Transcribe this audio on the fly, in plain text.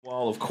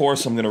all, of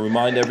course, I'm going to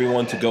remind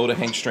everyone to go to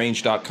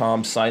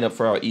hankstrange.com, sign up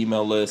for our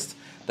email list.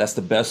 That's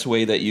the best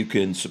way that you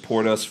can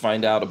support us,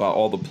 find out about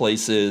all the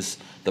places,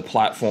 the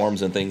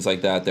platforms, and things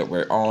like that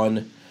we're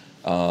on.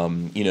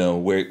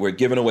 We're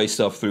giving away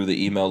stuff through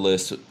the email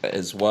list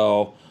as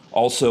well.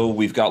 Also,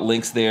 we've got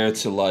links there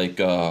to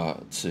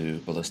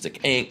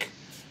Ballistic Ink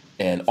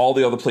and all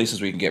the other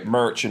places where you can get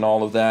merch and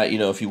all of that.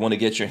 If you want to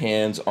get your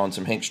hands on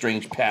some Hank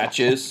Strange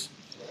patches,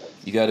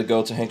 you got to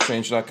go to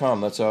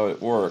hankstrange.com. That's how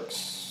it works.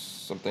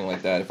 Something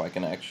like that. If I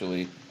can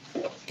actually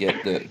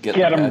get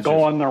them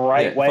going the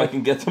right way. If I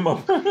can get them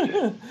up.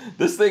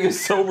 This thing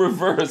is so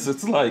reverse.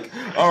 It's like,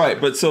 all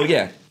right, but so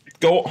yeah.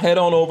 Go head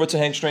on over to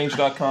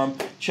hankstrange.com.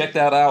 Check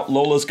that out.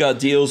 Lola's got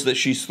deals that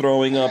she's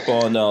throwing up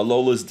on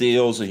Lola's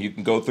Deals, and you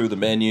can go through the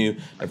menu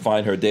and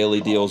find her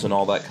daily deals and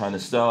all that kind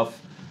of stuff.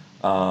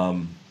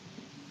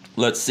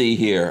 Let's see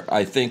here.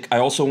 I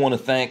also want to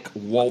thank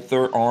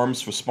Walther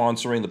Arms for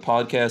sponsoring the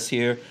podcast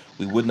here.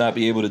 We would not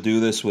be able to do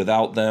this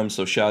without them,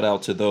 so shout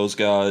out to those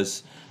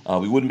guys.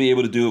 We wouldn't be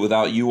able to do it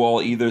without you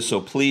all either,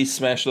 so please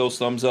smash those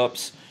thumbs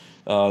ups.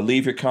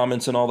 Leave your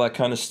comments and all that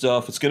kind of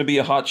stuff. It's going to be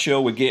a hot show.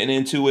 We're getting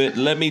into it.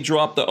 Let me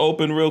drop the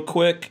open real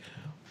quick.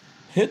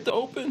 Hit the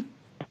open.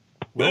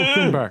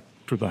 Welcome back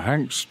to the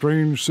Hank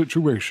Strange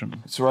Situation.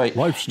 That's right.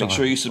 Lifestyle Make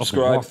sure you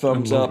subscribe,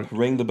 thumbs up,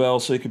 ring the bell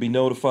so you can be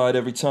notified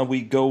every time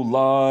we go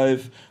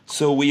live.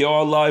 So we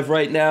are live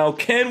right now.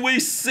 Can we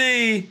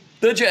see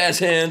the jazz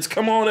hands?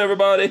 Come on,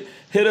 everybody.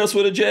 Hit us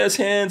with the jazz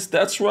hands.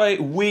 That's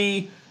right.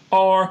 We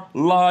are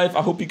live.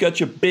 I hope you got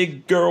your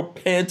big girl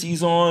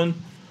panties on.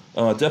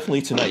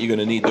 Definitely tonight you're going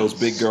to need those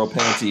big girl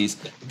panties.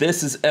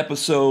 This is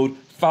episode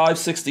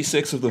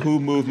 566 of the Who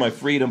Moved My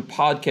Freedom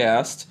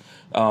podcast.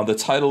 The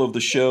title of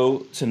the show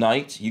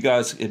tonight, you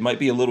guys, it might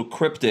be a little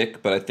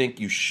cryptic, but I think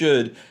you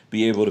should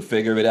be able to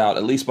figure it out,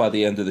 at least by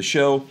the end of the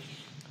show.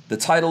 The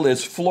title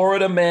is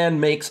Florida Man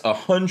Makes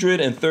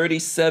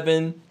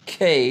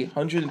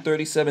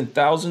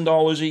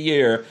 $137,000 a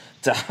year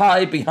to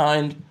hide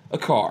behind a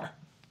car.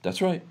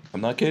 That's right. I'm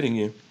not kidding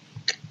you.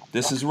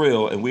 This is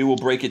real, and we will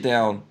break it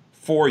down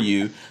for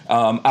you.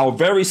 Our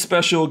very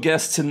special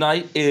guest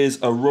tonight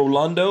is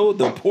Rolando,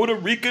 the Puerto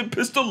Rican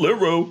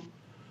pistolero.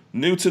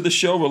 New to the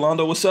show.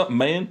 Rolando, what's up,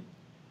 man?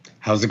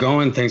 How's it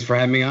going? Thanks for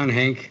having me on,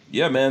 Hank.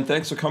 Yeah, man.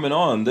 Thanks for coming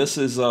on. This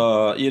is,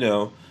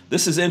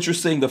 this is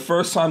interesting. The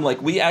first time,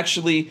 we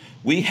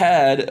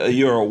had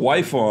your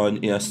wife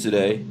on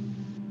yesterday.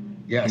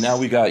 Yes. And now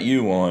we got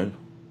you on.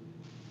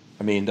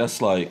 I mean, that's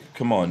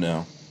come on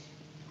now.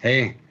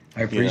 Hey,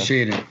 I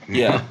appreciate it.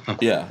 Yeah,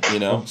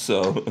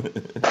 so.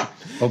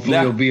 Hopefully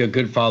it'll be a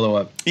good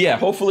follow-up. Yeah,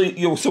 hopefully.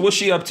 So what's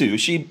she up to? Is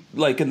she,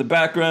 in the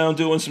background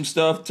doing some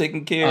stuff,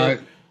 taking care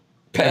of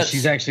pets?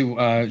 She's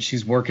actually,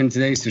 she's working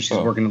today, so she's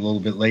working a little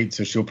bit late,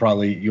 so you'll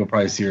probably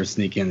see her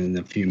sneak in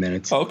a few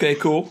minutes. Okay,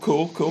 cool.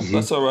 Mm-hmm.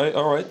 That's all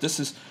right.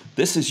 This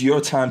is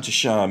your time to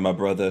shine, my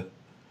brother.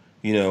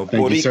 Thank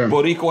you, sir.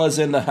 Boricua's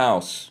in the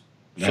house.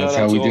 That's Shout out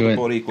how we to all do the it.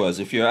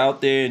 Boricuas. If you're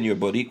out there and you're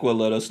Boricua,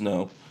 let us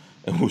know.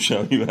 And we'll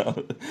shout you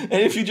out. And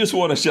if you just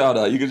want a shout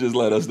out, you can just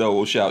let us know.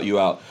 We'll shout you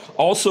out.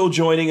 Also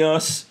joining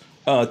us,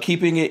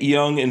 keeping it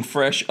young and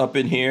fresh up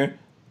in here,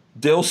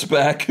 Dill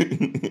Spack.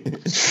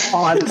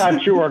 Oh, I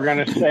thought you were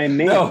going to say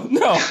me. No,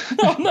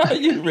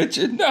 not you,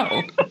 Richard.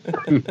 No.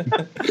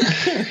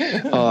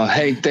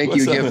 Hey, thank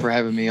you again for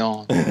having me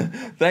on.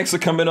 Thanks for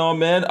coming on,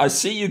 man. I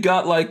see you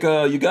got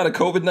you got a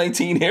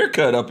COVID-19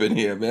 haircut up in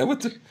here, man. What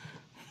the?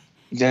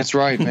 That's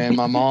right, man.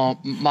 My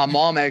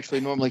mom actually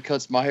normally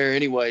cuts my hair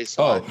anyway,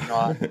 so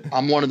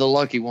I'm one of the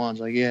lucky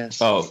ones, I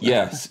guess. Oh,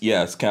 yes.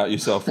 Count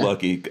yourself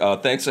lucky.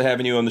 Thanks for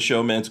having you on the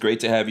show, man. It's great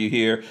to have you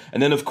here.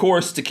 And then, of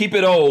course, to keep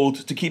it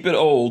old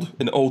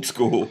and old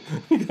school.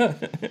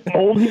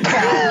 Old and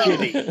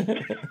crotchety.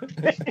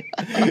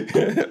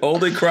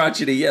 Old and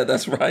crotchety. Yeah,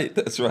 that's right.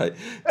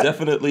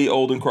 Definitely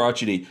old and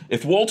crotchety.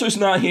 If Walter's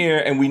not here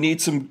and we need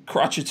some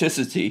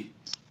crotcheticity,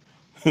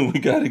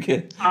 we got to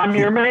get... I'm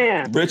your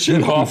man.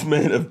 Richard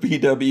Hoffman of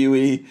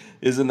BWE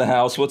is in the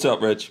house. What's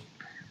up, Rich?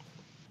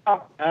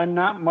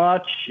 Not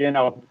much.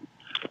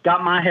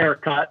 Got my hair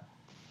cut.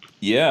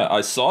 Yeah, I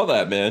saw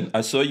that, man.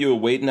 I saw you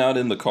were waiting out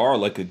in the car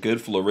like a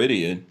good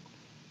Floridian.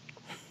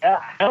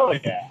 Yeah, hell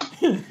yeah.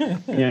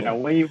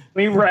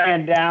 We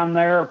ran down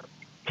there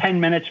 10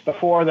 minutes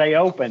before they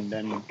opened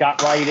and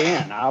got right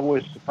in. I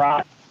was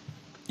surprised.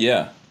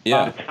 Yeah.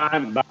 By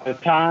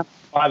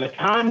the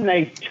time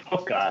they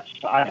took us,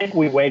 I think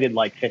we waited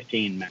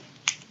 15 minutes.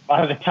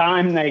 By the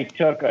time they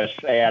took us,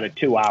 they had a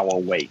 2-hour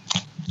wait.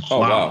 Oh,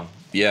 wow.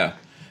 Yeah.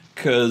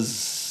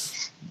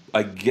 Because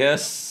I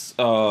guess,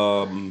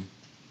 I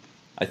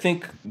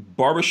think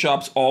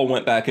barbershops all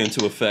went back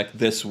into effect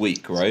this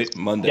week, right?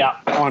 Monday. Yeah,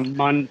 on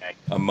Monday.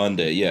 On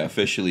Monday, yeah,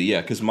 officially,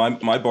 yeah. Because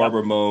my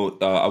barber, Mo,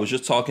 I was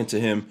just talking to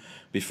him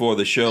before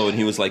the show, and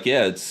he was like,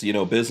 yeah, it's,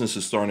 business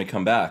is starting to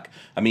come back.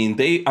 I mean,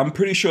 I'm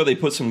pretty sure they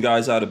put some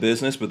guys out of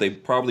business, but they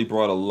probably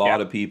brought a lot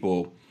of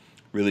people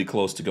really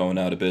close to going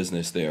out of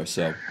business there.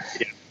 So,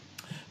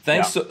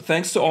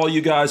 Thanks to all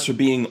you guys for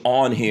being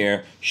on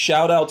here.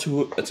 Shout out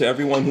to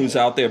everyone who's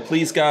out there.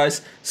 Please,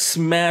 guys,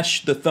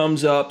 smash the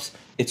thumbs ups.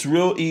 It's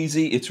real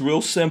easy. It's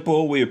real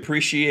simple. We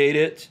appreciate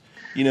it.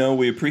 You know,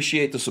 we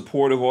appreciate the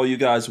support of all you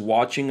guys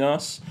watching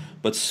us.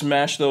 But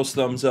smash those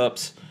thumbs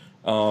ups.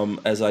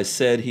 As I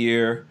said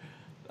here,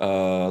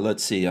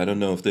 let's see. I don't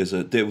know if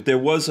there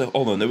was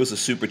a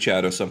super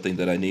chat or something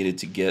that I needed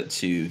to get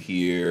to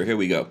here. Here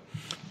we go.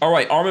 All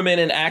right,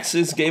 Armament and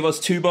Axes gave us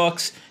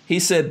 $2. He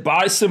said,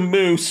 buy some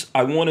moose.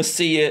 I want to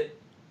see it.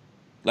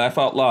 Laugh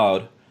out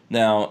loud.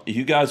 Now, if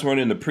you guys weren't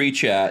in the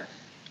pre-chat,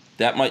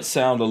 that might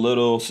sound a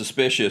little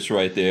suspicious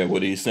right there,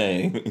 what he's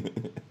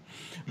saying.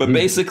 But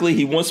basically,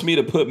 he wants me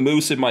to put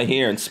moose in my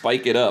hair and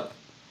spike it up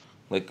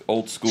like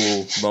old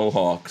school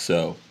mohawk.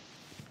 So,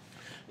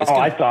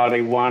 I thought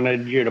he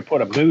wanted you to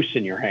put a moose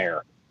in your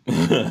hair.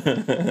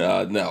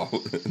 No,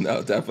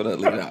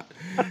 definitely not.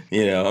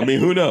 You know, I mean,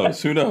 who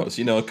knows? Who knows?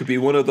 You know, it could be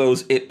one of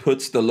those "it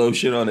puts the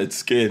lotion on its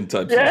skin"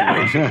 type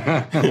situation.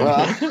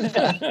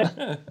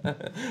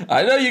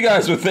 I know you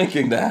guys were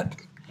thinking that.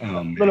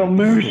 Little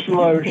moose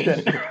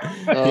lotion.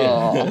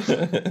 I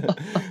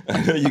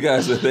know you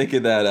guys are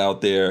thinking that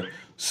out there.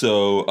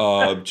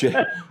 So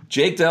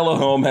Jake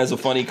Delahome has a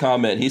funny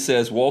comment. He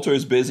says Walter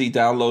is busy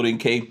downloading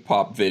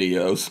K-pop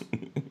videos.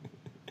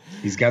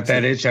 He's got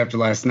that itch after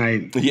last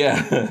night.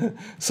 Yeah.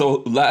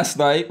 So last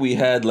night we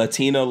had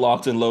Latina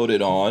Locked and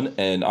Loaded on,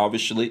 and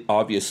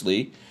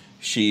obviously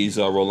she's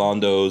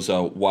Rolando's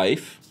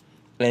wife,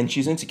 and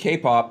she's into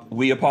K-pop.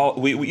 We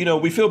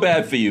feel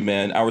bad for you,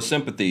 man. Our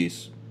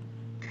sympathies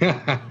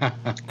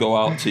go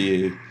out to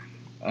you.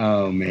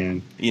 Oh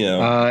man. You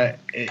know.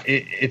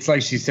 It's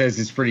like she says,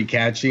 it's pretty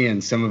catchy,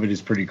 and some of it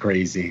is pretty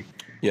crazy.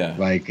 Yeah.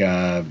 Like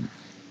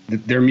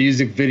their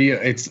music video,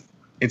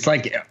 it's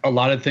like a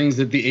lot of things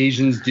that the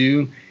Asians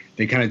do.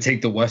 They kind of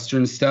take the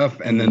Western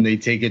stuff and then they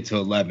take it to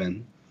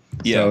 11.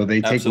 Yeah, so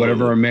they take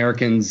whatever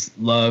Americans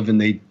love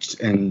and they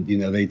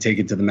take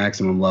it to the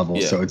maximum level.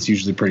 Yeah. So it's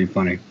usually pretty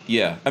funny.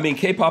 Yeah, I mean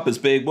K-pop is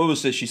big. What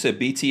was this? She said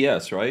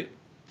BTS, right?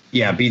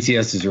 Yeah,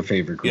 BTS is her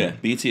favorite group. Yeah,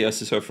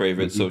 BTS is her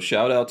favorite. Mm-hmm. So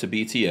shout out to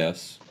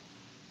BTS.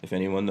 If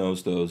anyone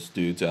knows those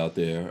dudes out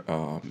there,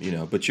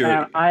 but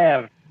I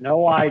have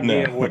no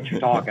idea what you're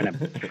talking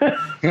about.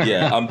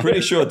 Yeah, I'm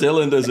pretty sure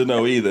Dylan doesn't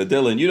know either.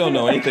 Dylan, you don't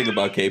know anything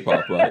about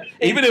K-pop, right?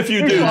 Even if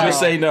you do, just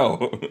say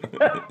no.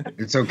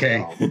 It's okay.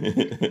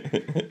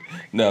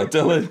 No,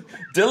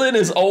 Dylan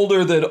is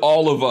older than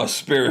all of us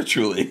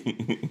spiritually.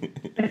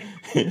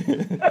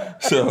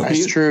 So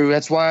that's true.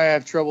 That's why I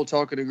have trouble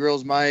talking to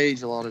girls my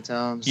age a lot of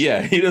times.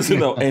 Yeah, he doesn't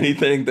know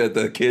anything that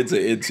the kids are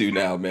into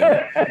now,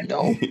 man.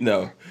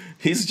 No.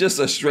 He's just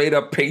a straight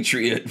up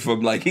patriot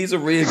he's a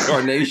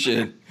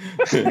reincarnation.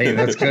 Hey,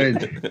 that's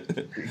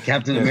good.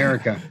 Captain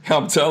America.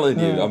 I'm telling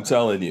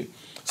you.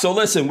 So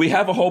listen, we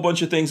have a whole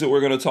bunch of things that we're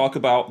going to talk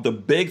about. The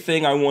big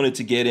thing I wanted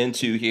to get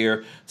into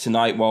here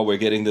tonight while we're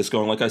getting this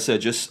going, like I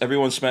said, just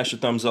everyone smash the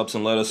thumbs ups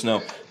and let us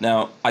know.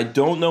 Now, I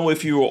don't know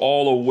if you are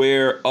all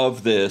aware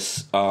of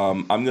this.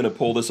 I'm going to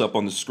pull this up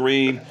on the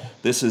screen.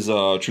 This is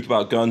a Truth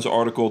About Guns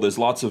article. There's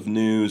lots of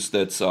news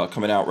that's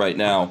coming out right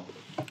now.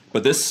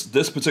 But this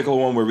particular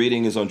one we're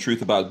reading is on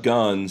Truth About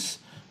Guns.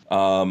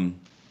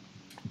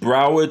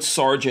 Broward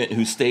sergeant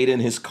who stayed in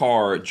his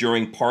car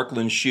during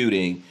Parkland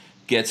shooting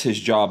gets his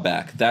job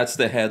back. That's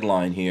the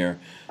headline here.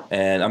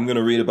 And I'm going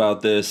to read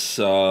about this.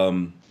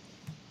 So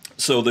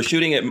the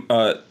shooting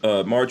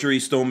at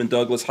Marjory Stoneman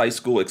Douglas High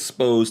School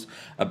exposed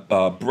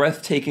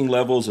breathtaking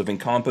levels of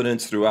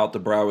incompetence throughout the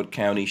Broward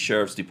County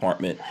Sheriff's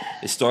Department.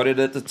 It started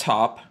at the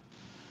top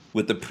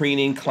with the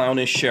preening,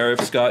 clownish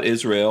Sheriff Scott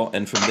Israel,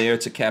 and from there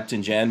to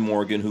Captain Jan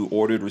Morgan, who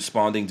ordered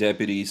responding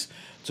deputies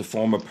to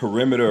form a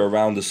perimeter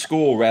around the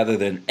school rather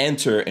than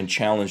enter and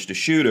challenge the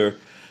shooter,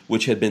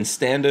 which had been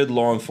standard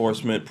law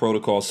enforcement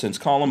protocol since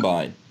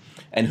Columbine.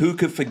 And who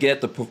could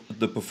forget the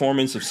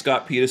performance of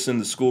Scott Peterson,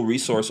 the school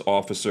resource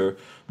officer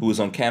who was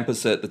on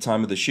campus at the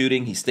time of the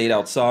shooting? He stayed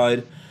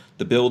outside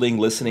the building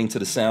listening to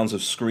the sounds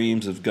of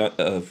screams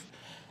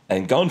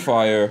and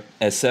gunfire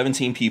as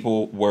 17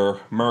 people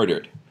were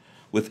murdered.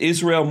 With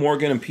Israel,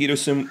 Morgan, and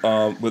Peterson,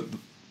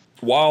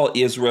 while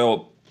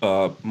Israel,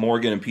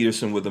 Morgan, and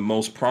Peterson were the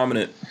most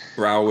prominent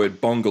Broward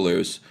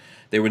bunglers,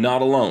 they were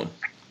not alone.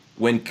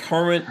 When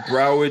current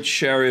Broward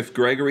Sheriff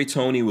Gregory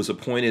Toney was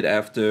appointed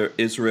after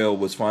Israel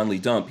was finally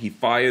dumped, he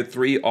fired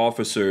 3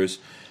 officers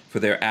for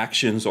their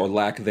actions or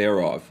lack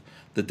thereof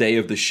the day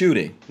of the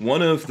shooting.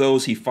 One of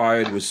those he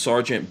fired was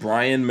Sergeant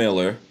Brian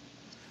Miller.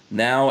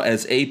 Now,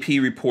 as AP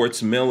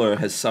reports, Miller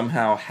has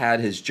somehow had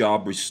his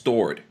job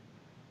restored.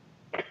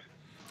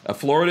 A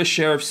Florida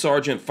sheriff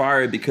sergeant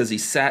fired because he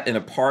sat in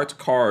a parked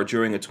car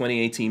during a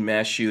 2018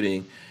 mass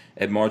shooting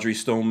at Marjory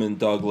Stoneman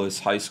Douglas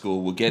High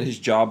School will get his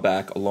job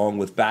back along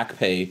with back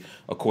pay,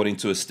 according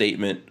to a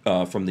statement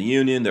from the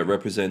union that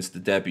represents the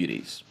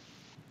deputies.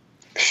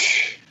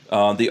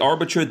 The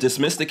arbiter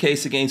dismissed the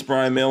case against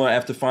Brian Miller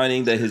after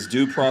finding that his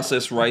due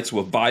process rights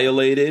were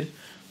violated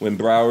When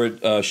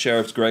Broward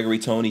Sheriff Gregory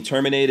Tony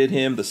terminated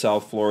him, the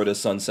South Florida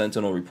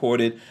Sun-Sentinel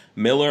reported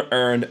Miller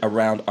earned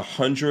around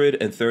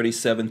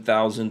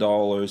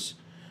 $137,000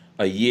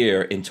 a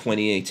year in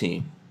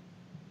 2018.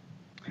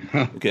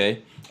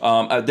 Okay.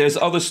 There's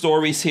other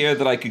stories here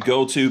that I could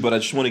go to, but I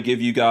just want to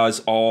give you guys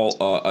all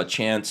a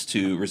chance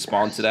to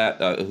respond to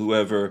that.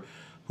 Whoever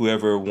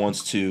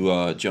wants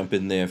to jump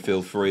in there,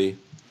 feel free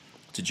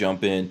to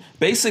jump in.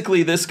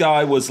 Basically, this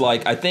guy was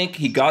like, I think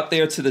he got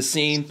there to the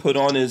scene, put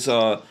on his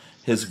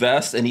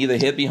vest, and either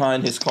hid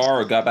behind his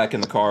car or got back in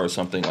the car or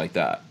something like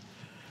that.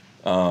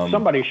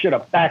 Somebody should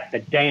have backed the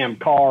damn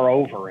car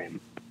over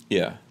him.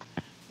 Yeah.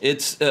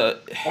 It's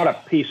what a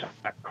piece of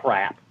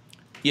crap.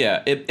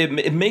 Yeah,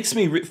 it makes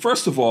me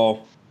first of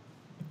all,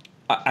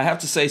 I have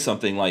to say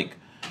something like,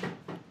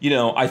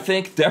 I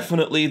think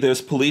definitely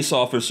there's police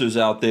officers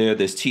out there,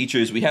 there's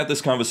teachers. We have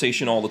this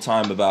conversation all the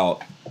time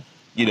about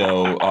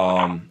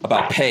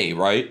pay,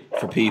 right,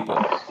 for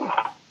people.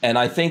 And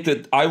I think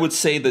that I would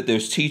say that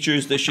there's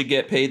teachers that should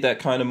get paid that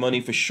kind of money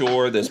for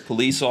sure. There's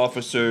police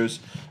officers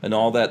and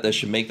all that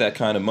should make that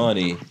kind of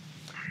money.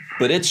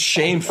 But it's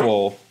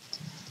shameful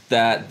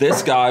that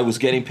this guy was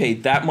getting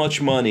paid that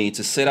much money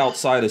to sit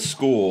outside of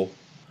school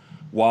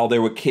while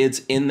there were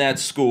kids in that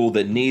school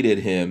that needed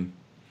him.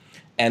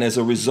 And as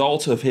a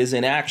result of his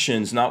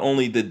inactions, not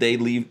only did they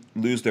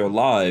lose their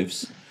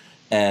lives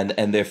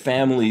and their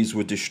families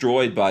were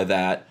destroyed by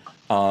that,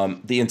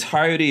 the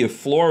entirety of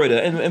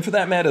Florida, and for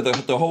that matter,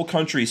 the whole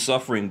country is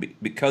suffering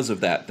because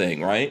of that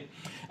thing, right?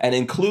 And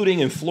including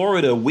in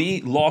Florida, we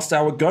lost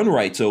our gun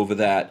rights over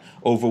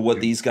what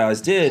these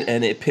guys did,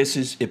 and it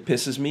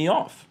pisses me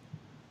off.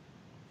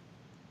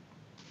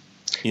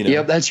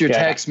 Yep, that's your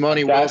tax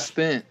money well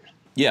spent.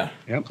 Yeah.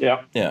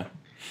 Yep. Yeah.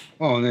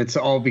 Well, and it's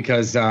all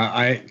because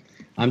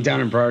I'm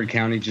down in Broward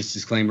County. Just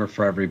disclaimer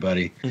for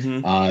everybody.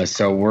 Mm-hmm.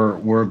 So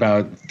we're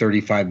about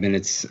 35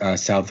 minutes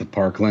south of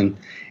Parkland.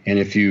 And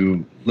if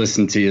you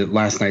listen to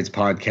last night's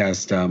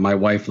podcast, my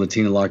wife,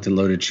 Latina Locked and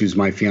Loaded, she was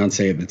my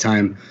fiance at the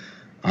time.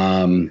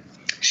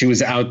 She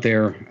was out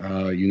there,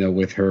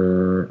 with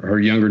her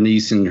younger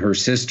niece and her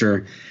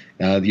sister.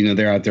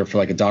 They're out there for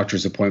like a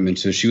doctor's appointment.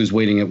 So she was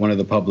waiting at one of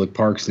the public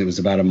parks, and it was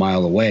about a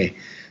mile away.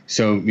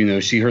 So,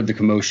 she heard the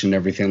commotion and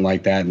everything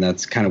like that. And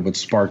that's kind of what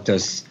sparked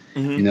us,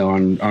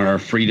 on our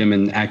freedom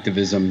and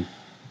activism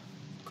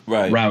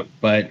route.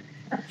 But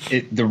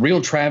the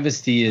real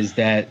travesty is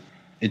that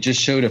it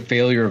just showed a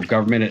failure of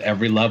government at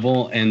every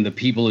level. And the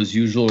people, as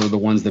usual, are the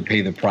ones that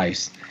pay the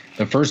price.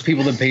 The first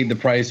people that paid the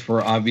price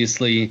were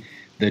obviously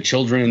the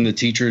children and the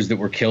teachers that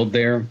were killed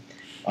there.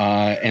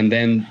 And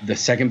then the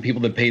second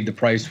people that paid the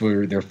price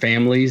were their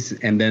families.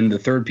 And then the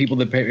third people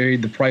that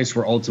paid the price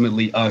were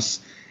ultimately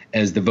us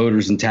as the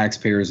voters and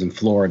taxpayers in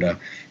Florida,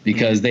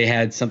 because they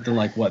had something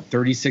like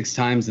 36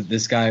 times that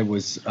this guy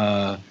was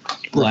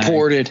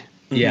reported.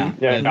 Yeah.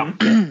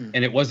 And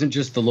it wasn't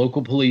just the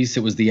local police.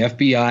 It was the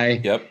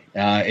FBI. Yep.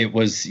 It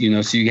was,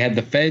 so you had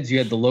the feds, you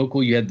had the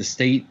local, you had the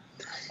state,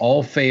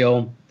 all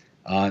fail.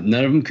 None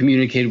of them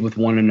communicated with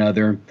one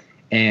another.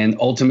 And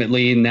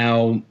ultimately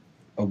now,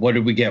 what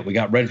did we get? We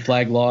got red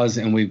flag laws,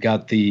 and we've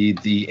got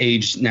the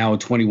age now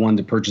 21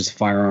 to purchase a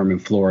firearm in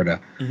Florida.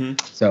 Mm-hmm.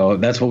 So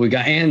that's what we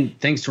got. And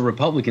thanks to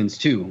Republicans,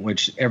 too,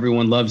 which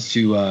everyone loves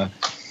to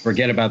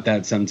forget about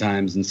that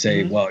sometimes and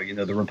say, well,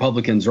 the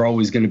Republicans are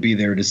always going to be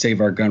there to save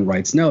our gun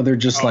rights. No, they're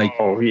just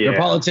they're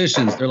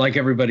politicians. They're like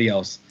everybody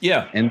else.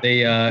 Yeah. And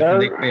they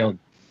failed.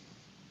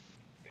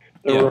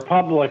 The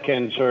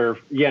Republicans are,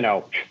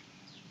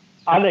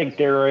 I think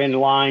they're in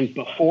line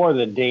before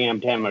the damn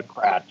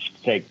Democrats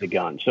take the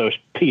guns. Those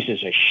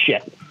pieces of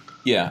shit.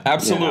 Yeah,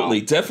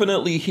 absolutely.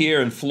 Definitely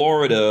here in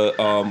Florida,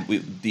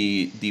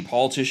 the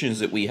politicians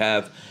that we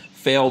have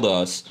failed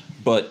us.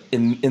 But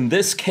in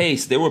this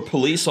case, there were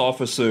police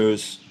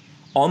officers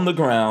on the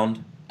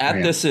ground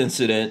at this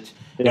incident.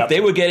 Yep. If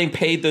they were getting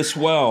paid this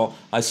well,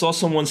 I saw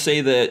someone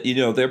say that,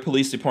 their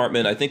police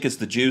department, I think it's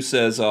the Jew,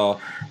 says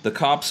the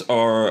cops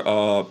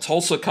are,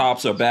 Tulsa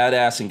cops are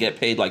badass and get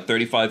paid like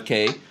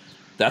 $35K.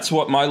 That's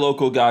what my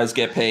local guys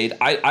get paid.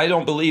 I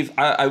don't believe,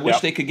 I wish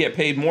they could get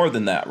paid more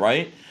than that,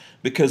 right?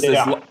 Because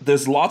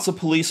there's lots of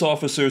police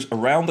officers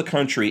around the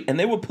country, and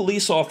they were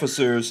police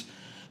officers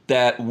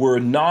that were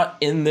not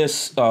in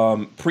this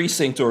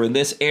precinct or in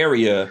this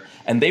area,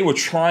 and they were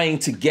trying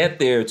to get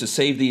there to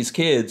save these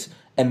kids,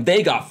 and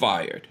they got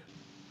fired.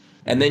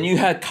 And then you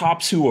had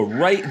cops who were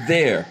right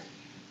there,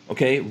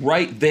 okay,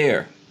 right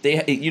there.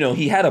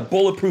 He had a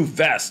bulletproof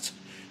vest.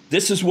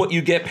 This is what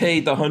you get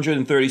paid the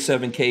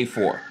 $137K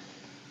for.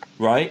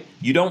 Right?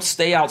 You don't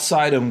stay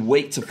outside and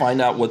wait to find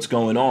out what's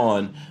going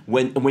on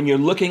when you're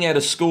looking at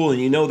a school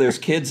and there's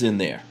kids in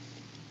there.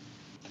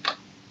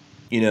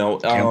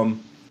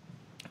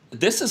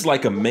 This is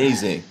like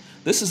amazing.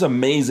 This is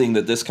amazing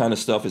that this kind of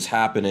stuff is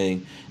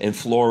happening in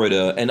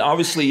Florida. And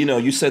obviously,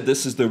 you said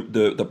this is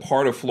the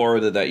part of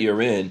Florida that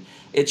you're in.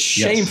 It's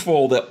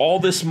shameful that all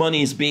this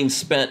money is being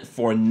spent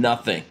for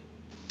nothing.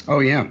 Oh,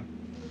 yeah.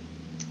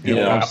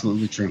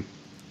 Absolutely true.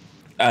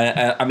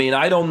 I mean,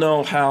 I don't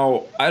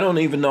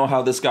even know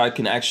how this guy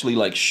can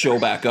actually show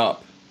back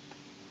up.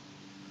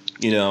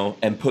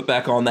 and put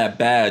back on that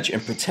badge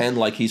and pretend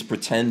like he's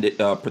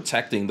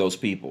protecting those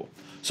people.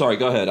 Sorry,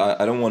 go ahead.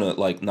 I don't want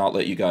to not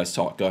let you guys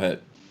talk. Go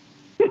ahead.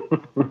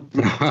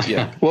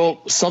 Yeah.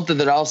 Well, something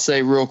that I'll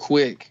say real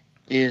quick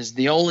is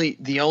the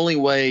only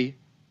way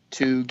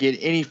to get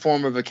any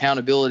form of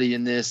accountability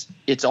in this,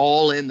 it's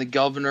all in the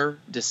Governor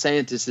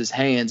DeSantis's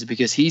hands,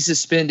 because he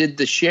suspended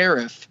the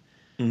sheriff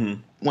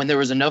when there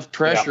was enough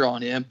pressure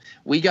on him.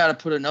 We got to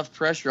put enough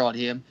pressure on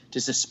him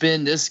to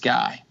suspend this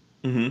guy.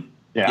 Yeah.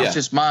 It's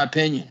just my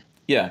opinion.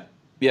 Yeah,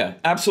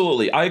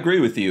 absolutely. I agree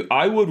with you.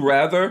 I would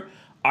rather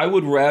pay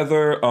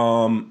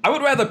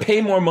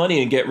more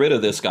money and get rid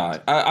of this guy.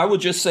 I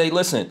would just say,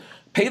 listen,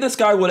 pay this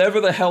guy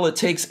whatever the hell it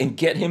takes and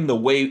get him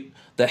the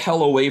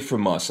hell away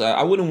from us.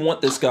 I wouldn't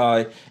want this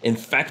guy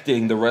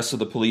infecting the rest of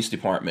the police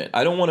department.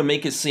 I don't want to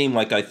make it seem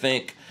like I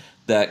think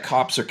that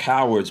cops are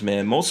cowards,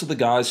 man. Most of the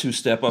guys who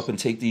step up and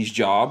take these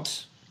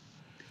jobs,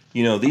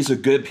 these are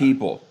good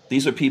people.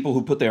 These are people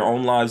who put their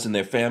own lives and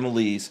their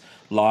families'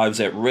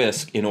 lives at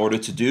risk in order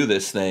to do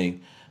this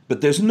thing.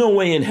 But there's no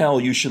way in hell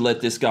you should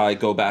let this guy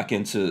go back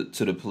into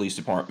the police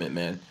department,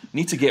 man. You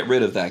need to get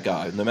rid of that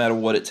guy, no matter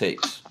what it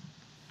takes.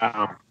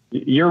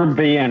 You're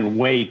being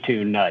way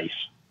too nice.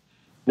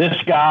 This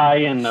guy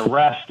and the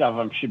rest of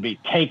them should be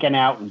taken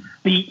out and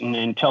beaten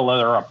until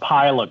they're a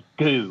pile of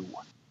goo,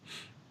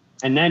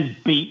 and then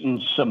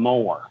beaten some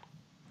more.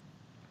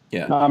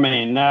 Yeah. I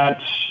mean,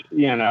 that's,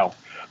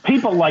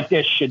 people like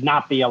this should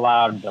not be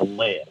allowed to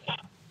live.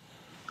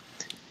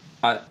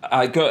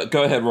 I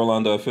go ahead,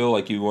 Rolando. I feel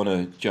like you want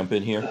to jump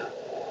in here.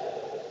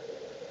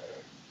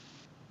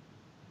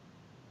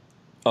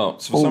 Oh,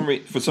 so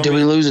for some did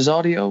we lose his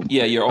audio?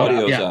 Yeah, your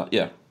audio's out.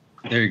 Yeah.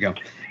 There you go.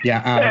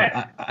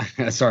 Yeah.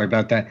 Sorry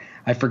about that.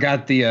 I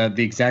forgot the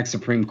exact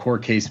Supreme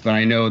Court case, but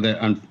I know that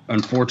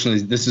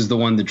unfortunately this is the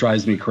one that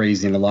drives me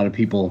crazy, and a lot of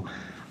people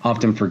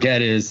often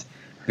forget is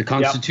the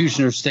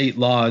Constitution or state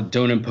law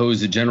don't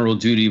impose a general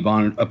duty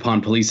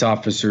upon police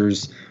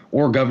officers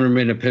or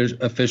government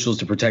officials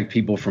to protect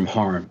people from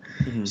harm.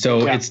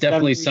 So it's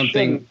definitely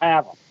something.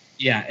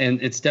 Yeah,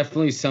 and it's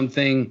definitely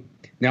something.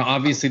 Now,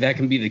 obviously, that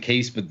can be the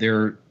case, but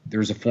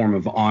there's a form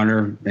of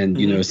honor and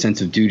a sense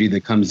of duty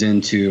that comes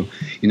into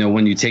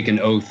when you take an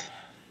oath.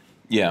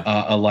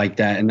 Like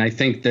that. And I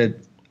think that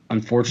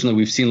unfortunately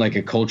we've seen like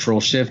a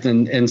cultural shift,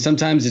 and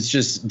sometimes it's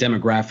just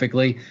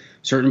demographically.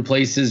 Certain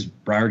places,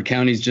 Broward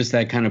County is just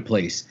that kind of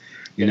place.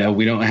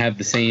 We don't have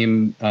the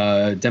same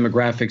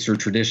demographics or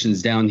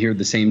traditions down here,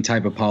 the same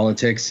type of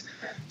politics.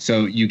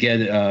 So you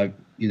get a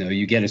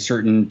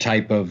certain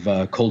type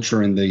of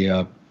culture in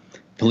the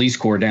police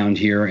corps down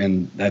here,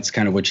 and that's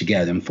kind of what you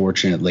get,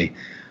 unfortunately.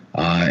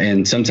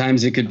 And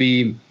sometimes it could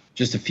be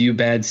just a few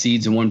bad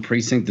seeds in one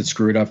precinct that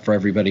screw it up for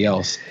everybody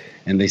else,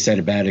 and they set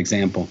a bad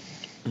example.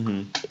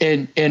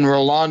 And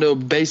Rolando,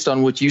 based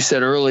on what you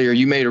said earlier,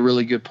 you made a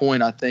really good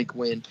point, I think,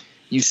 when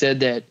you said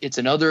that it's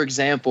another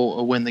example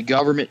of when the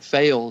government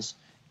fails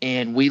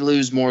and we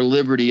lose more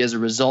liberty as a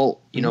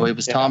result. It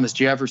was Thomas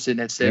Jefferson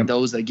that said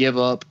those that give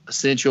up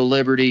essential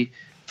liberty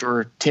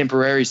for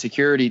temporary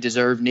security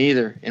deserve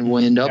neither, and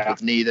will end up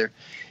with neither.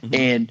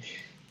 And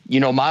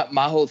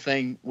my whole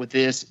thing with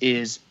this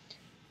is,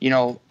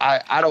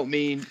 I don't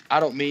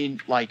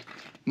mean like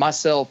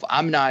myself.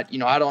 I'm not,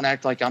 I don't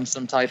act like I'm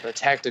some type of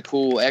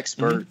tactical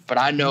expert, but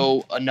I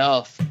know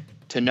enough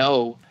to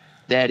know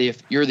that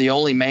if you're the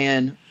only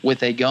man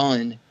with a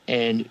gun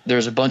and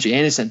there's a bunch of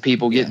innocent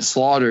people getting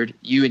slaughtered,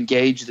 you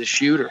engage the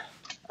shooter.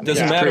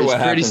 Doesn't matter what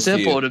happens. It's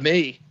pretty simple to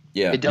me.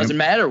 Yeah. It doesn't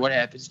matter what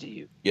happens to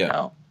you.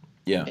 Yeah.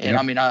 Yeah. And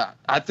I mean,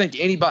 I think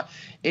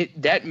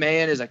that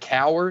man is a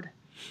coward,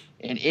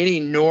 and any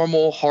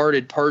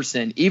normal-hearted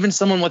person, even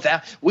someone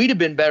we'd have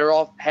been better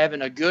off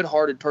having a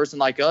good-hearted person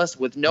like us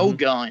with no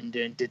gun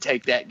to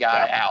take that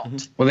guy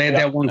out. Well, they had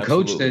that one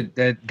coach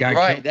that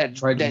got that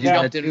tried to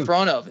jumped do that in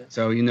front of it.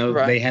 So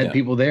they had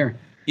people there.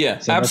 Yeah,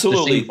 so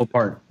absolutely. That's the shameful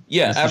part.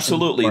 Yeah,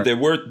 absolutely.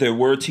 There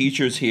were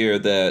teachers here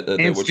that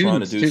were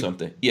trying to do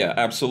something. Yeah,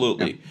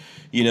 absolutely.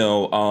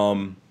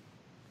 Yeah.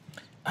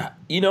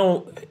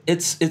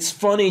 It's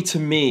funny to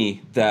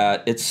me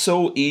that it's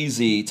so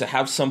easy to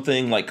have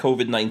something like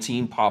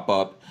COVID-19 pop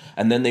up,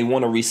 and then they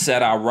want to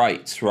reset our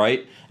rights,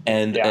 right?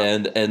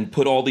 And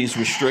put all these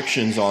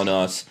restrictions on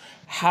us.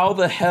 How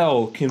the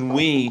hell can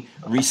we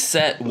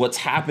reset what's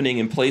happening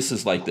in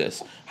places like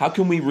this? How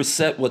can we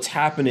reset what's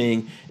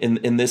happening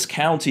in this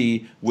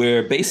county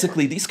where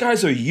basically these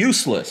guys are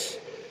useless?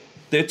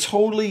 It's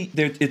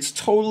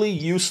totally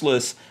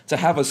useless to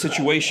have a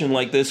situation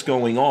like this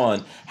going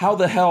on. How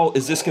the hell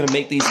is this going to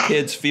make these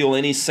kids feel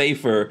any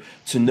safer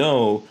to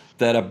know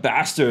that a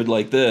bastard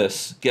like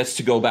this gets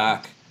to go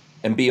back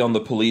and be on the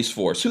police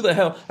force? Who the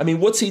hell? I mean,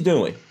 what's he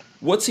doing?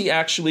 What's he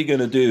actually going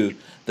to do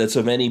that's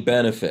of any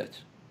benefit?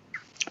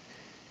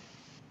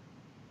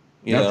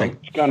 Nothing.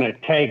 It's going to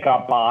take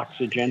up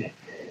oxygen.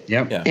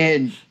 Yep. Yeah.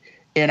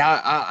 And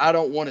I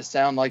don't want to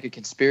sound like a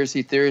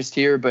conspiracy theorist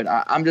here, but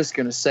I'm just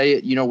going to say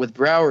it. With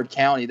Broward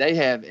County, they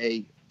have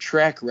a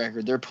track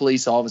record. They're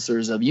police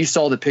officers you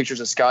saw the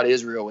pictures of Scott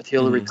Israel with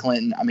Hillary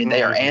Clinton. I mean,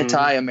 they are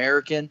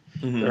anti-American.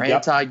 They're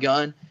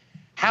anti-gun.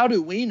 how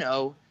do we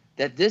know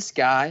that this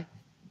guy,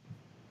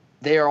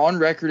 they are on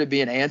record of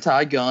being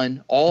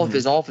anti-gun, all of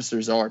his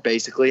officers are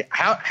basically.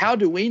 How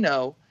do we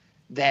know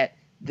that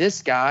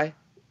this guy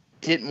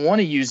didn't want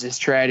to use this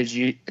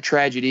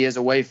tragedy as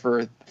a way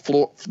for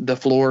the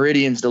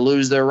Floridians to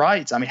lose their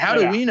rights? I mean, how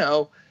do we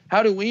know?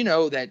 How do we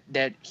know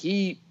that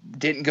he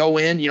didn't go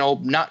in,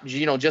 not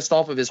just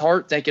off of his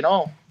heart, thinking,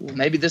 oh, well,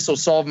 maybe this will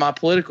solve my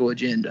political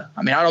agenda?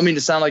 I mean, I don't mean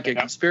to sound like a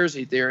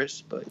conspiracy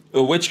theorist, but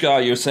which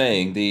guy you're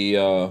saying?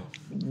 The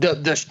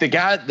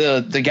guy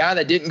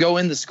that didn't go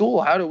in the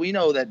school. How do we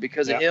know that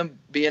because of him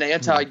being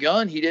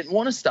anti-gun, he didn't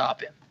want to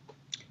stop him?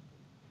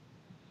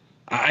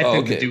 I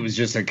think the dude was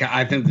just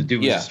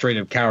a straight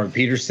up coward.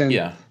 Peterson.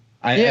 Yeah.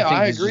 I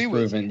agree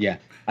with you. Yeah.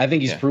 I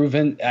think he's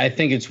proven. I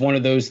think it's one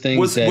of those things.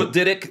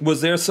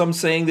 Was there some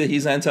saying that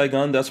he's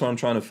anti-gun? That's what I'm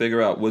trying to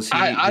figure out. Was he?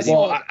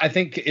 I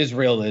think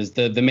Israel is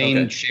the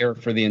main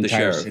sheriff for the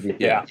entire city.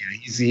 Yeah.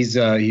 He's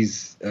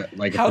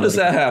like. How does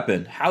that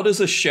happen? How does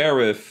a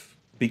sheriff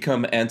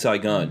become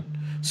anti-gun?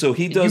 So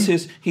he does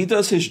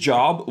his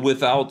job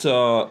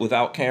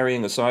without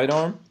carrying a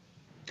sidearm.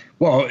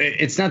 Well,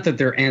 it's not that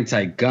they're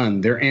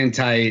anti-gun; they're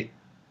anti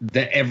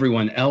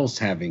everyone else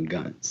having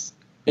guns.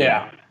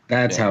 Yeah,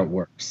 that's how it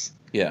works.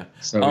 Yeah.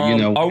 So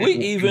are we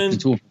even the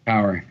tool for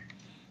power?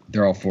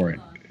 They're all for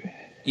it.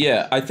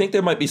 Yeah, I think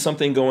there might be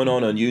something going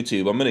on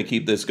YouTube. I'm going to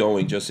keep this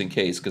going just in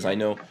case because I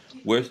know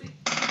we're.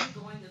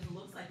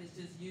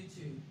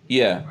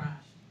 Yeah.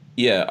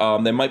 Yeah,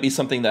 there might be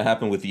something that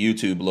happened with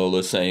YouTube,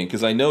 Lola's saying,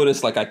 because I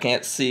noticed I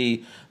can't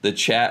see the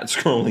chat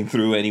scrolling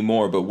through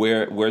anymore, but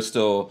we're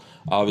still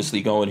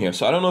obviously going here.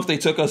 So I don't know if they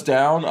took us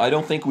down. I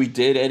don't think we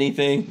did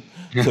anything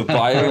to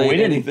violate we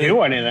didn't anything.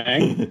 do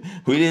anything.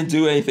 We didn't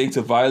do anything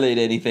to violate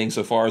anything,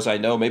 so far as I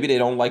know. Maybe they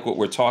don't like what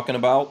we're talking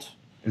about.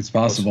 It's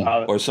possible,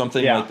 or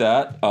something like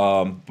that.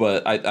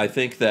 But I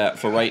think that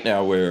for right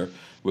now, we're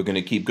going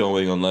to keep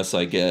going unless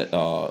I get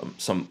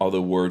some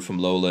other word from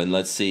Lola, and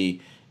let's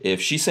see if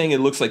she's saying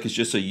it looks like it's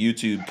just a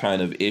YouTube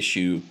kind of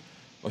issue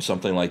or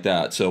something like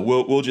that. So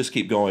we'll just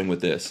keep going with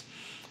this.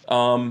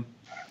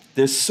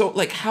 There's so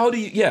how do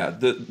you? Yeah,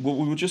 what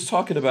we were just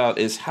talking about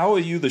is how are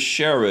you the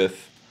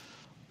sheriff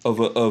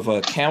of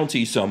a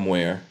county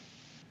somewhere,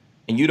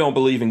 and you don't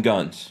believe in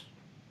guns?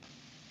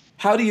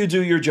 How do you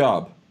do your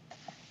job?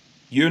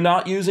 You're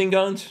not using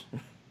guns,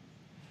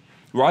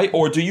 right?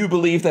 Or do you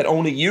believe that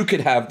only you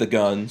could have the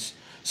guns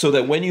so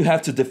that when you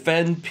have to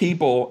defend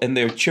people and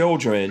their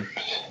children,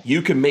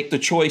 you can make the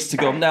choice to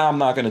go, nah, I'm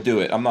not going to do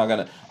it.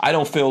 I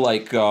don't feel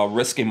like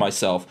risking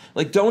myself.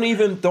 Don't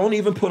even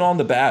put on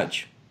the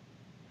badge.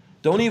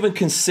 Don't even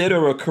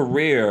consider a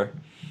career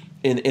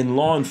in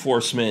law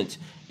enforcement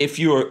if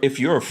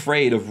you're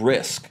afraid of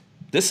risk.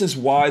 This is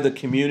why the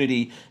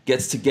community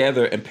gets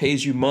together and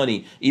pays you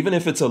money, even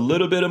if it's a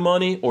little bit of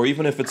money or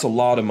even if it's a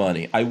lot of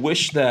money. I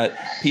wish that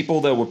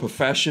people that were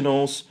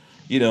professionals,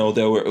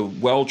 that were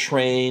well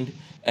trained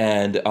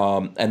and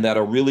that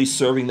are really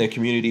serving their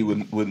community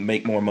would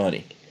make more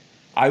money.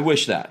 I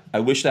wish that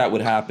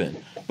would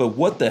happen. But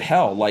what the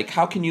hell?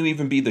 How can you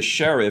even be the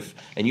sheriff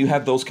and you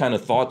have those kind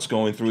of thoughts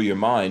going through your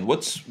mind?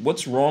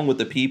 What's wrong with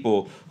the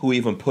people who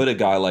even put a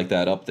guy like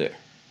that up there?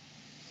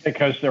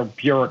 Because they're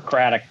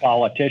bureaucratic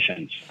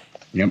politicians.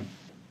 Yep.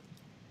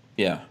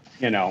 Yeah.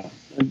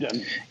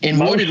 And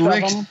what did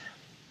Rick?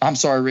 I'm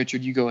sorry,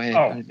 Richard. You go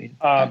ahead.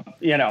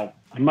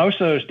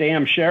 Most of those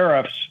damn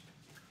sheriffs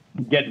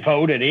get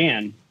voted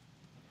in,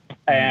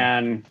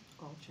 and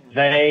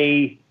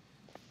they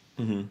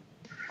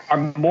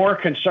are more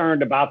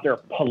concerned about their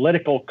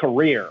political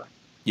career.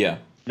 Yeah.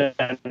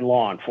 Than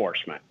law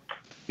enforcement.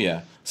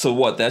 Yeah. So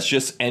what? That's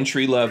just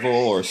entry level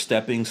or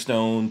stepping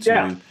stone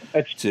to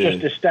it's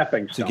just a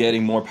stepping stone to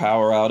getting more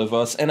power out of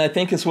us. And I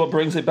think it's what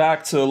brings it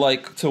back to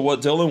to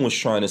what Dylan was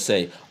trying to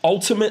say.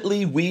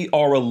 Ultimately, we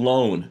are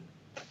alone.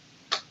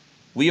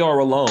 We are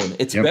alone.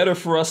 It's better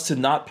for us to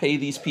not pay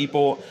these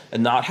people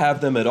and not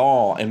have them at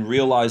all and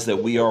realize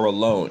that we are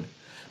alone.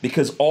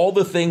 Because all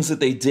the things that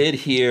they did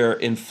here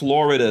in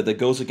Florida that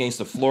goes against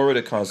the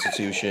Florida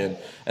Constitution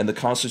and the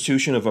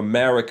Constitution of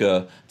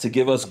America to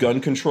give us gun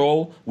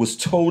control was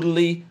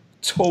totally,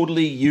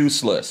 totally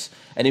useless.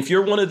 And if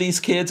you're one of these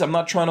kids, I'm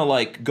not trying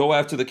to go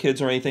after the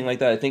kids or anything like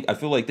that. I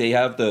feel like they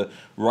have the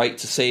right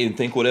to say and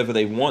think whatever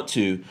they want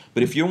to.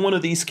 But if you're one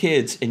of these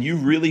kids and you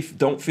really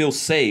don't feel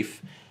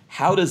safe,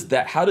 how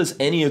does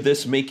any of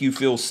this make you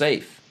feel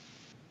safe?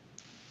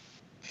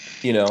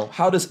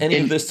 How does any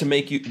of this to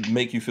make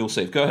you feel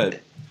safe? Go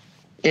ahead.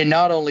 And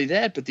not only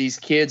that, but these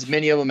kids,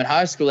 many of them in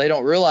high school, they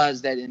don't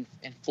realize that in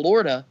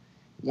Florida,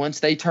 once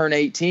they turn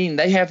 18,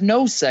 they have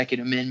no Second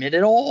Amendment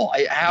at all.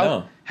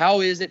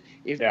 How is it?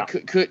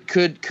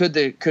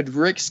 Could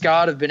Rick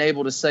Scott have been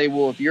able to say,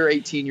 well, if you're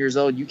 18 years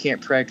old, you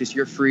can't practice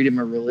your freedom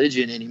of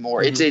religion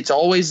anymore? Mm-hmm. It's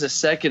always the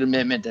Second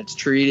Amendment that's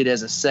treated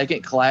as a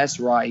second class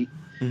right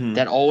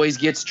that always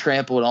gets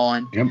trampled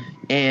on. Yep.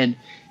 And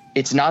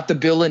it's not the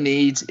Bill of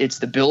Needs, it's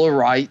the Bill of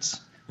Rights.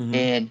 Mm-hmm.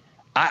 And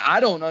I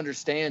don't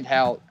understand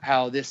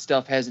how this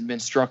stuff hasn't been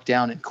struck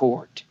down in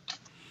court.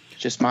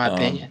 Just my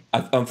opinion.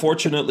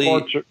 Unfortunately,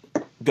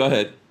 go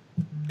ahead.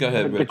 Go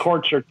ahead, But Rich. the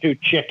courts are too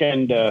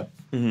chicken to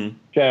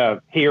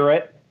hear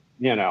it,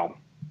 you know.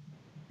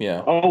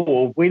 Yeah. Oh,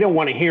 well, we don't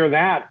want to hear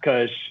that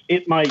because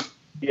it might,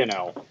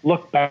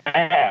 look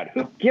bad.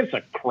 Who gives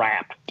a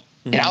crap?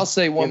 And I'll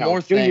say one more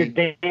do thing.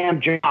 your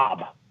damn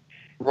job.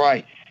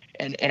 Right.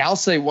 And I'll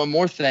say one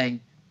more thing.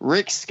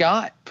 Rick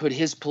Scott put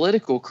his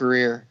political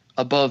career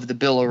above the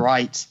Bill of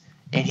Rights.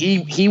 And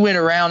he went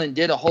around and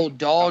did a whole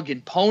dog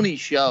and pony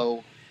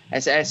show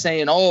as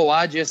saying, "Oh,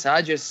 I just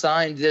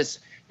signed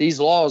these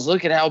laws.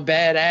 Look at how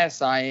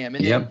badass I am."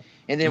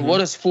 And then what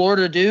does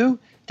Florida do?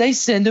 They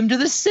send him to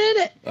the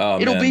Senate.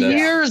 It'll be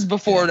years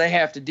before they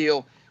have to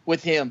deal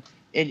with him.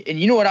 And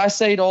you know what I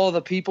say to all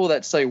the people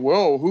that say,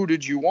 "Whoa, who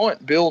did you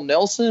want, Bill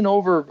Nelson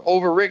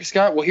over Rick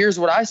Scott?" Well, here's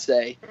what I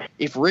say.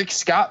 If Rick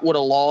Scott would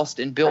have lost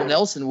and Bill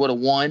Nelson would have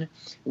won,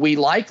 we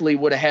likely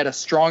would have had a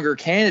stronger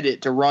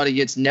candidate to run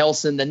against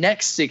Nelson the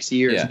next 6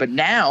 years. Yeah. But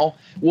now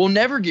we'll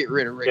never get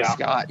rid of Rick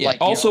Scott. Yeah.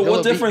 Also,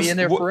 what difference? Be in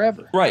there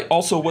forever. Right.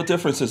 Also, what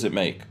difference does it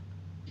make?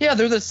 Yeah,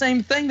 they're the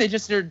same thing.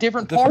 They're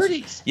different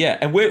parties. Yeah,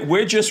 and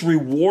we're just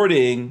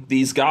rewarding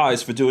these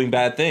guys for doing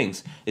bad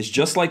things. It's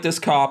just like this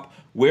cop.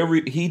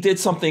 He did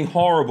something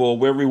horrible.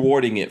 We're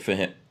rewarding it for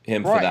him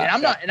for that. And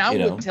I'm not. And I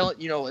would tell it.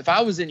 If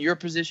I was in your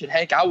position,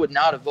 Hank, I would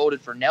not have voted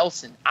for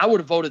Nelson. I would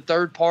have voted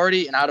third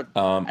party, and I'd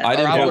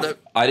have.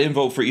 I didn't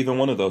vote for either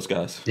one of those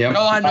guys. Yeah. No,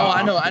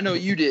 I know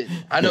you did.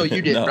 I know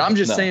you did. But I'm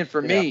just saying,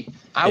 for me,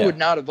 I would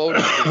not have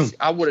voted.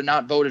 I would have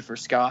not voted for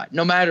Scott.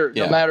 No matter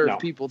if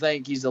people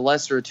think he's the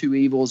lesser of two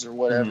evils or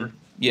whatever.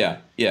 Mm-hmm.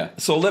 Yeah.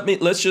 So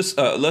let's just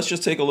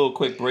take a little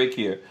quick break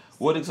here.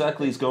 What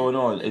exactly is going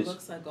on? It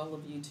looks like all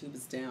of YouTube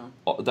is down.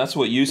 That's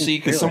what you see?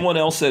 Because someone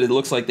else said it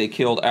looks like they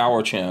killed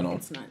our channel.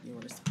 It's not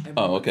yours.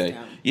 Okay.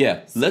 Down. Yeah.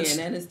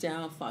 CNN is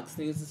down. Fox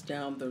News is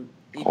down.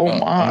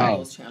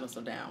 Those channels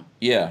are down.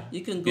 Yeah.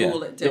 You can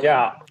Google it.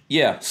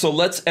 Yeah. So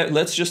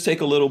let's just take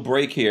a little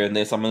break here in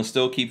this. I'm going to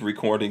still keep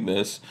recording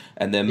this,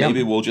 and then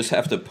maybe we'll just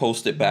have to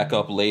post it back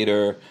up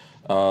later.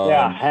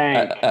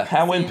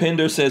 Howen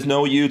Pinder says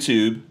no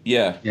YouTube.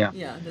 Yeah,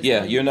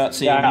 you're not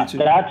seeing YouTube.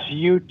 That's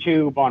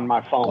YouTube on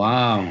my phone.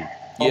 Wow.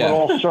 A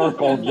little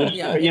circle.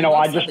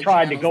 I just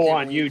tried to go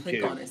on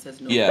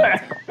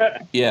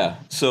YouTube. Yeah.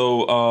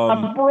 So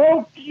I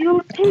broke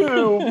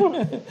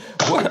YouTube.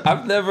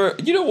 I've never.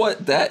 You know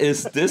what?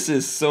 This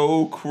is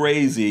so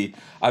crazy.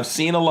 I've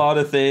seen a lot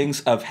of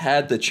things. I've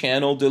had the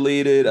channel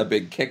deleted. I've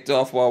been kicked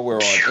off while we're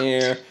on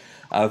air.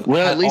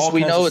 At least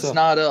we know it's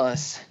not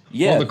us.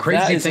 Yeah, the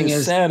crazy thing is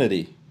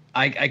insanity.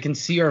 I can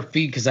see our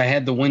feed because I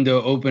had the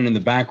window open in the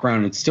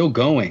background. It's still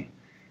going.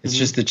 It's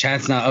just the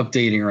chat's not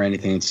updating or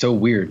anything. It's so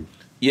weird.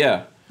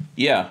 Yeah.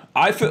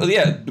 I feel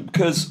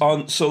because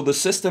so the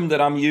system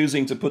that I'm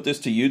using to put this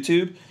to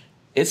YouTube,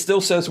 it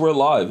still says we're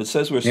live. It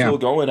says we're still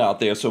going out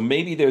there. So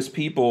maybe there's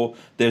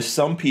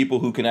some people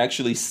who can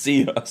actually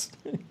see us.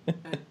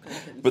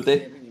 But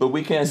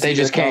we can't see. They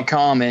just can't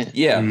comment.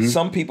 Yeah,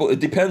 some people. It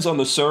depends on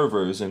the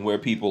servers and where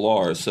people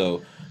are.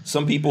 So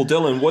some people,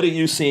 Dylan, what are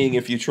you seeing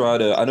if you try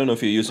to? I don't know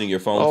if you're using your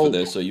phone for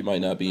this, so you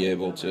might not be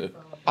able to.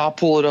 I'll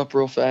pull it up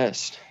real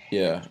fast.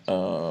 Yeah.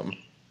 But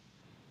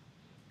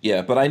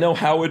I know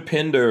Howard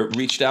Pinder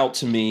reached out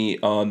to me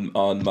on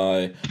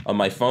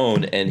my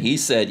phone, and he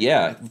said,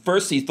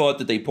 first he thought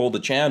that they pulled the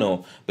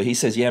channel, but he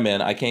says,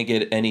 man, I can't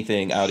get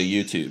anything out of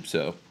YouTube.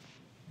 So.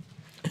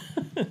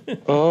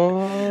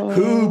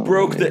 Who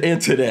broke the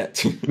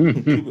internet?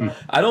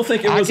 I don't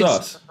think it was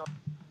us.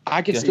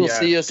 I can still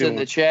see us in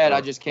the chat. I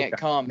just can't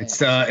comment.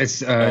 It's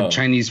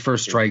Chinese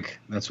first strike.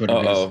 That's what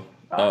it is.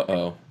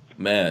 Uh-oh.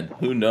 Man,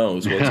 who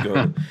knows what's going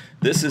on?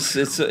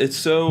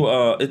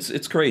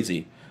 It's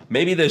crazy.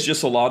 Maybe there's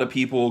just a lot of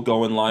people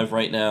going live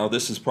right now.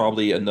 This is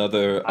probably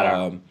another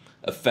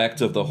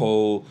effect of the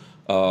whole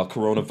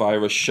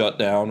coronavirus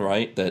shutdown,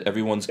 right? That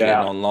everyone's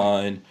getting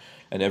online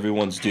and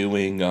everyone's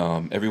doing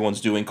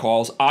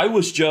calls. I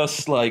was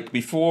just like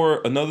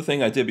another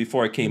thing I did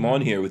before I came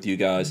on here with you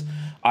guys.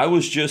 I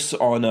was just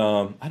on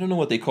I don't know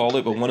what they call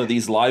it, but one of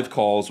these live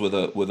calls with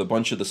a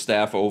bunch of the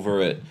staff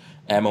over at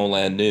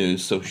AmmoLand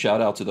News. So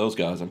shout out to those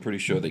guys. I'm pretty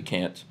sure they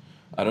can't.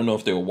 I don't know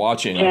if they were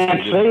watching.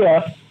 Can't see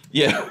us.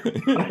 Yeah.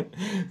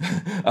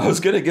 I was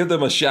going to give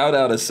them a shout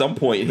out at some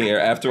point here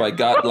after I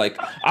got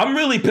I'm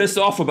really pissed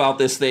off about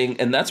this thing.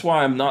 And that's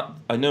why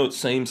I know it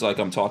seems like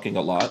I'm talking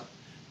a lot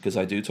because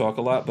I do talk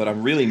a lot, but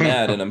I'm really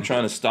mad and I'm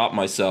trying to stop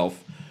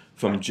myself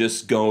from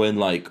just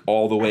going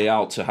all the way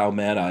out to how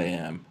mad I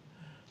am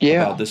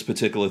about this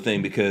particular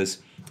thing because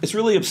it's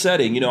really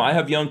upsetting. I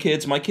have young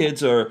kids. My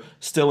kids are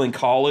still in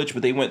college,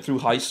 but they went through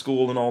high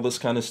school and all this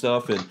kind of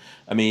stuff. And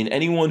I mean,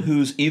 anyone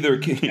who's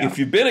if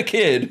you've been a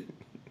kid,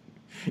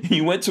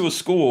 you went to a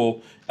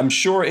school, I'm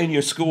sure in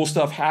your school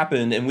stuff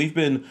happened, and we've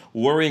been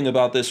worrying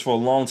about this for a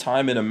long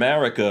time in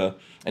America.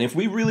 And if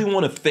we really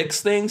want to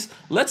fix things,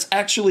 let's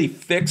actually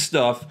fix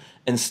stuff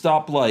and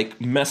stop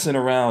messing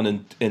around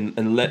and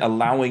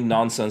allowing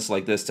nonsense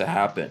like this to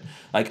happen.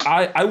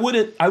 I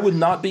would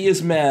not be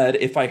as mad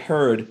if I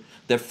heard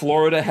that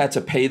Florida had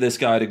to pay this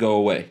guy to go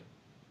away.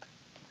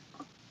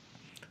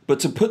 But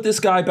to put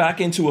this guy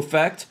back into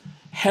effect,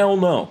 hell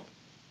no.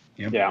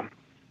 Yep. Yeah.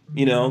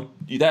 You know,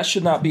 that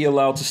should not be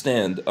allowed to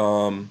stand.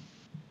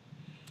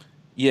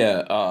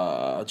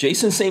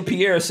 Jason St.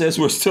 Pierre says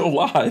we're still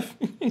live.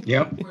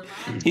 Yep.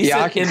 He said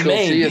I can in still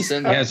Maine. see us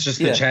in Yeah, it's just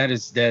the chat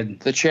is dead.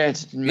 the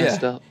chat's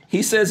messed up.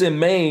 He says in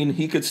Maine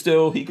he could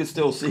still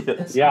see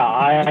us. Yeah,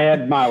 I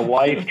had my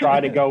wife try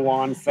to go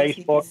on Says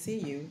he can Facebook. see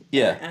you.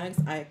 Yeah.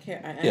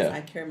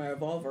 I carry my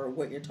revolver.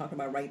 What you're talking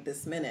about right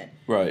this minute.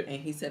 Right.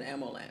 And he said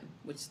Amoland,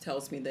 which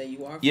tells me that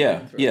you are. Yeah,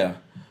 flying through. yeah.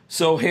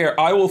 So here,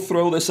 I will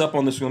throw this up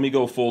on the screen. Let me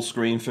go full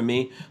screen for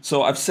me.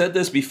 So I've said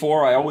this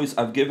before.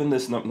 I've given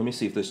this number. Let me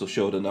see if this will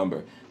show the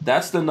number.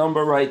 That's the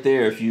number right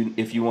there. If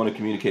you want to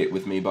communicate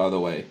with me, by the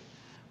way.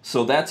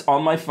 So that's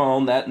on my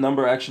phone. That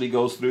number actually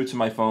goes through to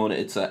my phone.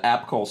 It's an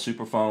app called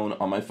Superphone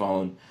on my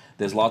phone.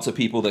 There's lots of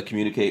people that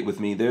communicate with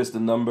me. There's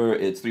the number.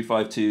 It's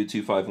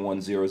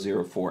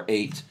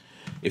 352-251-0048.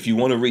 If you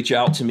want to reach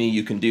out to me,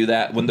 you can do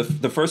that. When the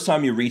first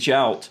time you reach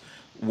out,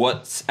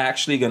 what's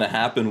actually going to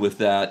happen with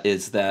that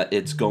is that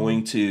it's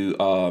going to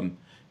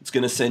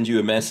send you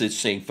a message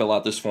saying fill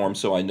out this form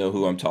so I know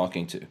who I'm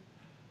talking to.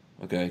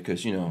 Okay,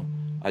 because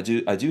I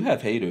do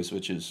have haters,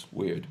 which is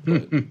weird,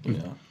 but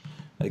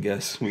I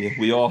guess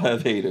we all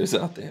have haters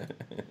out there.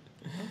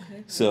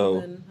 Okay. So well,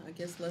 then I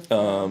guess let's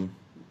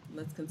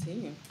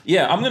continue.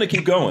 Yeah, I'm gonna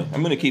keep going.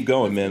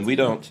 Man. We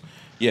don't.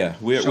 Yeah,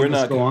 we're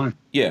not. Go on.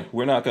 Yeah,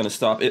 we're not gonna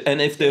stop it.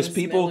 And if there's James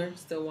people Miller,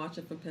 still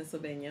watching from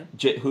Pennsylvania.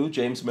 James Miller.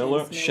 James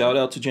Miller. Shout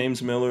out to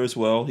James Miller as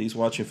well. He's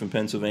watching from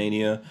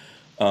Pennsylvania.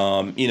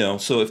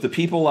 So if the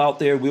people out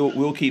there,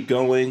 we'll keep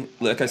going.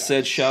 Like I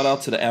said, shout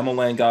out to the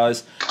Amoland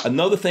guys.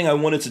 Another thing I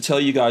wanted to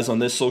tell you guys on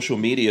this social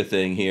media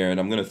thing here, and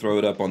I'm going to throw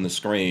it up on the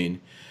screen.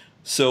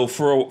 So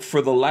for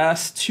the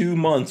last 2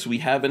 months, we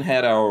haven't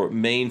had our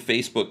main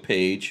Facebook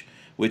page,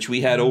 which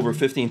we had over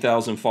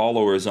 15,000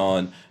 followers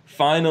on.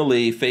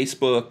 Finally,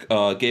 Facebook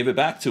gave it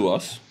back to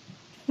us.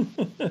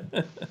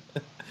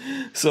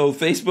 So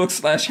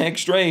Facebook/Hank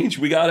Strange,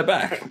 we got it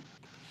back.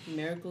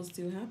 Miracles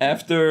do happen.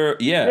 After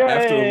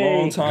a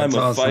long time That's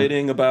of awesome.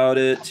 fighting about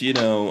it,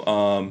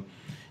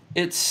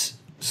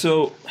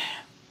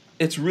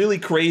 it's really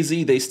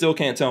crazy. They still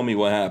can't tell me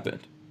what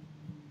happened.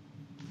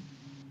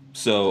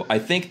 So I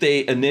think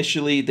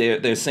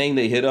they're saying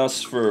they hit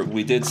us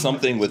we did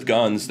something with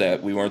guns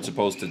that we weren't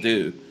supposed to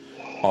do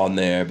on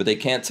there, but they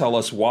can't tell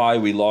us why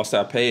we lost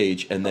our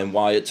page and then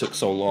why it took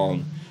so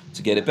long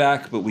to get it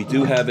back. But we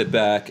do have it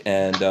back,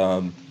 and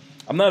I'm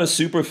not a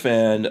super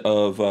fan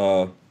of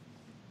all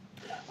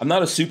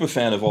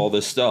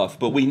this stuff,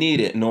 but we need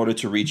it in order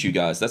to reach you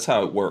guys. That's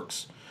how it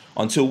works.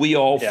 Until we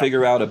all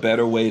figure out a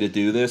better way to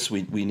do this,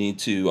 we need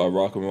to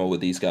rock and roll with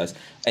these guys.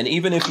 And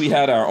even if we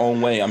had our own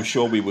way, I'm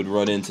sure we would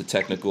run into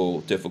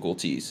technical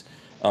difficulties.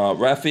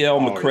 Raphael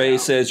McCrae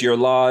says, you're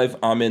live.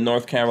 I'm in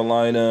North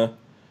Carolina.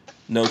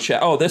 No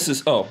chat.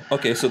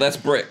 Okay, so that's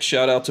Bricks.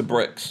 Shout out to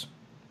Bricks.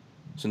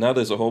 So now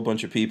there's a whole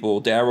bunch of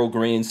people. Daryl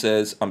Green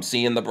says, I'm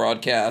seeing the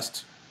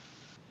broadcast.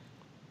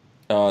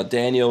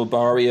 Daniel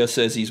Baria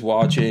says he's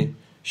watching.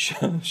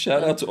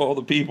 Shout out to all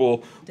the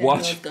people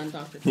watching. Gun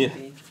Doctor TV. Yeah.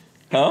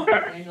 Huh?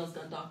 Daniel's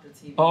Gun Doctor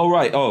TV. Oh,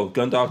 right. Oh,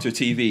 Gun Doctor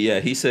TV. Yeah,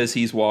 he says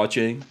he's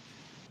watching.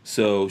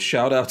 So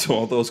shout out to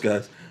all those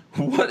guys.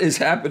 What is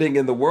happening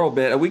in the world,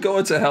 man? Are we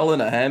going to hell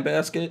in a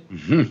handbasket?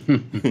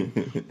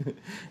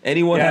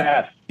 Anyone?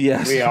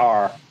 Yes, we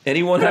are.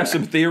 Anyone have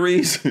some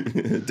theories?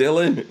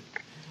 Dylan?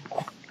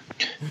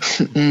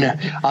 No,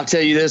 I'll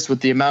tell you this: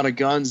 with the amount of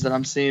guns that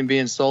I'm seeing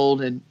being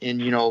sold, and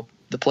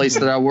the place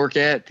that I work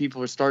at,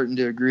 people are starting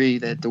to agree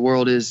that the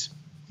world is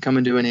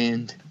coming to an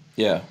end.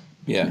 Yeah.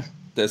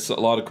 That's a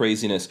lot of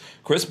craziness.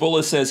 Chris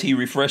Bullis says he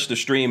refreshed the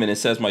stream and it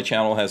says my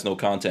channel has no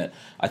content.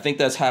 I think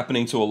that's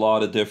happening to a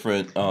lot of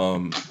different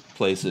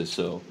places.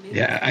 So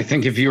yeah, I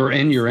think if you're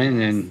in, you're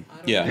in, and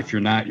if you're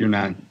not, you're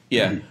not.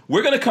 Yeah,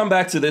 we're gonna come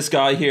back to this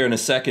guy here in a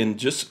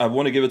second. I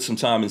want to give it some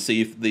time and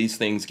see if these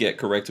things get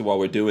corrected while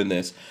we're doing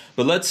this.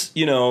 But let's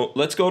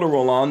go to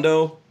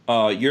Rolando.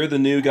 You're the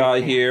new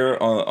guy here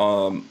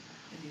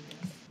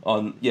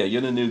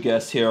you're the new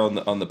guest here on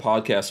the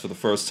podcast for the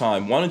first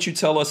time. Why don't you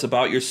tell us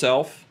about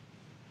yourself?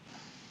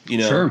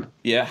 Sure.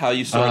 Yeah, how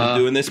you started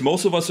doing this.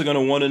 Most of us are going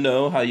to want to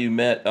know how you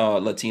met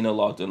Latina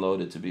Locked and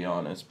Loaded, to be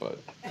honest. But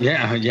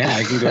yeah, I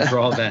can go through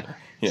all that.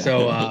 Yeah.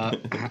 So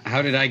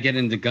how did I get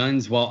into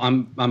guns? Well,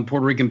 I'm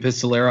Puerto Rican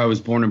pistolero. I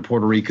was born in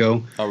Puerto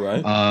Rico. All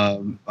right.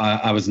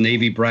 I was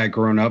Navy brat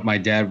growing up. My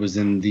dad was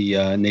in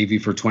the Navy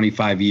for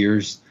 25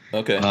 years.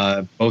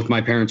 Okay. Both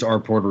my parents are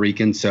Puerto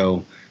Rican,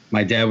 so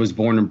my dad was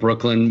born in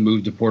Brooklyn,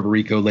 moved to Puerto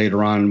Rico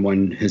later on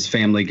when his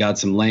family got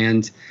some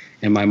land,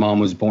 and my mom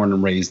was born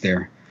and raised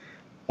there.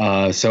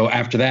 So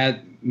after that,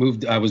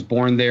 I was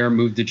born there,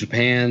 moved to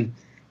Japan,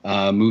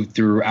 moved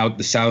throughout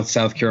the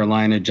South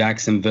Carolina,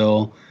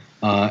 Jacksonville,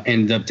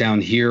 ended up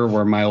down here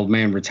where my old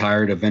man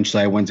retired.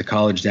 Eventually I went to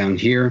college down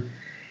here,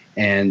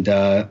 and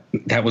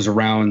that was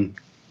around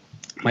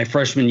my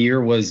freshman year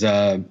was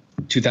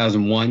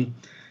 2001.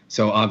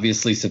 So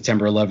obviously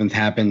September 11th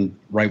happened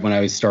right when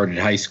I started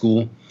high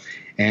school.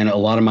 And a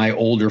lot of my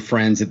older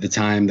friends at the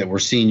time that were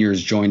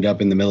seniors joined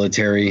up in the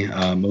military,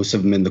 most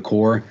of them in the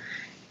Corps.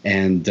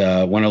 And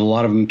when a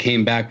lot of them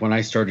came back when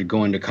I started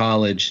going to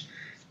college,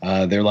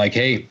 they're like,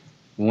 hey,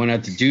 we went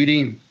out to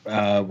duty.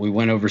 We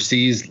went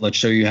overseas. Let's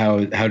show you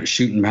how to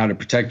shoot and how to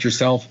protect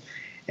yourself.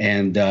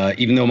 And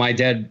even though my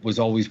dad was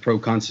always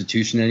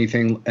pro-Constitution,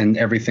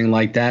 everything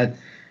like that,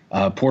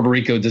 Puerto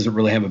Rico doesn't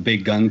really have a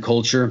big gun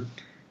culture.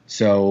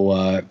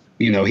 So,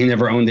 he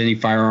never owned any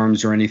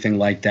firearms or anything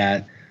like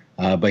that.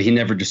 But he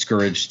never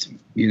discouraged,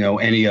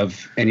 any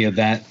of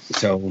that.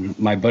 So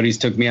my buddies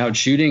took me out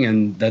shooting,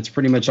 and that's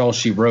pretty much all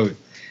she wrote.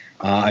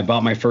 I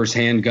bought my first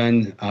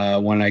handgun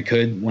when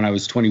I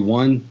was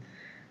 21.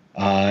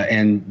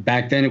 And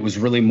back then it was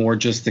really more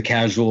just the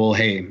casual,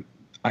 hey,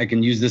 I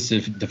can use this to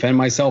defend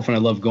myself, and I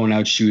love going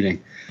out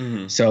shooting.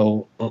 Mm-hmm.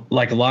 So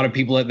like a lot of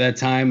people at that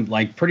time,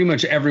 like pretty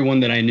much everyone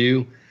that I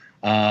knew,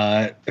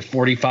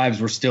 45s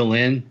were still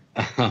in.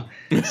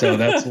 So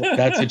that's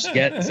what you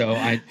get. So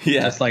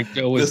just like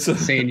Joe was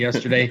saying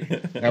yesterday,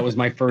 that was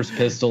my first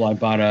pistol. I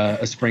bought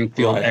a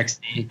Springfield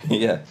XD.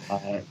 Yeah.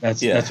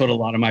 That's what a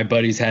lot of my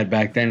buddies had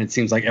back then. It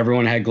seems like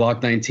everyone had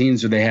Glock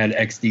 19s or they had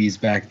XDs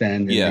back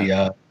then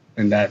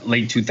in that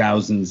late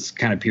 2000s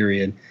kind of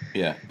period.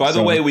 Yeah. By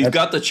the way, we've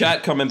got the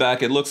chat coming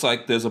back. It looks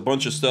like there's a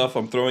bunch of stuff.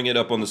 I'm throwing it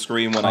up on the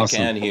screen when I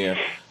can here.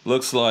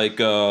 Looks like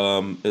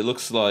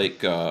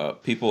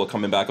people are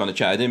coming back on the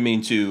chat. I didn't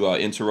mean to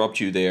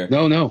interrupt you there.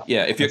 No.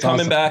 Yeah, if you're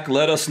coming back,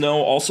 let us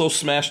know. Also,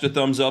 smash the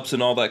thumbs ups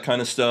and all that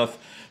kind of stuff.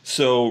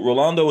 So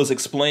Rolando was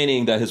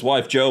explaining that his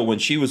wife Jo, when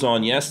she was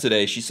on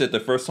yesterday, she said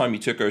the first time you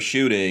took her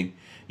shooting,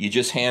 you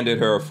just handed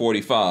her a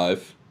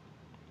 45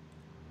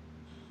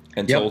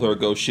 and told her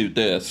go shoot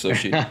this. So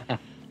she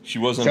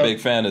wasn't a big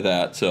fan of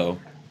that. So.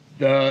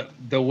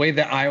 The way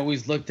that I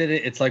always looked at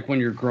it, it's like when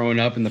you're growing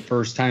up and the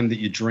first time that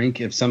you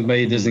drink, if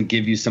somebody doesn't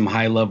give you some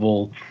high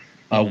level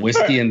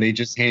whiskey and they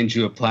just hand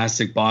you a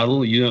plastic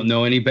bottle, you don't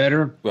know any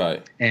better.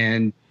 Right.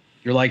 And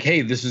you're like,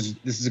 hey, this is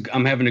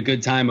I'm having a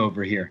good time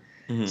over here.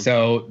 Mm-hmm.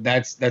 So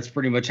that's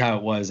pretty much how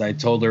it was. I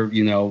told her,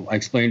 I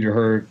explained to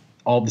her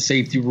all the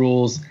safety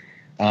rules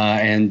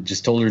and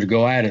just told her to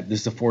go at it.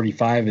 This is a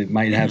 45. It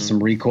might have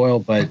some recoil,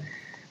 but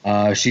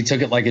she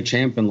took it like a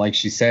champ. And like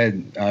she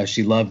said,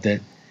 she loved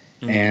it.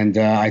 And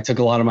I took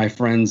a lot of my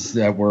friends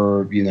that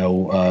were,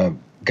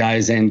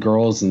 guys and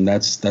girls, and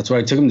that's what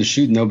I took them to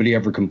shoot. Nobody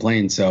ever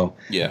complained. So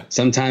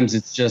sometimes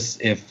it's just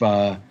if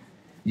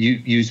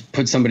you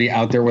put somebody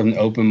out there with an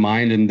open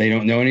mind and they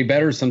don't know any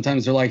better,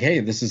 sometimes they're like, hey,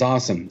 this is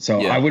awesome.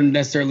 So I wouldn't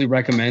necessarily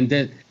recommend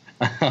it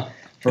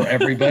for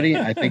everybody.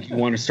 I think you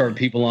want to start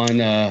people on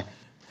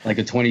like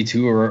a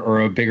 22 or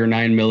a bigger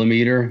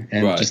 9mm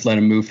and just let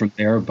them move from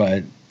there.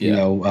 But,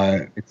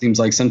 it seems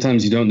like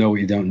sometimes you don't know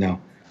what you don't know.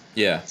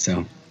 Yeah.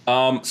 So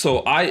I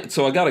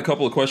got a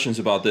couple of questions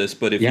about this,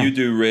 but if you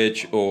do,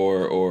 Rich,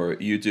 or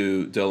you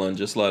do, Dylan,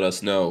 just let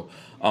us know.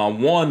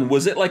 One,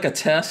 was it like a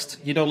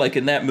test? Like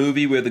in that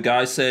movie where the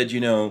guy said,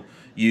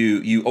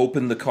 you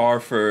open the car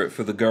for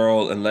the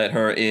girl and let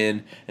her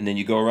in, and then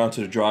you go around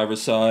to the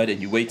driver's side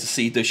and you wait to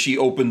see, does she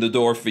open the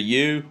door for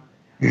you?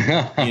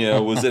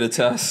 Was it a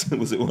test?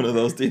 Was it one of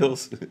those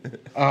deals?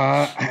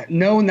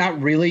 No,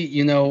 not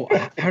really.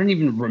 I don't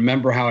even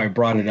remember how I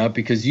brought it up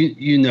because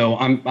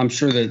I'm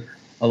sure that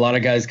a lot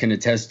of guys can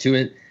attest to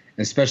it,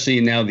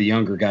 especially now the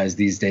younger guys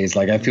these days.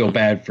 Like I feel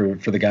bad for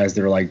the guys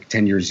that are like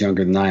 10 years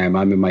younger than I am.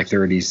 I'm in my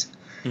 30s.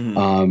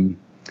 Mm-hmm.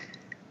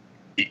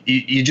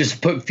 You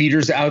just put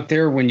feeders out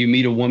there when you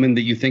meet a woman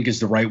that you think is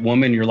the right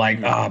woman. You're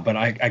like, but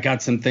I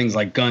got some things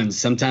like guns.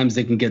 Sometimes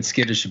they can get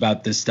skittish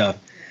about this stuff.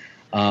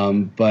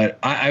 But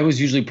I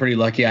was usually pretty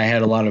lucky. I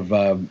had a lot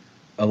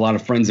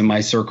of friends in my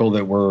circle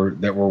that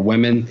were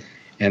women.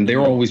 And they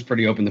were always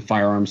pretty open to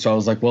firearms. So I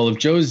was like, well, if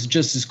Joe's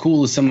just as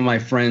cool as some of my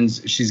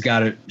friends, she's got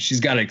to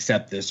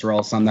accept this, or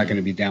else I'm not going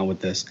to be down with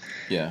this.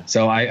 Yeah.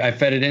 So I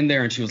fed it in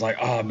there, and she was like,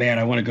 oh man,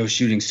 I want to go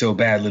shooting so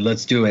badly.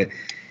 Let's do it.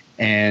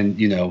 And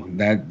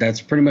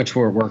that's pretty much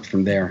where it worked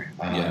from there.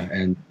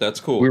 And that's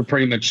cool. We were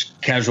pretty much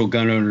casual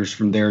gun owners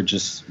from there.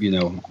 Just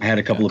had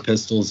a couple of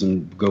pistols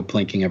and go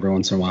plinking every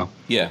once in a while.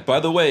 Yeah. By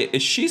the way,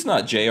 she's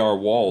not J.R.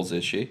 Walls,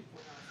 is she?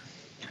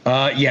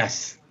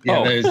 Yes.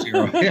 Yeah, that is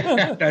zero.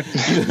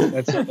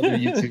 That's other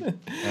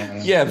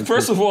YouTube.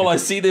 First of all, I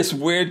see this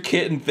weird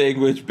kitten thing,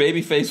 which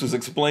Babyface was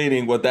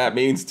explaining what that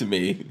means to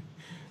me.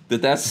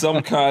 That's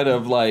some kind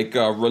of like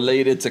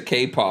related to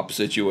K-pop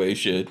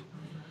situation.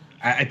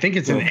 I think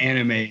it's an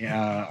anime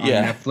on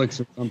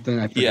Netflix or something.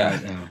 I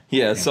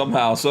forgot.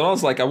 Somehow. So I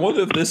was like, I wonder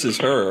if this is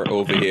her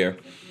over here.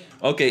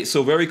 Okay,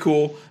 so very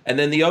cool. And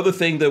then the other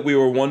thing that we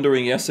were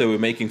wondering yesterday, we were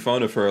making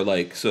fun of her,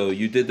 like, so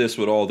you did this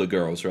with all the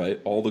girls, right?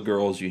 All the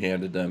girls, you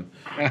handed them.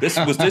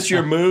 Was this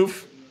your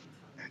move?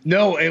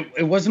 No,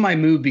 it wasn't my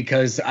move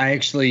because I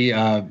actually,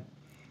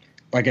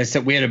 like I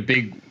said, we had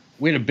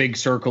a big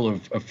circle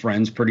of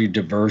friends, pretty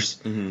diverse.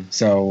 Mm-hmm.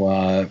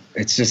 So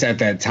it's just at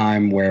that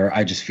time where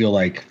I just feel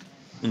like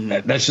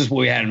that's just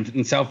what we had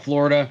in South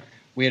Florida.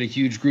 We had a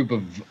huge group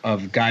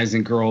of guys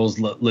and girls,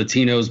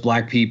 Latinos,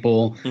 black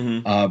people,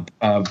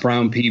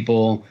 brown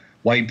people,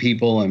 white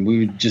people, and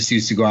we just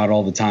used to go out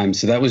all the time.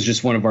 So that was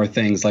just one of our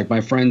things. Like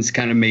my friends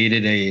kind of made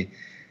it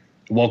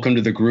welcome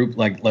to the group,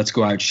 like, let's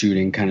go out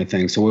shooting kind of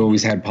thing. So we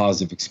always had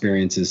positive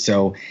experiences.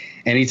 So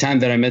anytime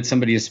that I met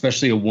somebody,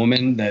 especially a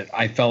woman, that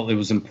I felt it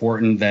was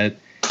important that,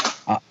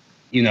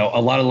 you know,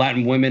 a lot of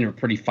Latin women are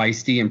pretty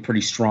feisty and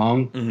pretty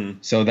strong. Mm-hmm.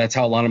 So that's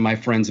how a lot of my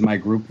friends in my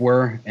group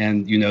were.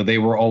 And, you know, they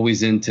were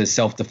always into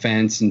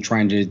self-defense and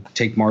trying to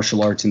take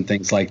martial arts and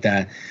things like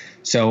that.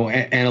 So,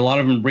 and a lot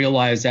of them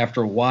realized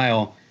after a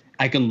while,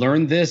 I can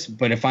learn this,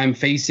 but if I'm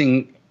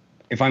facing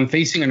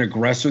an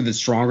aggressor that's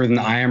stronger than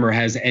I am or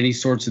has any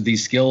sorts of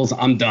these skills,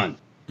 I'm done.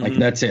 Like,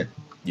 that's it.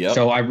 Yep.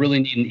 So I really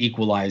need an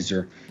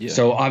equalizer. Yeah.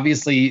 So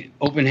obviously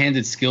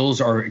open-handed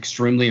skills are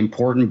extremely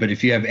important, but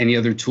if you have any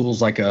other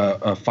tools like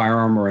a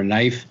firearm or a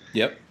knife,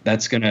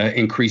 that's going to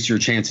increase your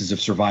chances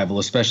of survival,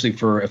 especially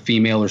for a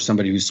female or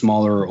somebody who's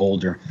smaller or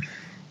older.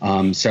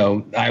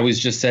 So I always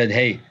just said,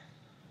 hey,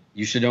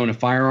 you should own a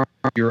firearm.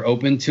 You're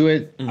open to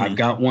it. Mm-hmm. I've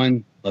got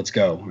one. Let's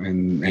go.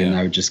 And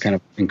I would just kind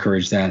of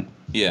encourage that.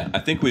 Yeah, I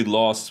think we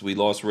lost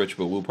Rich,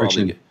 but we'll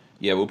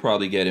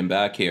probably get him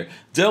back here.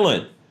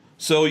 Dylan,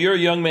 so you're a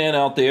young man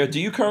out there. Do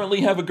you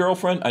currently have a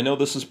girlfriend? I know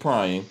this is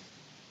prying.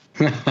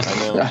 I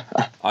know.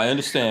 I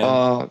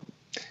understand.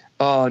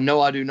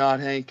 No, I do not,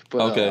 Hank.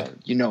 But okay.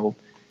 You know,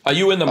 are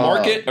you in the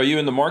market? Are you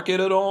in the market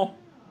at all,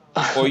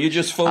 or are you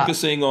just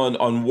focusing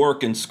on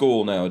work and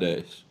school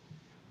nowadays?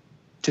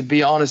 To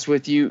be honest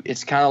with you,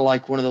 it's kind of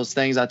like one of those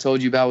things I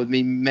told you about with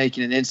me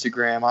making an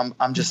Instagram.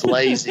 I'm just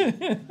lazy.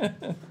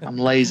 I'm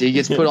lazy. It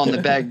gets put on the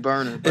back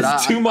burner. But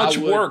it's too much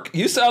work.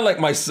 You sound like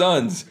my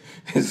sons.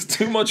 It's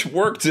too much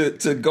work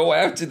to go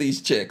after these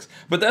chicks.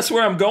 But that's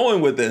where I'm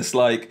going with this.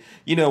 Like,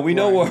 you know, we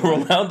know what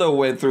Rolando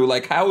went through.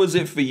 Like, how is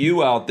it for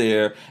you out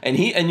there? And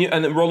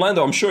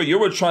Rolando, I'm sure you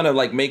were trying to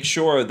like make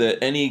sure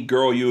that any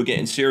girl you were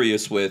getting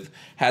serious with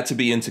had to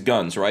be into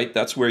guns, right?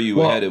 That's where you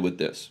were headed with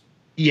this.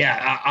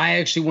 Yeah, I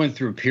actually went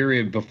through a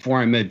period before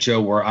I met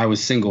Joe where I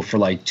was single for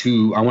like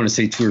 2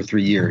 or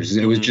 3 years.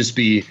 It would just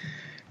be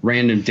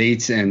random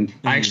dates, and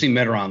I actually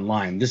met her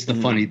online. This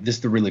is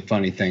the really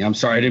funny thing. I'm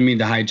sorry, I didn't mean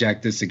to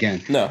hijack this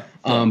again. No.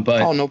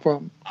 But no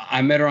problem.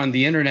 I met her on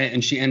the internet,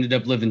 and she ended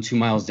up living 2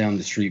 miles down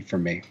the street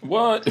from me.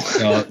 What?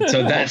 So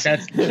that's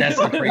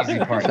the crazy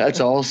part. That's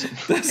awesome.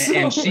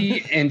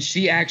 And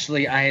she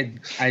actually, I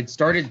had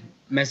started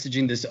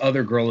messaging this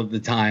other girl at the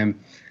time.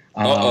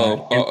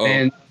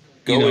 And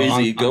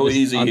Go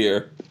easy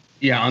here.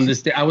 Yeah, on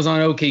this day, I was on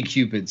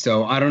OkCupid,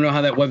 so I don't know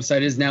how that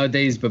website is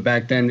nowadays, but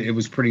back then it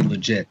was pretty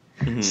legit.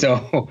 Mm-hmm.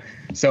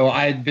 So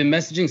I had been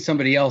messaging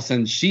somebody else,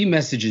 and she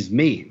messages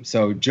me.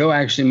 So Joe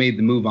actually made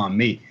the move on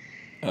me.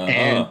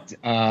 And,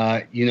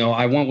 you know,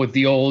 I went with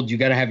the old, you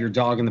got to have your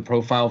dog in the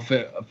profile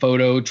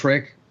photo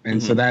trick.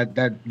 And so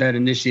that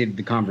initiated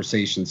the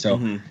conversation. So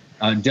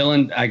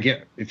Dylan,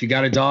 if you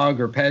got a dog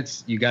or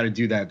pets, you got to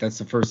do that. That's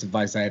the first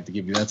advice I have to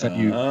give you. That's how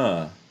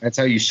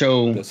you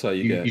show. That's how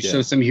you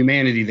show some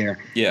humanity there.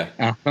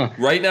 Yeah.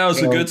 Right now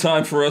is a good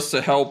time for us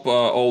to help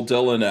old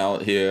Dylan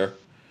out here.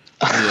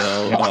 You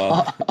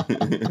know,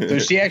 So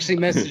she actually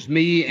messaged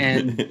me,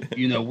 and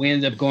you know, we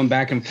ended up going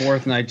back and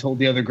forth. And I told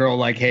the other girl,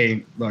 like,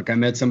 "Hey, look, I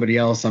met somebody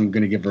else. I'm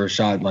gonna give her a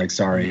shot. Like,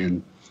 sorry."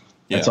 And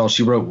that's all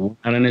she wrote. We went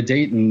on a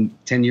date, and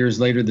 10 years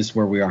later, this is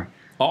where we are.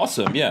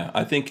 Awesome. Yeah,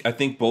 I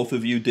think both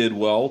of you did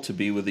well to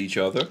be with each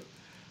other.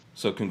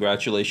 So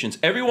congratulations.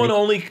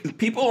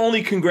 People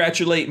only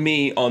congratulate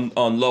me on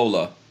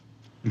Lola.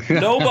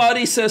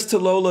 Nobody says to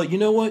Lola, you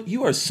know what?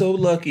 You are so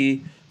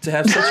lucky to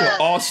have such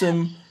an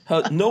awesome.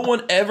 No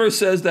one ever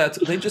says that.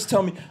 They just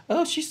tell me,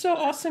 oh, she's so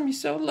awesome. You're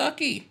so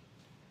lucky.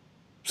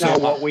 So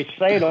what we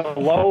say to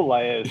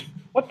Lola is,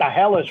 what the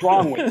hell is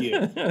wrong with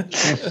you?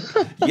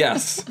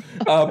 Yes.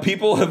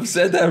 People have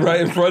said that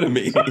right in front of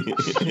me.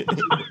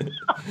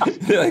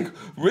 They're like,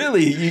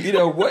 really? You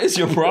know, what is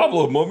your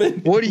problem, woman?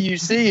 What do you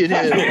see in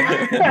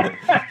him?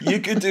 You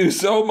could do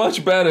so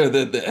much better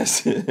than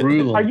this.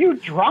 Are you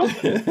drunk?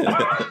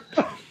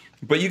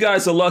 But you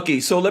guys are lucky.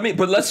 So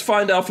let's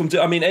find out from,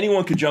 I mean,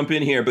 anyone could jump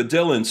in here, but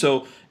Dylan,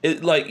 so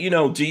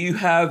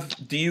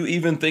do you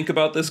even think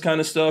about this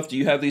kind of stuff? Do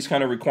you have these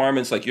kind of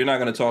requirements? Like, you're not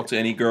going to talk to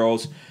any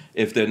girls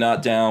if they're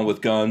not down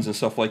with guns and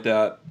stuff like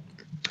that?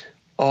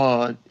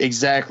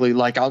 Exactly.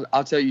 Like,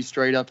 I'll tell you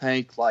straight up,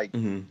 Hank, like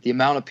the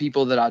amount of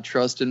people that I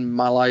trust in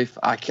my life,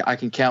 I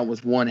can count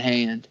with one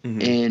hand.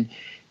 And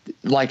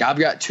like, I've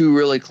got 2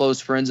 really close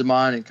friends of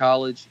mine in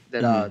college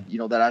that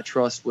that I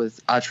trust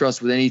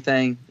with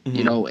anything,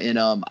 you know,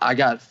 and I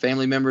got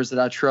family members that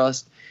I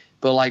trust.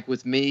 But like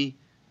with me,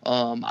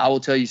 I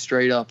will tell you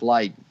straight up,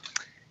 like,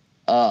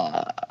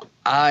 I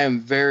am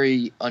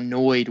very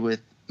annoyed with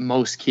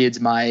most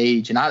kids my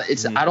age, and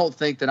I don't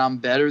think that I'm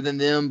better than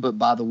them, but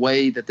by the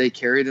way that they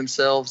carry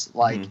themselves,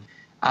 like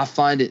I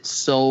find it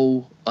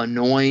so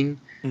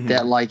annoying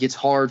that like it's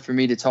hard for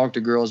me to talk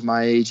to girls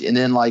my age. And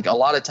then like a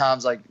lot of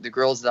times, like the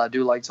girls that I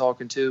do like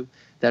talking to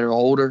that are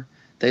older,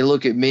 they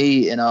look at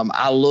me and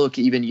I look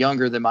even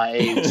younger than my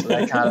age, so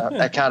that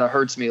kind of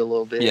hurts me a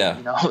little bit.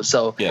 You know.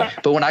 So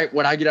but when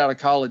I get out of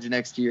college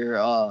next year,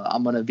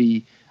 I'm gonna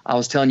be I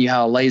was telling you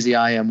how lazy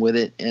I am with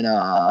it, and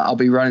I'll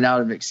be running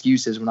out of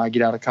excuses when I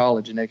get out of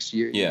college next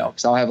year. Yeah,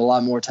 because I'll have a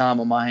lot more time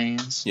on my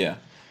hands. Yeah,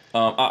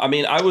 I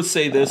mean, I would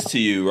say this to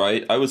you,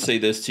 right? I would say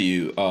this to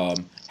you: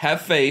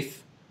 have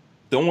faith.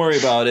 Don't worry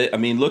about it. I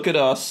mean, look at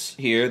us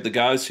here, the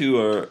guys who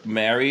are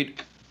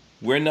married.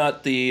 We're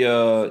not the,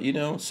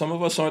 some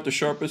of us aren't the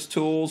sharpest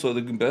tools or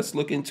the best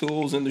looking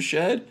tools in the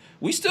shed.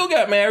 We still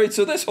got married,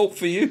 so there's hope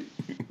for you.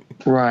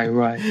 Right.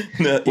 Well,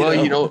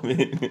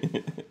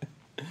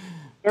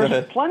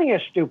 there's plenty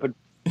of stupid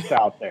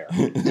out there.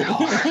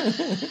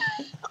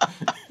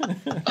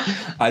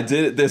 I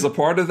did. There's a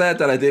part of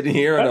that I didn't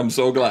hear, and I'm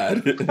so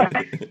glad.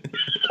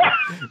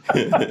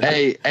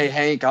 hey,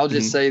 Hank, I'll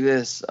just say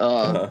this.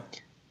 I'll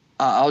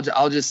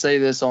just say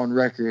this on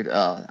record.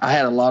 I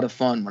had a lot of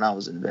fun when I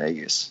was in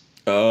Vegas.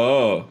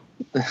 Oh.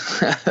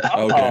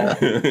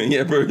 Okay.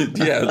 Yeah.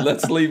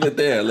 Let's leave it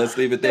there.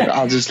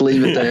 I'll just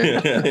leave it there.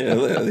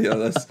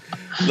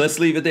 Let's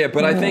leave it there.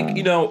 But I think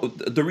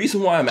the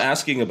reason why I'm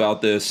asking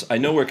about this. I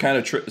know we're kind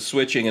of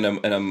switching,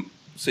 and I'm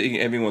seeing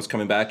everyone's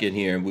coming back in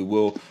here, and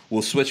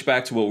we'll switch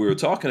back to what we were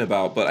talking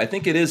about. But I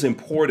think it is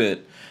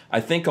important.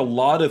 I think a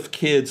lot of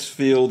kids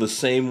feel the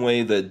same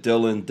way that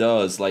Dylan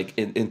does. Like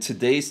in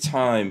today's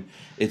time,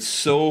 it's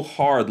so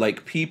hard.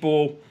 Like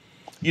people.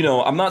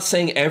 I'm not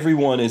saying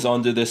everyone is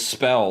under this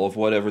spell of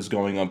whatever's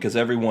going on, because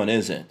everyone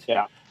isn't.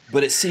 Yeah.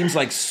 But it seems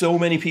like so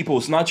many people,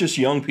 it's not just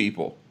young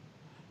people.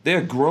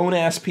 They're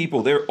grown-ass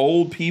people. They're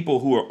old people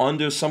who are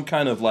under some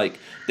kind of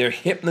they're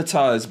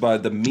hypnotized by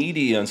the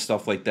media and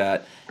stuff like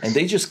that, and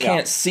they just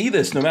can't see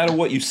this no matter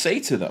what you say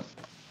to them.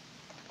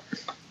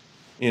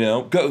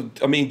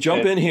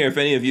 Jump in here if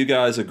any of you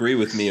guys agree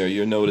with me or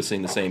you're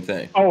noticing the same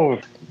thing.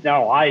 Oh,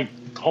 no, I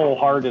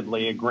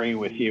wholeheartedly agree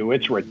with you.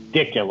 It's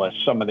ridiculous,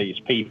 some of these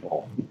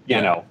people,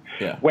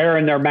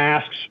 wearing their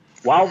masks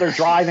while they're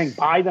driving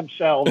by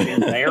themselves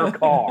in their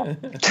car.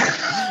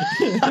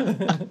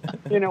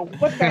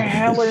 What the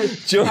hell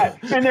is that?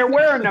 And they're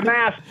wearing the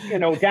mask,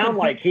 down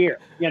like here.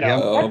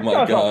 Oh,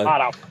 my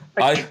God.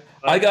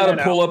 I got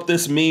to pull up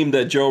this meme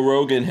that Joe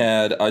Rogan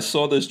had. I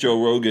saw this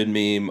Joe Rogan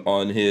meme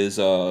on his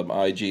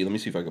IG. Let me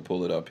see if I can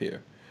pull it up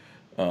here.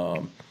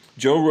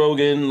 Joe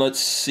Rogan, let's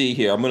see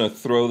here. I'm going to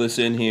throw this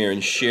in here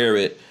and share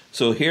it.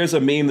 So here's a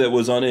meme that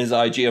was on his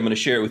IG. I'm going to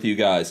share it with you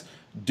guys.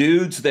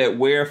 Dudes that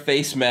wear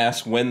face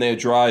masks when they're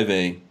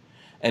driving,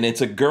 and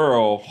it's a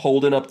girl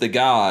holding up the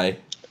guy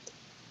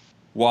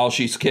while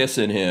she's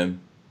kissing him.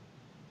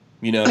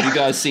 Have you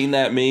guys seen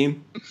that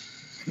meme?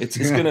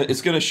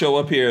 It's gonna show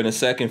up here in a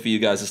second for you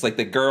guys. It's like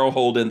the girl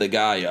holding the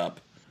guy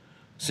up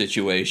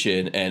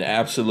situation, and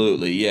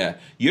absolutely, yeah.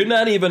 You're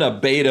not even a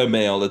beta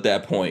male at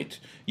that point.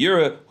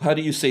 You're a, how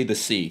do you say the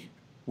C?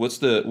 What's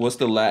the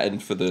Latin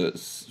for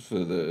this?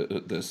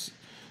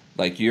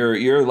 Like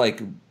you're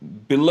like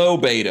below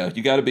beta.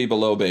 You got to be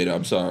below beta.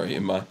 I'm sorry,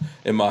 in my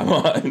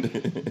mind.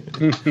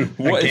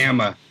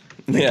 Gamma.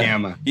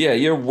 Gamma. Yeah,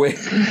 you're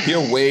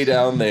way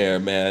down there,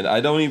 man.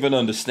 I don't even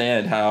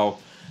understand how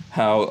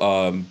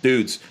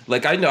dudes,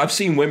 like, I know I've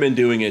seen women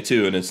doing it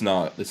too, and it's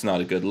not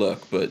a good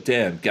look. But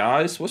damn,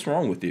 guys, what's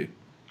wrong with you?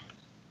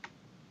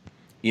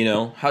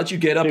 How'd you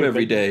get up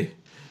every day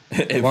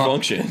and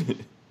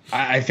function?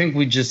 I think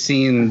we just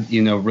seen,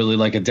 really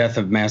like a death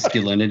of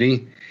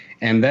masculinity.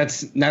 And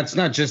that's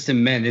not just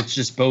in men. It's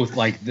just both,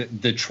 like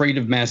the trait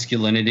of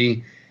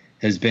masculinity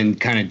has been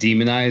kind of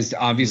demonized,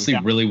 obviously,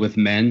 really with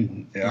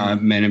men,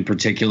 men in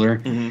particular.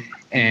 Mm-hmm.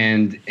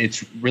 And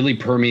it's really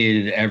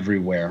permeated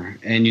everywhere.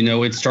 And,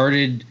 it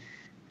started,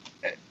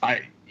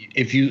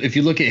 if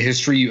you look at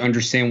history, you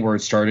understand where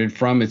it started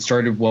from. It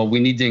started, we want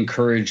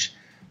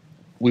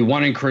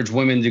to encourage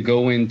women to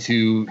go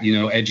into,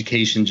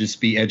 education, just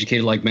be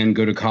educated like men,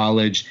 go to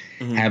college,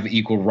 have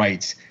equal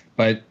rights.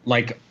 But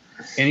like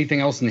anything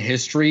else in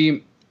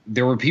history,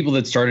 there were people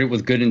that started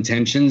with good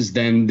intentions.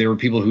 Then there were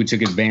people who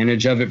took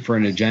advantage of it for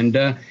an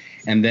agenda.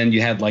 And then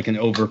you had like an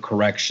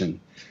overcorrection.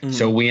 Mm-hmm.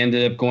 So we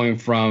ended up going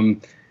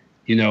from,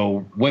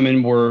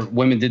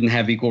 women didn't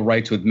have equal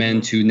rights with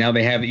men to now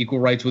they have equal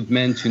rights with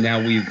men to now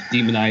we've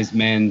demonized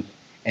men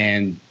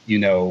and,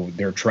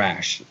 they're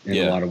trash in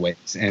a lot of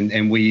ways.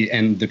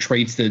 And the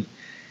traits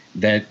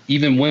that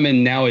even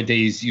women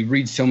nowadays, you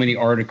read so many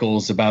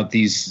articles about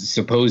these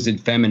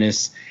supposed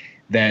feminists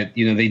that,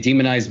 they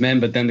demonize men,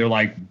 but then they're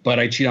like, but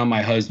I cheat on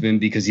my husband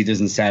because he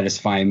doesn't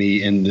satisfy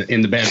me in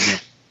the bedroom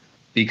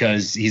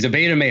because he's a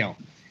beta male.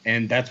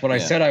 And that's what I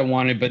said I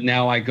wanted. But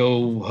now I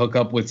go hook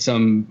up with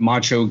some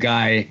macho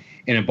guy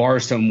in a bar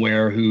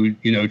somewhere who,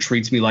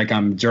 treats me like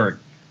I'm dirt.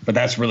 But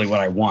that's really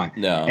what I want.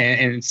 No.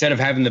 And instead of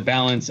having the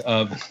balance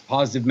of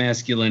positive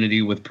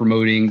masculinity with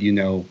promoting,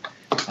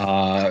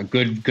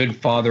 good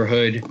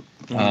fatherhood,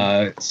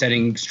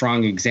 setting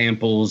strong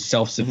examples,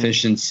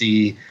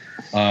 self-sufficiency,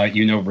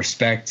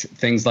 respect,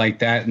 things like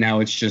that. Now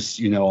it's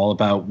just, all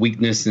about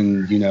weakness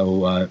and,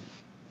 what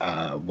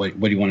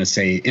do you want to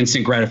say?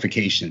 Instant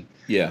gratification.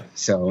 Yeah.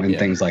 So, and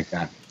things like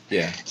that.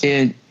 Yeah.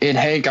 And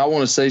Hank, I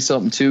want to say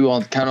something too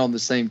on the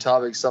same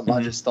topic, something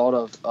I just thought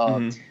of.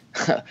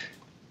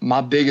 my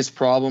biggest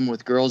problem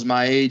with girls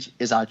my age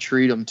is I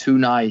treat them too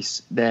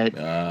nice. That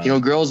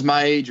girls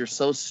my age are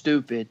so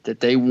stupid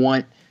that they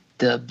want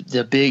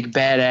the big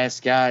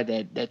badass guy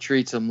that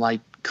treats them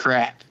like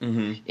crap.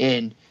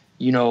 And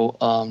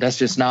that's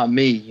just not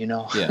me.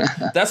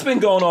 Yeah, that's been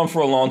going on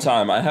for a long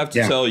time. I have to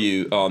tell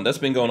you, that's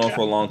been going on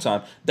for a long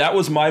time. That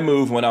was my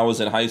move when I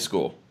was in high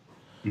school,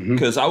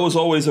 because I was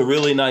always a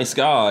really nice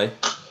guy.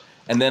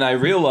 And then I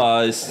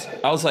realized,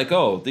 I was like,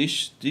 oh,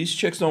 these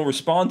chicks don't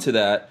respond to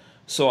that.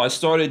 So I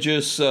started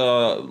just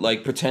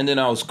pretending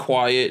I was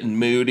quiet and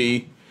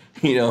moody,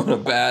 and a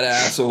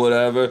badass or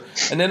whatever.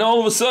 And then all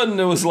of a sudden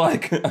it was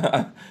like,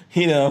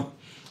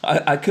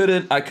 I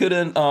couldn't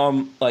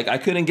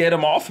get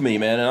them off me,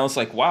 man. And I was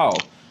like, wow,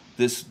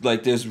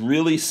 there's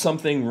really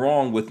something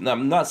wrong with.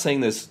 I'm not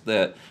saying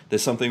that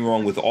there's something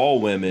wrong with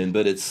all women,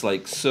 but it's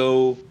like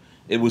so.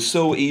 It was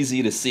so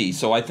easy to see.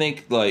 So I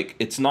think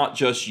it's not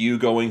just you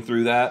going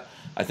through that.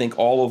 I think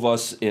all of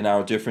us in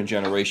our different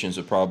generations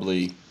have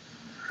probably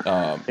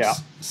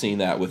seen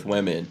that with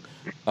women.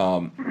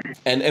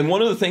 And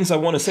one of the things I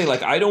want to say,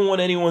 I don't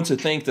want anyone to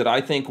think that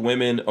I think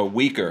women are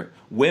weaker.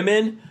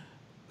 Women,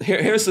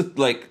 here's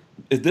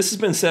this has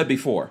been said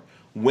before.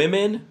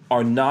 Women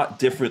are not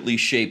differently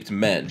shaped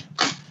men.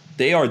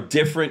 They are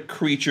different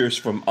creatures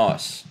from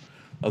us.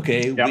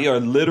 Okay? Yep. We are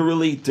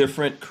literally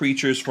different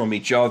creatures from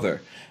each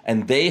other.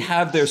 And they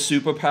have their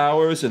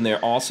superpowers and their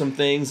awesome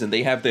things, and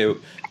they have their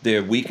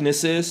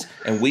weaknesses,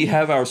 and we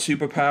have our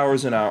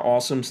superpowers and our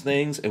awesome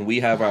things, and we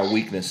have our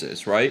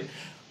weaknesses, right?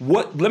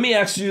 Let me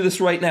ask you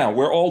this right now.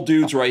 We're all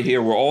dudes right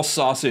here. We're all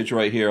sausage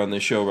right here on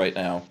this show right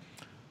now.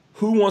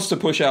 Who wants to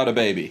push out a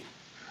baby?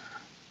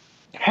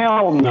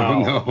 Hell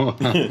no.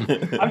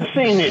 I've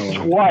seen it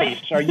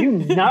twice. Are you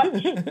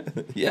nuts?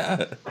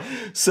 Yeah.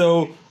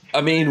 So,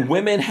 I mean,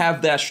 women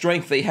have that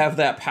strength. They have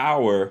that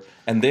power,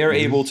 and they're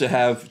able to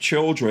have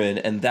children,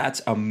 and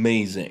that's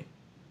amazing,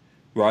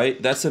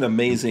 right? That's an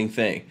amazing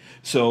thing.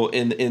 So,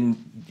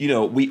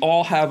 we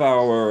all have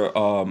our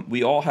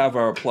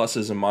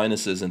pluses and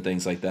minuses and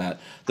things like that.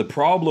 The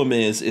problem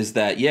is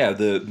that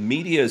the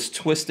media is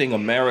twisting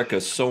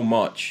America so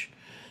much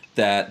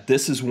that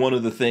this is one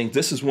of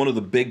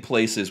the big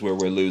places where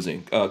we're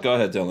losing. Go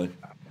ahead, Dylan.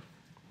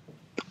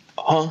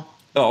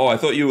 Oh, I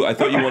thought you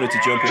wanted to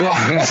jump in.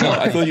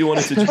 I thought you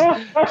wanted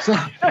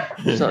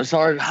to.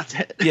 Sorry about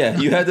that. Yeah,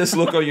 you had this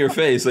look on your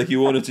face like you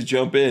wanted to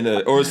jump in,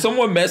 or is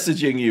someone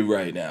messaging you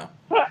right now?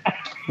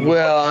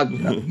 Well, I'll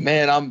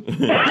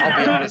be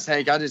honest,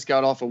 Hank. I just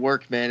got off of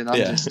work, man, and I'm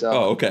just.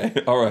 Okay,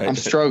 all right. I'm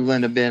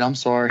struggling a bit. I'm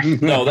sorry.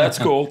 No, that's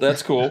cool.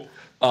 That's cool.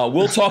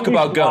 We'll talk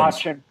about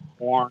guns.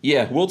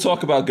 Yeah, we'll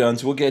talk about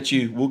guns. We'll get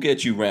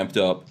you ramped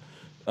up.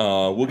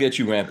 We'll get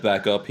you ramped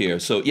back up here.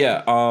 So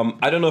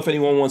I don't know if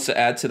anyone wants to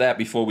add to that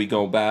before we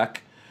go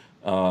back.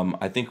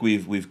 I think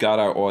we've got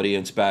our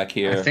audience back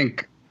here.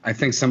 I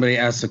think somebody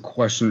asked a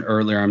question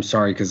earlier. I'm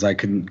sorry because I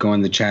couldn't go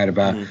in the chat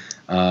about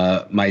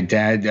my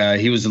dad.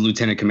 He was a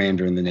lieutenant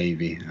commander in the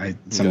Navy.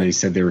 Somebody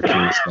said they were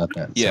curious about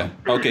that. Yeah.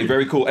 So. Okay.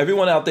 Very cool.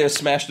 Everyone out there,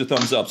 smash the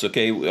thumbs ups.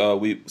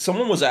 Okay.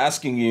 Someone was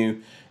asking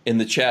you in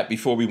the chat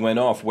before we went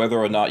off whether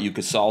or not you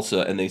could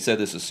salsa, and they said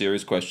this is a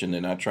serious question. They're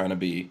not trying to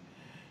be.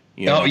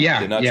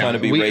 They're not trying to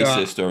be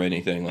racist or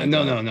anything like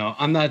that. No.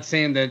 I'm not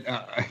saying that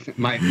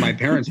my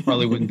parents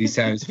probably wouldn't be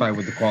satisfied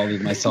with the quality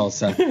of my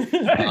salsa.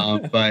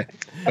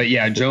 But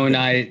yeah, Joe and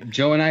I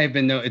have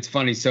been. It's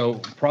funny. So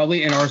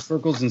probably in our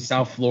circles in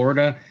South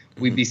Florida,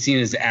 we'd be seen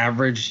as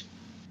average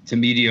to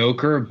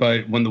mediocre.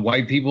 But when the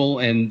white people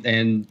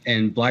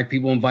and black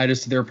people invite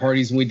us to their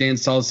parties and we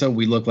dance salsa,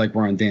 we look like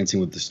we're on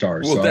Dancing with the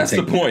Stars. Well, so that's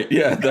the point.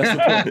 Yeah, that's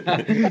the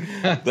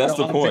point. That's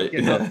the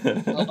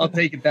point. I'll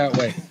take it that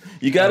way.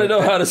 You got to know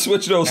how to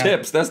switch those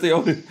hips. That's the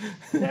only.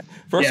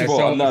 First of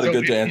all, I'm not a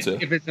good dancer.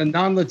 If it's a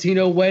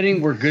non-Latino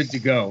wedding, we're good to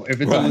go.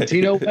 If it's a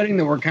Latino wedding,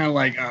 then we're kind of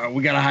like,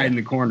 we got to hide in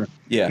the corner.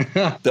 Yeah.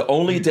 The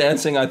only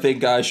dancing I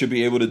think guys should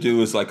be able to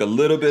do is like a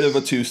little bit of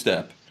a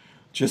two-step.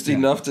 Just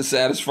enough to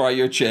satisfy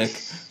your chick.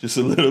 Just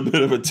a little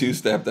bit of a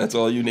two-step. That's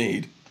all you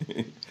need.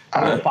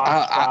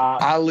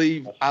 I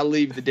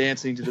leave the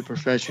dancing to the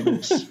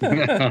professionals.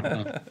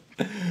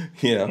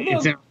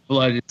 It's in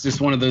blood. It's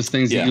just one of those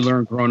things that you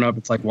learn growing up.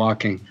 It's like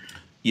walking.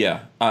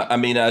 Yeah, I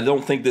mean, I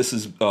don't think this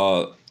is.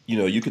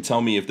 You could tell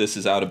me if this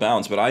is out of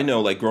bounds, but I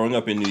know, like growing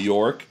up in New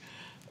York,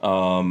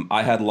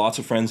 I had lots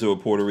of friends who were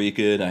Puerto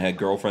Rican. I had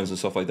girlfriends and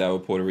stuff like that who were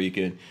Puerto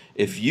Rican.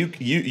 If you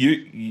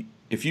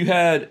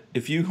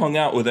hung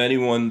out with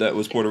anyone that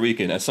was Puerto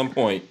Rican, at some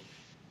point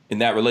in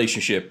that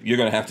relationship, you're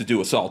gonna have to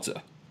do a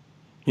salsa.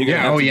 You're gonna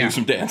have to do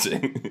some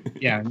dancing.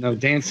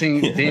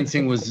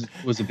 Dancing was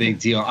a big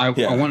deal. I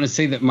want to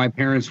say that my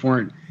parents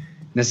weren't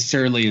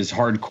necessarily as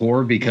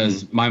hardcore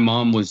because my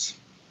mom was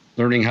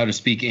learning how to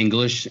speak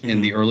English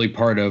in the early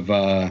part of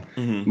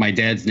my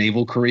dad's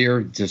naval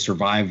career to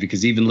survive,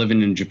 because even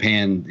living in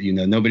Japan,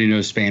 nobody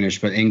knows Spanish,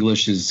 but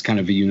English is kind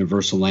of a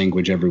universal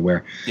language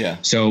everywhere. Yeah.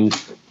 So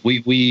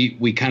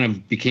we kind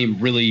of became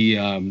really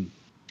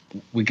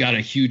we got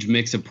a huge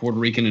mix of Puerto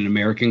Rican and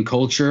American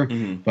culture.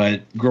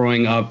 But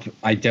growing up,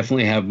 I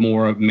definitely have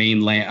more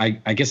mainland.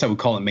 I guess I would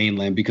call it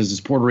mainland because as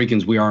Puerto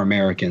Ricans, we are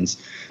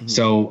Americans.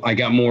 So I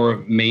got more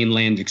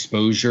mainland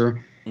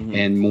exposure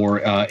and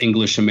more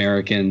English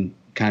American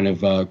kind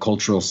of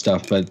cultural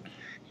stuff. But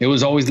it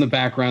was always in the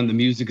background. The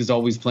music is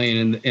always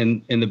playing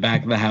in the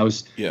back of the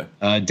house. Yeah.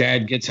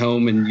 Dad gets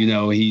home and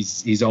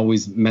he's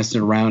always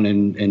messing around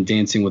and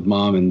dancing with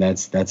mom, and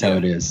that's how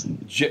it is.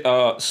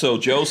 So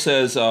Joe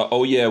says,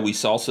 "Oh yeah, we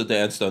salsa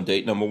danced on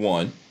date number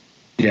 1."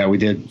 Yeah, we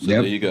did. So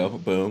there you go.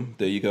 Boom.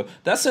 There you go.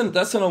 That's in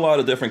a lot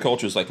of different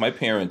cultures. Like my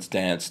parents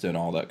danced and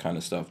all that kind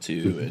of stuff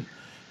too, and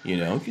you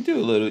can do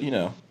a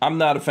little. I'm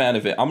not a fan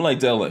of it. I'm like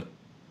Dylan.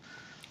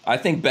 I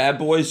think bad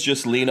boys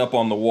just lean up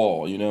on the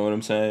wall. You know what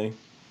I'm saying?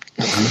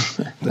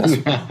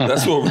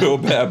 That's what real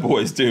bad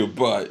boys do.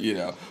 But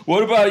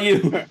what about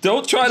you?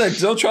 Don't try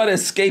to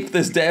escape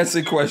this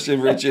dancing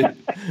question, Richard.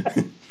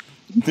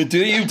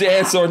 Do you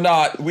dance or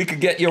not? We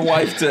could get your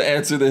wife to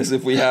answer this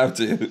if we have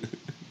to.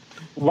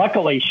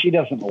 Luckily, she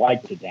doesn't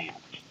like to dance.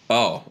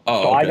 So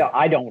okay.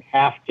 I don't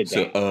have to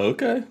dance.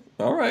 Okay,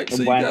 all right.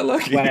 So you got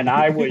lucky. When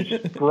I was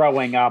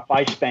growing up,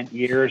 I spent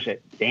years at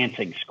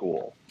dancing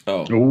school.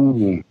 So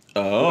you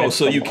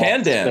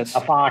can dance. The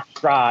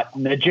foxtrot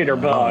and the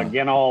jitterbug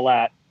and all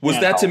that. Was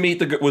that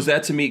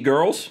to meet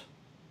girls?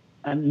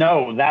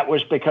 No, that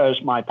was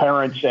because my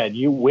parents said,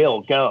 "You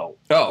will go."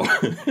 Oh,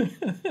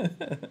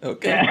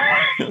 okay.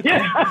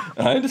 Yeah.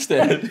 I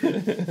understand.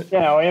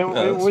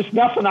 It was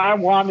nothing I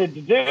wanted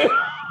to do.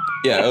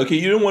 Yeah, okay.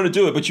 You didn't want to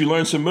do it, but you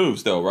learned some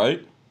moves, though,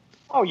 right?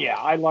 Oh yeah,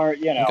 I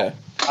learned.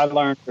 I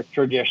learned the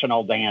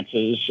traditional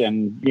dances,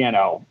 and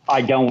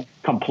I don't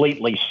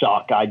completely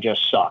suck. I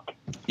just suck.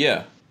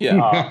 Yeah.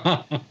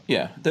 Yeah.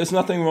 There's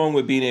nothing wrong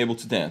with being able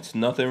to dance.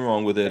 Nothing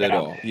wrong with it at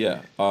all.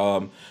 Yeah.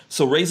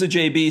 So Razor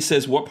JB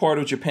says, what part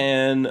of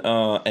Japan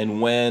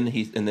and when?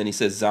 And then he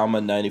says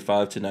Zama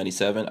 95 to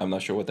 97. I'm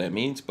not sure what that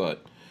means,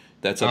 but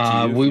that's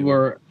up to you. We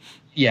were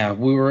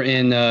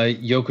in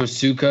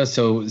Yokosuka,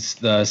 so it's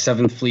the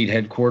 7th Fleet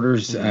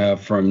headquarters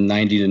from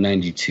 90 to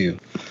 92.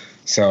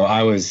 So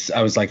I was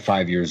like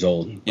 5 years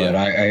old, but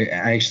I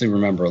actually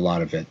remember a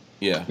lot of it.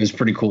 Yeah. It was a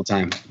pretty cool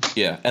time.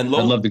 Yeah. And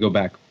I'd love to go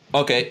back.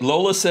 Okay,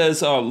 Lola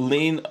says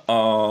lean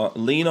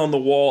on the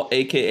wall,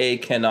 a.k.a.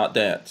 cannot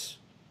dance.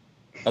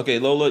 Okay,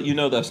 Lola,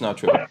 that's not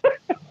true.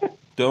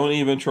 Don't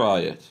even try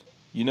it.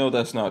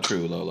 That's not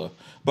true, Lola.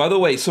 By the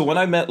way, so when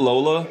I met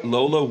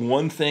Lola,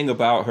 one thing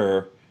about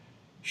her,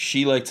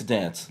 she liked to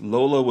dance.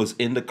 Lola was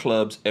in the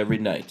clubs every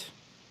night.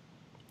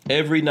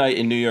 Every night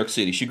in New York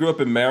City. She grew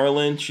up in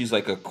Maryland. She's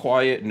like a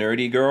quiet,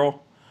 nerdy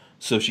girl.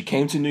 So she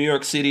came to New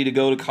York City to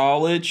go to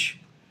college,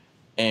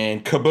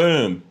 and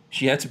kaboom!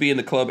 She had to be in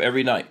the club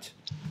every night.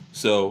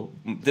 So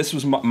this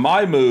was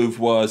my move.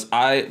 Was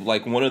I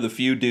like one of the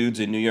few dudes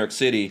in New York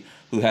City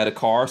who had a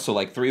car? So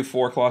like 3 or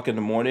 4 o'clock in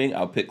the morning,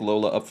 I'll pick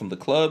Lola up from the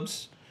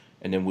clubs,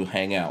 and then we'll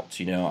hang out.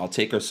 I'll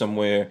take her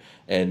somewhere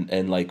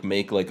and like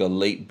make like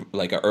an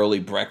early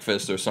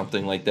breakfast or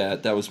something like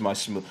that. That was my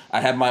smooth.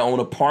 I had my own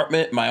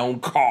apartment, my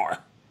own car.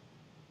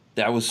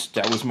 That was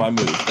my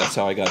move. That's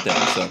how I got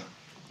down. So.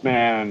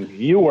 Man,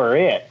 you were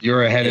it.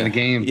 You're ahead of the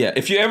game. Yeah.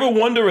 If you're ever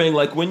wondering,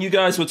 like when you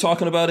guys were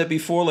talking about it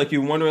before, like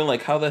you're wondering,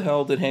 like how the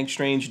hell did Hank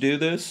Strange do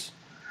this?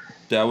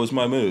 That was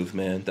my move,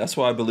 man. That's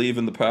why I believe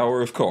in the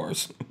power of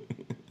cars.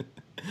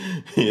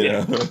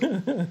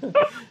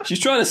 She's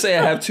trying to say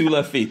I have 2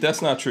 left feet.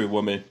 That's not true,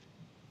 woman.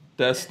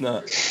 That's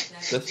not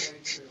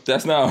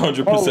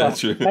 100%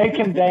 true. Make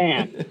him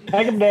dance.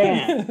 Make him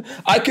dance.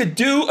 I could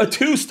do a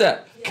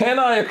 2-step. Can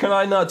I or can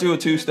I not do a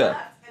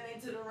 2-step?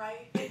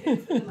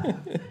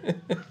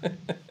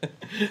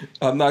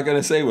 I'm not going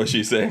to say what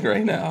she's saying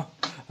right now.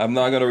 I'm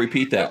not going to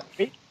repeat that.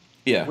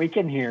 Yeah. We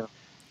can hear.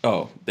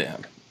 Oh,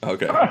 damn.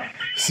 Okay.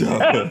 So,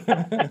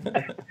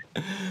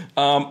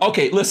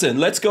 okay, listen,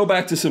 let's go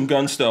back to some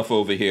gun stuff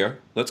over here.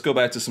 Like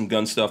I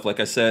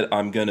said,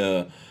 I'm going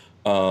to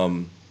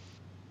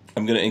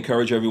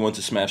encourage everyone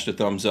to smash the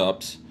thumbs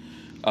ups.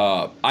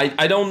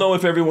 I don't know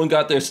if everyone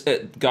got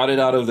it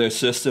out of their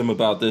system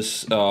about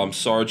this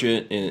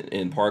sergeant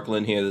in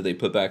Parkland here that they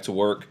put back to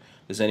work.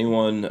 Does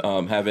anyone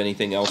have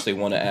anything else they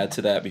want to add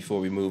to that before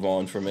we move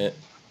on from it?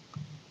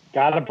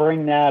 Got to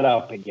bring that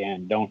up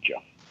again, don't you?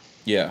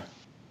 Yeah.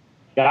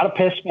 Got to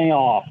piss me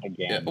off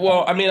again. Yeah.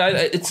 Well, I mean,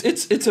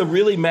 it's a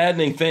really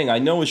maddening thing. I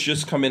know it's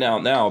just coming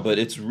out now, but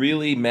it's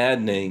really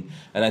maddening.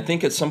 And I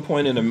think at some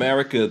point in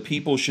America,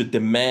 people should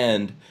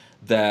demand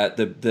that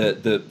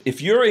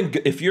if you're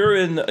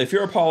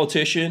a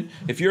politician,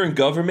 if you're in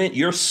government,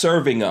 you're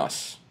serving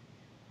us.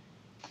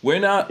 We're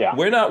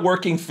not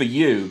working for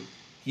you.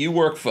 You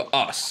work for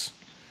us,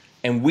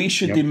 and we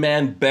should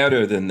demand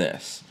better than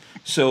this.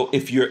 So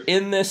if you're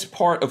in this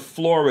part of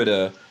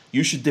Florida,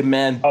 you should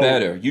demand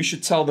better. You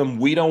should tell them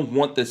we don't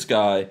want this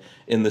guy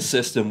in the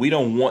system. We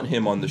don't want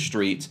him on the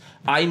streets.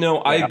 I know.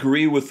 I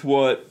agree with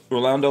what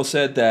Rolando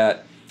said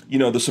that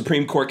the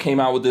Supreme Court came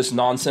out with this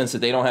nonsense that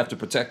they don't have to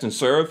protect and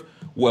serve.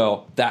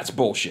 Well, that's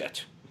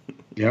bullshit.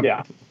 Yep.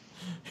 Yeah.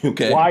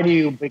 Okay. Why do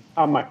you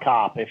become a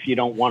cop if you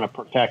don't want to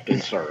protect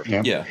and serve?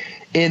 Yeah.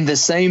 And the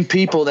same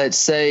people that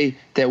say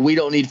that we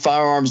don't need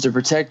firearms to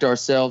protect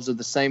ourselves are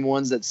the same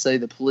ones that say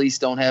the police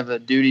don't have a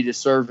duty to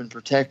serve and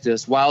protect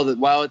us. While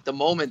at the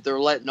moment they're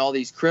letting all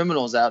these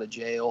criminals out of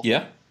jail.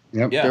 Yeah.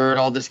 Yep. Yeah. They're at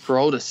all this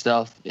Corota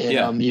stuff.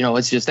 And,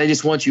 it's just they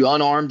just want you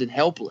unarmed and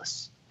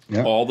helpless.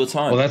 Yep. All the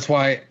time. Well,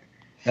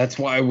 that's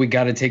why we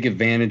got to take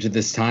advantage of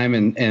this time.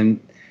 And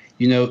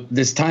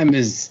this time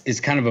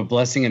is kind of a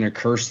blessing and a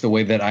curse the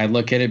way that I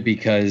look at it,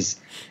 because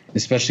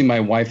especially my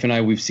wife and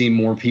I, we've seen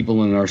more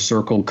people in our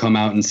circle come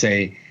out and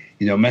say,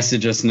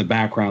 message us in the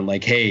background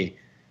like, hey,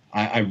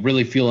 I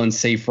really feel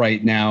unsafe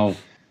right now.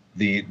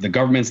 The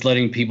government's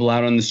letting people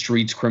out on the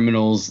streets,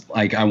 criminals.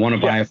 Like, I want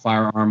to buy a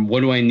firearm.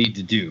 What do I need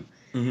to do?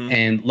 Mm-hmm.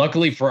 And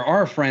luckily for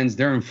our friends,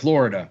 they're in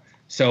Florida.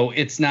 So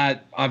it's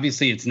not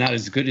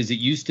as good as it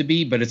used to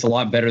be, but it's a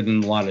lot better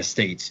than a lot of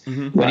states.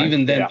 Mm-hmm. But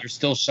even then, they're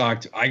still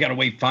shocked. I got to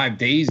wait 5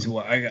 days,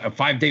 a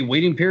 5-day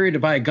waiting period to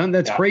buy a gun.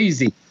 That's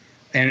crazy.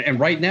 And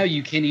right now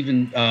you can't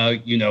even,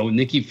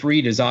 Nikki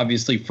Fried has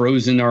obviously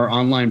frozen our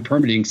online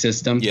permitting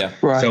system. Yeah.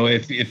 Right. So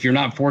if you're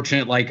not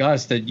fortunate like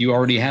us that you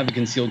already have a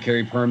concealed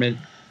carry permit,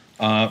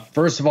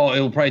 first of all,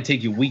 it'll probably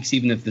take you weeks,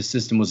 even if the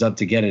system was up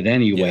to get it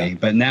anyway. Yeah.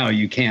 But now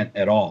you can't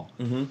at all.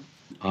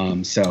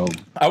 Mm-hmm. So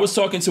I was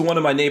talking to one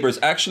of my neighbors.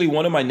 Actually,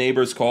 one of my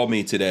neighbors called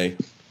me today.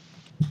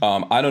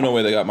 I don't know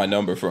where they got my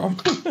number from,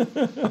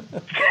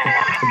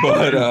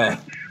 but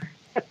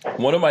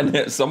one of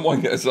my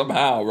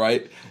somehow,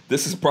 right?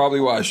 This is probably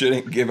why I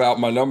shouldn't give out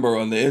my number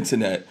on the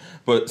internet.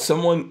 But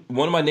one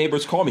of my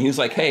neighbors called me. He was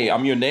like, "Hey,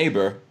 I'm your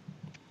neighbor,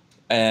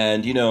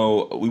 and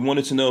we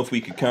wanted to know if we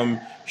could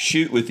come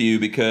shoot with you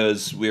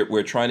because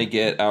we're trying to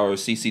get our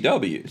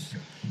CCWs."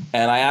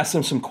 And I asked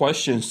him some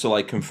questions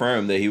to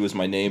confirm that he was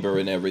my neighbor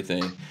and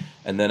everything.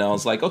 And then I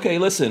was like, okay,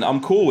 listen,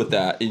 I'm cool with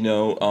that,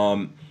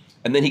 And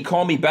then he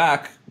called me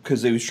back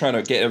because he was trying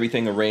to get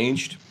everything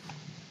arranged.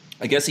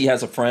 I guess he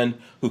has a friend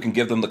who can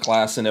give them the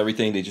class and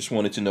everything. They just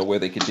wanted to know where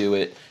they could do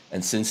it.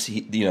 And since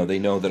they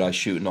know that I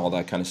shoot and all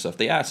that kind of stuff,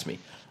 they asked me.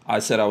 I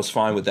said I was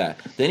fine with that.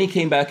 Then he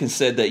came back and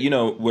said that,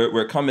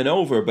 we're coming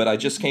over, but I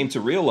just came to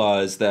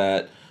realize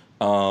that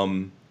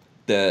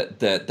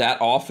that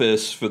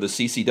office for the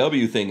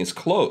CCW thing is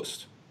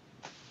closed.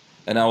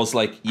 And I was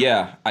like,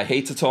 yeah, I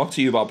hate to talk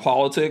to you about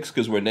politics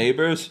because we're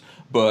neighbors,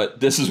 but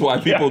this is why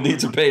people need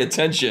to pay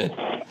attention,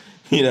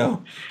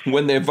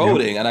 when they're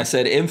voting. And I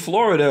said, in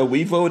Florida,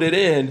 we voted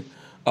in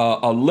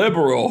a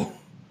liberal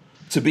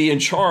to be in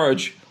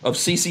charge of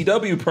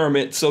CCW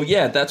permit. So,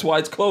 yeah, that's why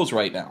it's closed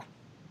right now.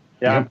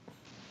 Yeah.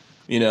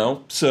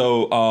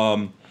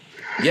 So,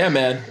 yeah,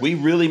 man, we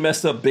really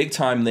messed up big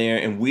time there,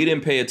 and we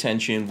didn't pay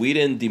attention. We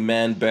didn't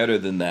demand better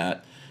than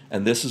that,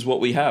 and this is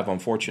what we have,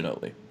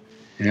 unfortunately.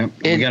 Yeah,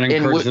 we got to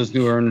encourage those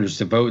new earners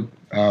to vote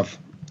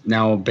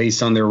now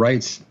based on their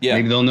rights. Yeah.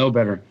 Maybe they'll know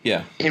better.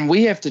 Yeah. And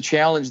we have to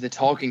challenge the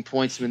talking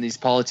points when these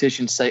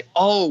politicians say,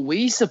 oh,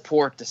 we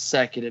support the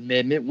Second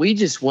Amendment. We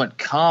just want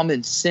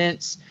common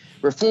sense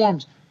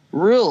reforms.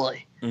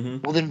 Really? Mm-hmm.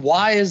 Well, then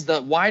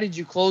why did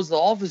you close the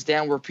office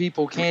down where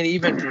people can't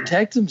even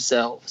protect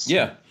themselves?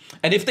 Yeah.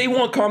 And if they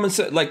want common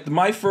sense,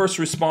 my first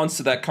response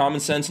to that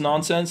common sense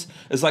nonsense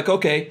is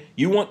okay,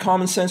 you want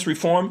common sense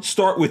reform?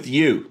 Start with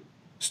you.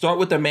 Start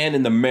with the man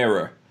in the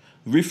mirror.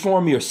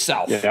 Reform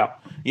yourself. Yeah.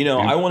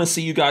 I want to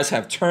see you guys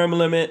have term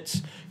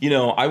limits.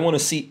 I want to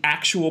see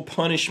actual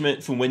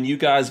punishment for when you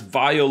guys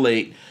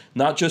violate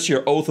not just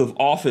your oath of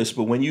office,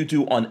 but when you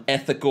do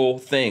unethical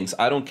things.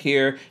 I don't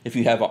care if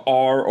you have an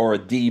R or a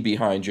D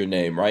behind your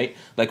name, right?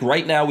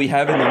 Right now we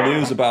have in the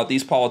news about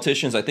these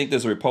politicians. I think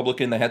there's a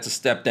Republican that had to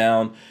step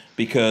down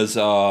because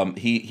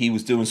he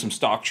was doing some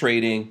stock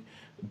trading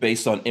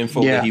based on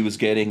info that he was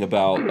getting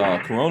about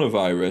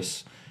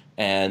coronavirus.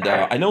 And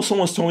I know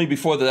someone's told me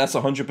before that that's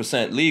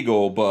 100%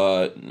 legal,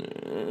 but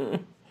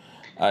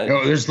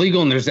there's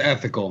legal and there's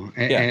ethical,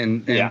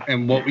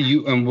 and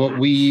what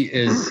we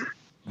as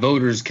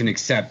voters can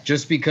accept.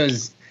 Just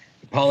because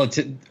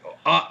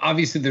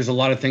obviously there's a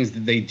lot of things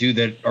that they do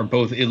that are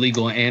both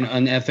illegal and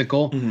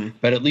unethical,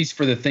 but at least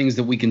for the things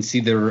that we can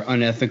see that are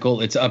unethical,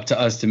 it's up to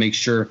us to make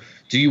sure.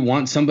 Do you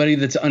want somebody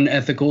that's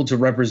unethical to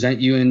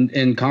represent you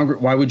in Congress?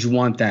 Why would you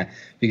want that?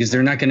 Because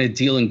they're not going to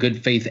deal in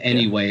good faith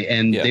anyway,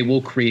 and they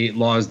will create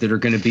laws that are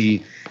going to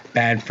be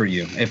bad for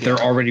you if they're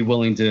already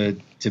willing to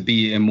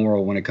be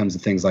immoral when it comes to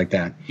things like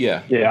that.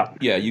 Yeah.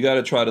 You got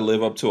to try to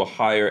live up to a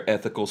higher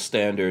ethical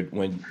standard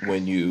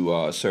when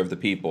you serve the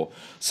people.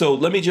 So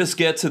let me just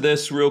get to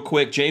this real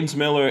quick. James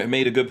Miller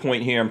made a good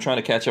point here. I'm trying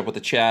to catch up with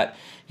the chat.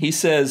 He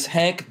says,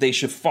 Hank, they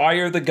should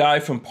fire the guy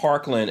from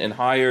Parkland and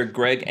hire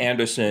Greg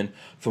Anderson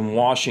from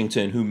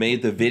Washington who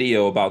made the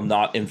video about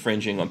not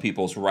infringing on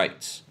people's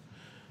rights.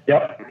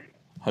 Yep.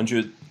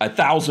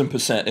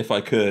 1,000% if I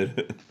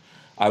could.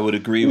 I would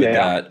agree with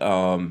that.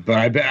 But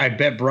I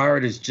bet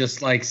Broward is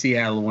just like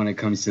Seattle when it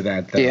comes to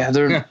that, though. Yeah,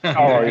 they're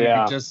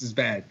just as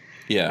bad.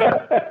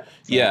 Yeah.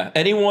 Yeah.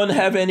 Anyone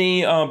have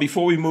any,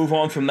 before we move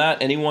on from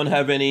that, anyone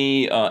have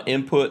any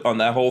input on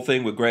that whole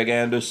thing with Greg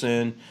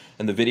Anderson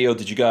and the video?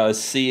 Did you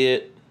guys see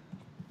it?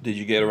 Did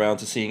you get around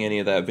to seeing any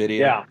of that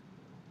video? Yeah.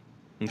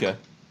 Okay.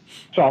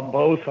 Saw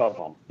both of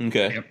them.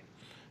 Okay. Yep.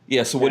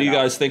 Yeah. So what do you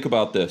guys think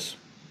about this?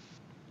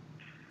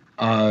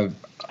 I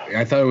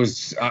thought it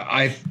was.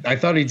 I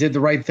thought he did the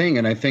right thing,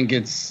 and I think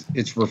it's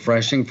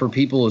refreshing for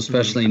people,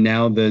 especially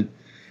now that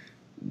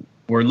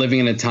we're living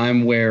in a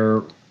time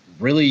where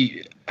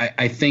really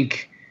I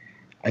think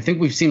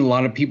we've seen a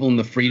lot of people in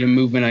the freedom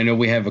movement. I know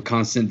we have a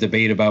constant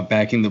debate about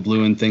backing the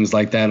blue and things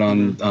like that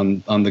on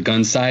the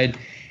gun side,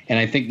 and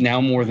I think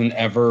now more than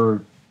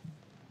ever,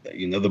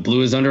 the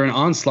blue is under an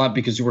onslaught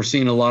because we're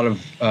seeing a lot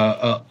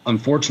of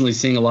unfortunately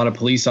seeing a lot of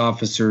police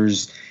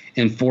officers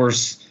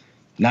enforce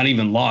not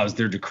even laws,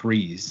 they're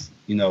decrees.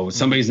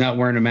 Somebody's not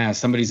wearing a mask,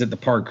 somebody's at the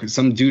park,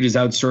 some dude is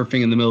out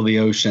surfing in the middle of the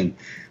ocean.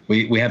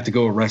 We have to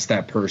go arrest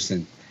that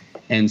person.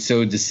 And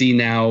so to see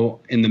now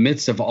in the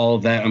midst of all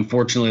of that,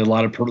 unfortunately, a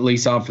lot of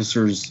police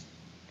officers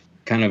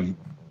kind of,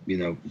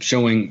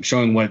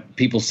 showing what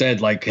people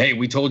said, like, hey,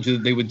 we told you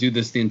that they would do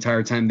this the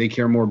entire time. They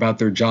care more about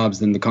their jobs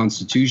than the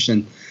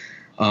Constitution.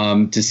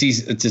 To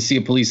see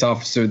a police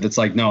officer that's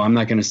like, no, I'm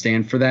not going to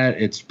stand for that.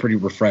 It's pretty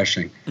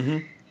refreshing.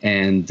 Mm-hmm.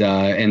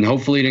 And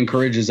hopefully it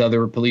encourages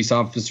other police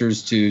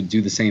officers to do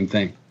the same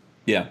thing.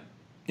 Yeah.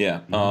 Yeah.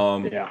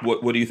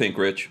 What do you think,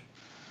 Rich?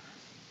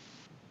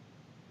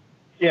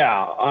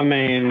 Yeah, I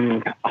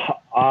mean,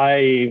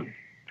 I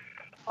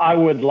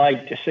would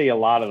like to see a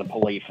lot of the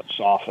police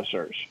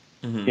officers,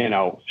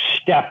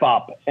 step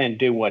up and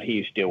do what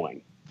he's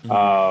doing.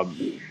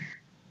 Mm-hmm.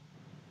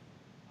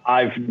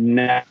 I've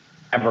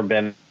never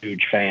been a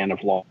huge fan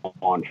of law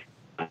enforcement.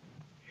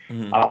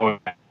 Mm-hmm. I always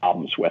have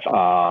problems with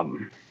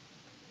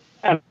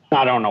and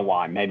I don't know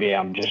why. Maybe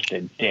I'm just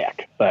a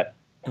dick, but.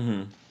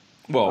 Mm-hmm.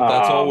 Well,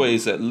 that's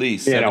always at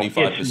least 75%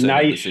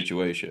 of the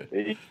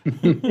situation.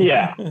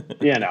 Yeah,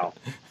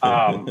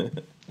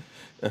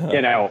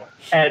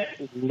 at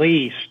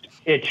least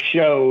it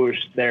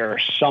shows there are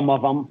some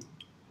of them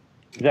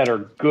that are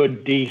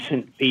good,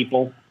 decent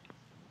people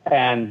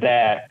and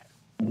that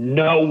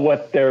know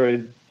what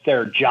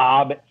their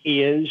job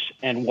is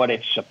and what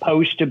it's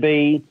supposed to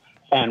be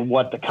and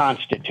what the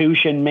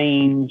Constitution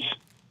means.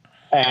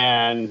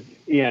 And,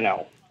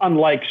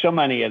 unlike so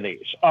many of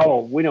these,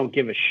 we don't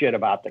give a shit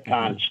about the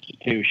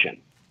Constitution.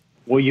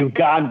 Well, you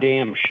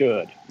goddamn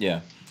should.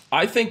 Yeah.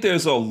 I think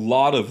there's a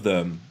lot of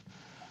them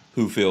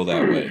who feel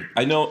that way.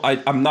 I know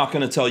I'm not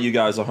going to tell you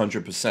guys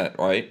 100%,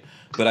 right?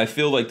 But I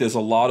feel like there's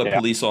a lot of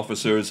police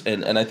officers,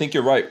 and I think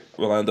you're right,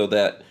 Rolando,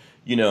 that,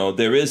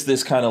 there is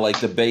this kind of like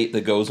debate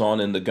that goes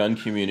on in the gun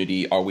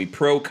community. Are we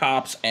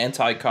pro-cops,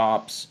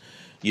 anti-cops?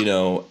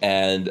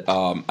 And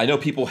I know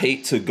people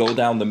hate to go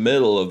down the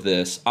middle of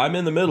this. I'm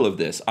in the middle of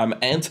this. I'm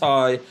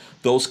anti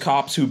those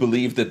cops who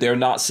believe that they're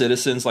not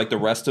citizens like the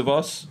rest of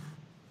us.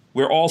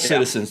 We're all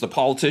citizens. The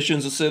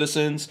politicians are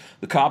citizens.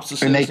 The cops are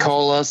citizens. And they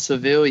call us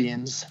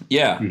civilians.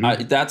 Yeah,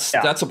 mm-hmm.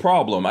 That's a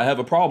problem. I have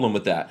a problem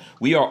with that.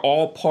 We are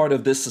all part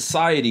of this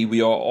society.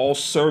 We are all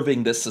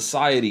serving this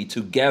society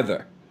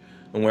together.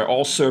 And we're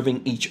all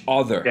serving each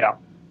other. Yeah.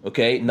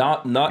 Okay?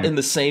 Not in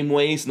the same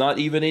ways, not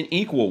even in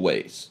equal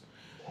ways.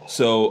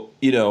 So,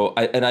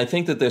 I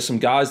think that there's some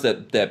guys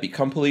that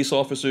become police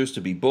officers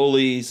to be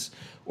bullies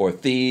or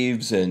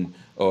thieves and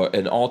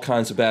all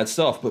kinds of bad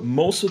stuff. But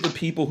most of the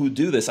people who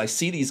do this, I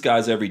see these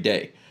guys every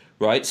day,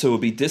 right? So it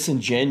would be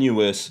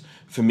disingenuous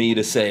for me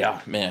to say,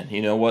 man,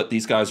 you know what?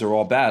 These guys are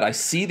all bad. I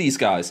see these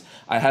guys.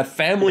 I have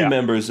family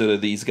members that are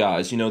these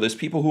guys. There's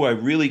people who I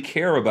really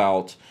care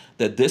about,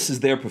 that this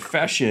is their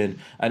profession.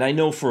 And I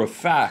know for a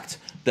fact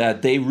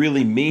that they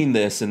really mean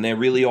this and they're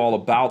really all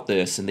about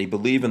this and they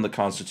believe in the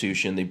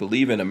Constitution, they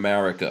believe in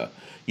America,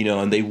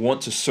 and they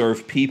want to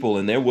serve people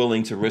and they're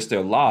willing to risk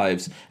their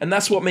lives. And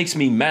that's what makes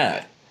me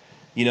mad.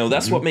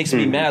 That's what makes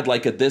me mad,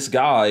 like at this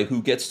guy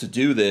who gets to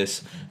do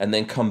this and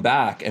then come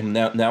back and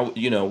now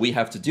we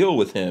have to deal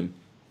with him.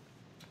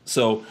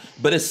 So,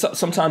 but it's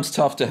sometimes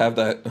tough to have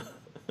that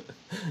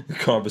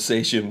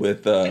conversation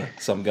with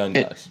some gun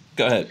guys.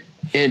 Go ahead.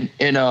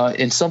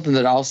 And something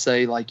that I'll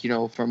say, like,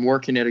 from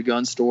working at a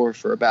gun store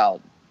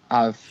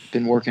I've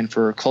been working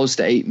for close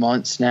to 8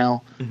 months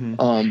now.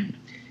 Mm-hmm.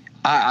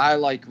 I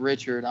like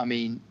Richard. I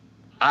mean,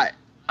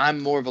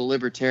 I'm more of a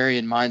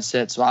libertarian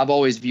mindset, so I've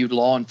always viewed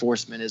law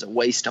enforcement as a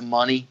waste of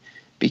money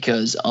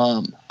because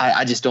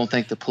I just don't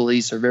think the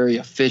police are very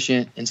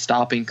efficient in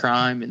stopping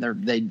crime, and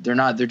they're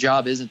not. Their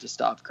job isn't to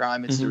stop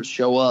crime; it's to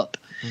show up.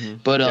 Mm-hmm.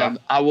 But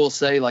I will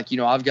say, like,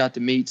 I've got to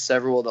meet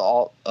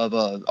several of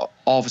the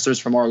officers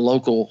from our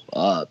local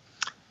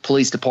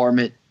police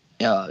department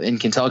in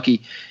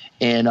Kentucky,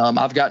 and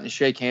I've gotten to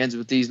shake hands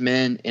with these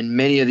men, and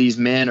many of these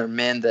men are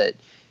men that,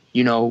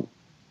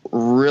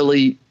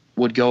 really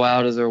would go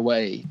out of their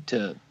way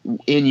to,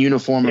 in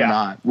uniform or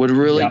not, would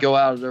really go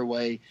out of their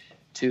way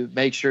to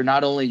make sure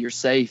not only you're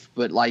safe,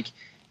 but like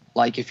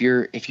if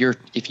you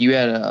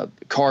had a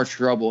car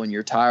trouble and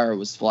your tire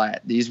was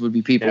flat, these would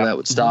be people that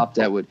would stop,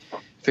 that would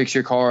fix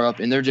your car up,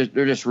 and they're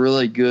just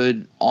really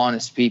good,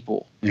 honest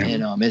people.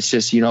 And it's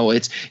just,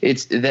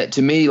 it's that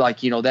to me, like,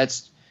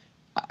 that's,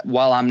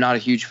 while I'm not a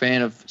huge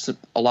fan of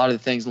a lot of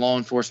the things law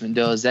enforcement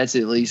does, that's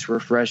at least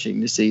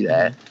refreshing to see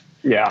that.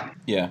 Yeah.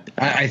 Yeah.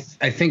 I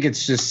think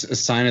it's just a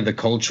sign of the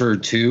culture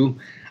too.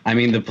 I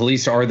mean, the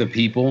police are the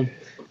people.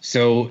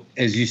 So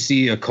as you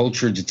see a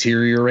culture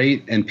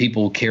deteriorate and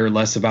people care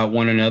less about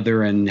one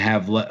another and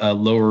have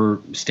lower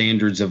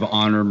standards of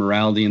honor,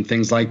 morality, and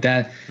things like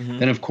that,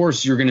 then of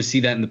course you're going to see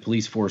that in the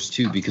police force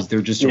too, because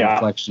they're just a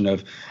reflection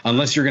of,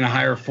 unless you're going to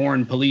hire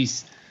foreign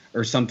police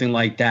or something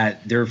like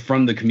that, they're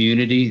from the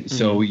community.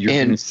 So you're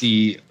going to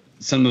see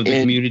some of the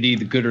community,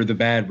 the good or the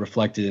bad,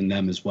 reflected in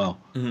them as well.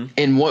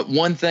 And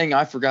one thing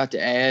I forgot to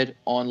add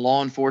on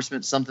law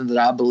enforcement, something that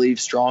I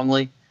believe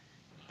strongly,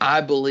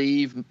 I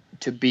believe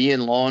to be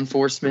in law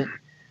enforcement,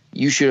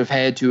 you should have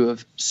had to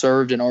have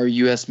served in our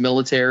U.S.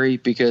 military,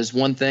 because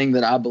one thing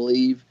that I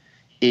believe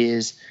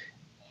is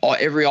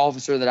every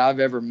officer that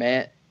I've ever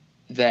met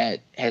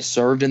that has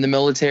served in the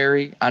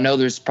military, I know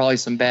there's probably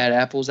some bad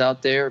apples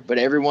out there, but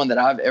everyone that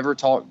I've ever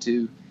talked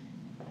to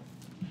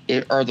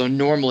are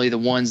normally the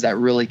ones that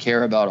really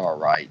care about our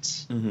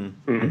rights.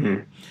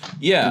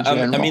 Yeah,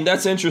 I mean,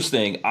 that's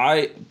interesting.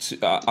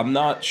 I'm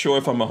not sure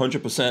if I'm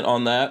 100%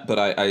 on that, but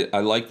I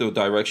like the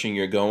direction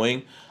you're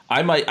going.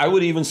 I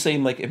would even say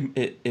like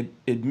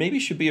it maybe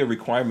should be a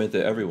requirement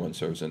that everyone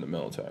serves in the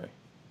military.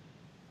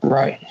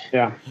 Right.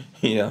 Yeah.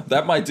 Yeah,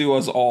 that might do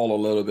us all a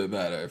little bit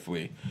better if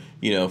we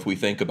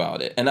think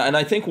about it. And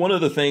I think one of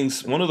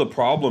the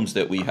problems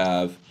that we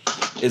have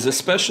is,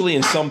 especially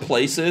in some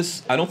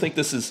places, I don't think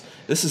this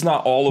is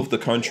not all of the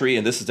country,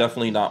 and this is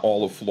definitely not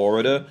all of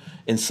Florida.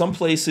 In some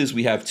places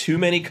we have too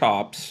many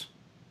cops.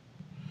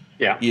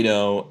 Yeah.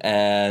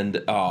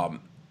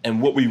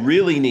 And what we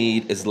really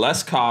need is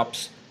less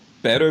cops,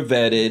 better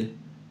vetted,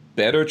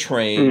 better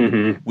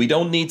trained. We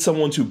don't need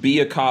someone to be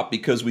a cop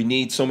because we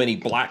need so many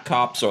black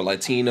cops or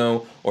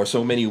Latino or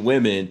so many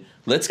women.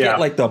 Let's get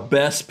like the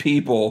best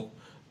people,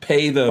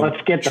 pay them.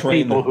 Let's get the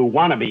people who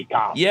want to be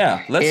cops.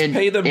 Yeah, let's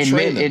pay them,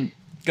 train them.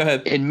 Go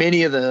ahead. And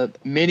many of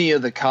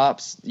the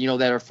cops,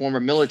 that are former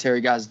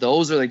military guys,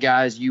 those are the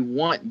guys you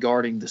want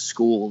guarding the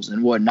schools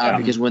and whatnot,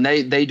 because when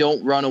they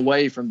don't run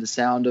away from the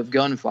sound of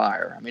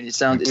gunfire. I mean, it's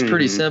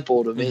pretty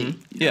simple to me.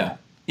 Yeah.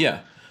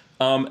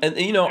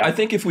 I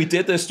think if we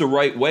did this the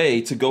right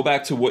way, to go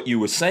back to what you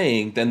were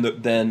saying,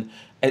 then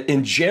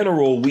in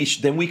general we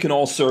can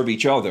all serve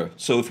each other.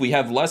 So if we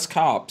have less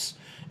cops,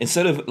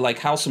 instead of like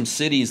how some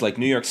cities like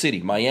New York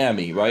City,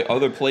 Miami, right,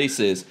 other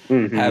places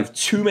have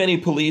too many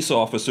police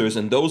officers,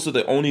 and those are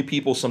the only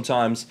people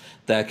sometimes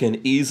that can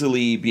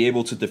easily be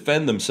able to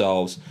defend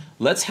themselves.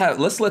 Let's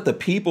let the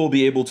people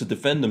be able to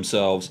defend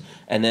themselves,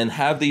 and then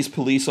have these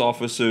police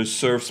officers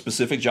serve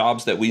specific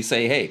jobs that we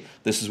say, hey,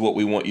 this is what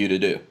we want you to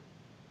do.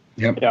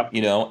 Yep.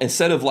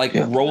 Instead of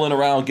rolling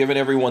around giving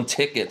everyone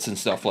tickets and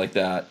stuff like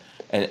that,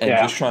 and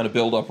just trying to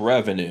build up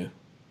revenue.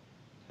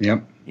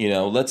 Yep.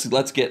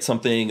 Let's get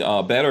something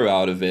better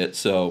out of it.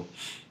 So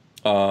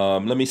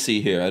let me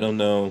see here. I don't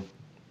know.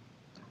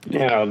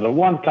 The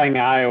one thing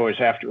I always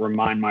have to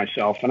remind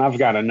myself, and I've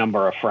got a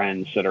number of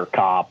friends that are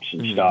cops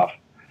and stuff,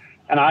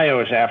 and I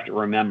always have to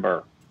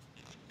remember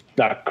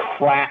the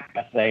crap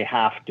that they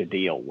have to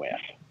deal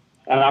with.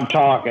 And I'm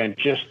talking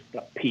just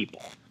the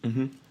people.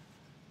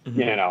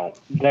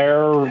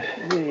 They're,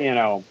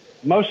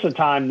 most of the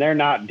time they're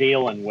not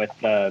dealing with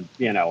the,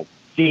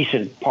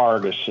 decent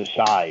part of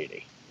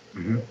society.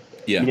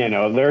 Yeah.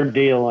 They're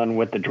dealing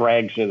with the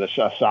dregs of the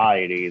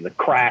society, the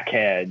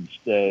crackheads,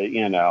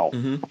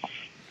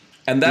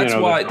 And that's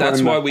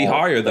why we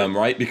hire them,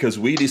 right? Because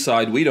we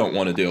decide we don't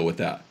want to deal with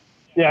that.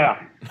 Yeah.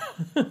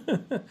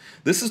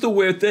 This is the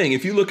weird thing.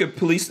 If you look at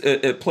police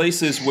at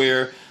places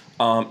where,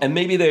 and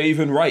maybe they're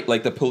even right,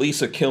 like the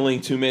police are killing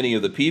too many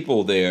of the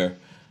people there.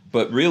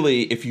 But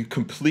really, if you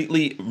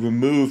completely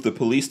remove the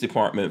police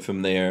department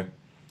from there,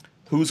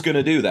 who's going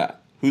to do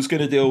that? Who's going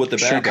to deal with the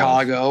bad guys?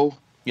 Chicago.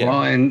 Yeah.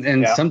 Well,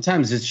 and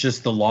sometimes it's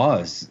just the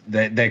laws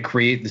that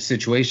create the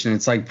situation.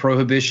 It's like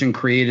Prohibition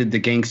created the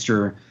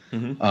gangster,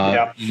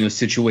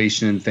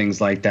 situation and things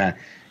like that.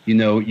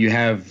 You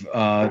have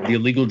the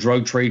illegal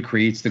drug trade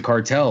creates the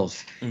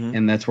cartels,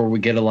 and that's where we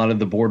get a lot of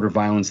the border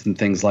violence and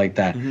things like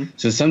that.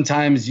 So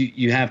sometimes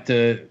you have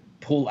to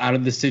pull out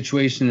of the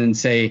situation and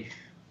say,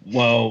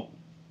 well,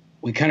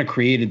 we kind of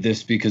created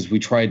this because we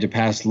tried to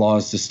pass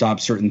laws to stop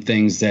certain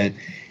things that,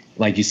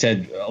 like you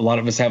said, a lot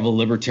of us have a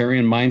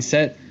libertarian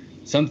mindset.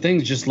 Some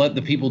things just let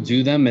the people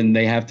do them, and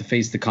they have to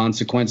face the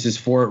consequences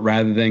for it,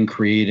 rather than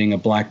creating a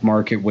black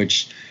market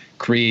which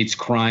creates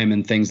crime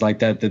and things like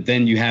that, that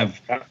then you have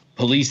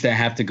police that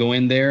have to go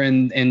in there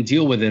and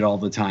deal with it all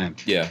the time.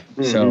 Yeah.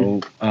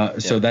 So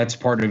that's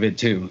part of it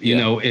too.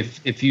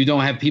 If you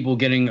don't have people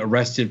getting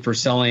arrested for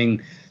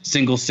selling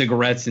single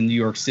cigarettes in New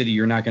York City,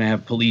 you're not going to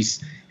have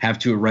police have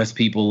to arrest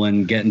people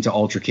and get into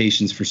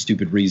altercations for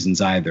stupid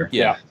reasons either.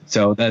 Yeah.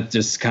 So that's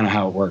just kind of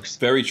how it works.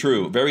 Very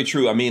true. Very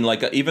true. I mean,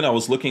 like, even I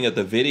was looking at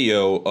the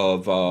video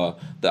of,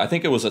 I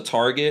think it was a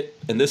Target,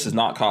 and this is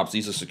not cops,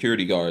 these are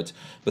security guards,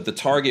 but the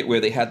Target where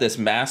they had this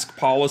mask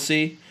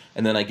policy,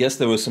 and then I guess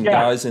there was some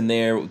guys in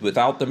there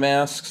without the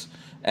masks,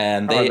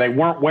 And they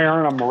weren't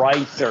wearing them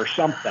right or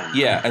something.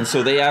 Yeah, and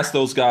so they asked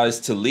those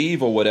guys to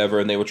leave or whatever,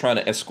 and they were trying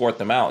to escort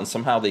them out, and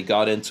somehow they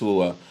got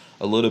into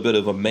a little bit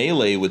of a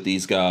melee with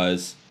these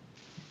guys.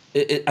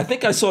 I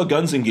think I saw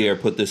Guns and Gear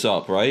put this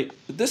up, right?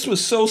 This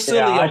was so silly.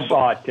 Yeah, I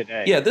saw it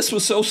today. Yeah, this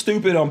was so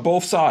stupid on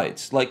both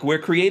sides. Like, we're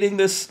creating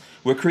this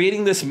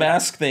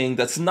mask thing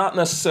that's not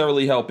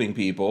necessarily helping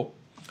people,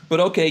 but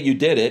okay, you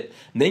did it.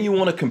 And then you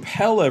want to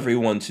compel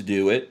everyone to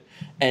do it.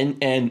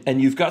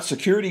 And you've got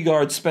security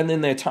guards spending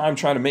their time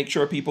trying to make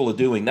sure people are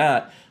doing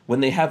that when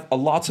they have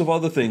lots of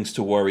other things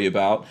to worry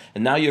about.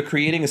 And now you're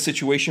creating a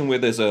situation where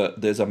there's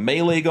a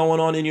melee going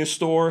on in your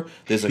store,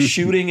 there's a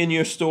shooting in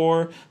your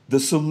store. The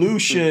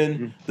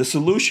solution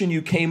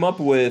you came up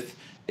with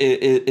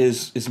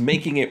is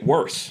making it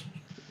worse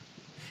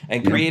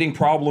and creating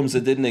problems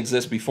that didn't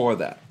exist before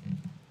that.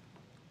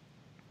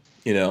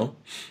 You know?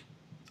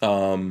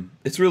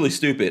 It's really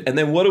stupid. And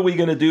then what are we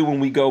going to do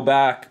when we go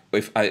back?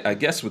 If I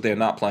guess they're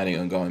not planning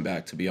on going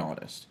back, to be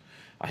honest.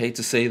 I hate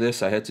to say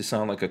this. I hate to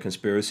sound like a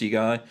conspiracy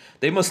guy.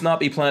 They must not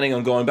be planning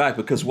on going back,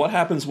 because what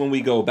happens when we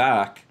go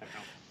back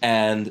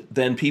and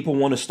then people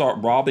want to start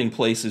robbing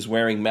places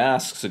wearing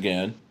masks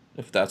again,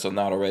 if that's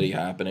not already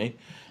happening.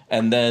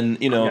 And then,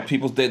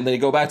 people, they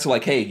go back to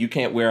like, hey, you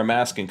can't wear a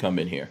mask and come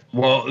in here.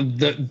 Well,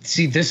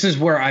 this is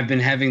where I've been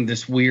having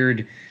this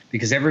weird,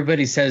 because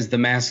everybody says the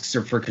masks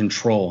are for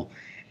control.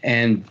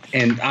 And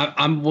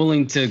I'm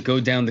willing to go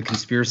down the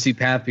conspiracy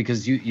path,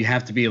 because you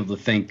have to be able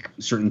to think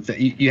certain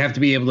things. You have to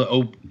be able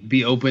to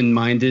be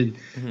open-minded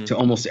to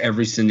almost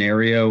every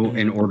scenario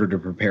in order to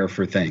prepare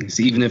for things,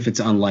 even if it's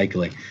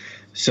unlikely.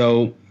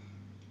 So,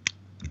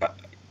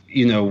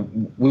 we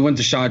went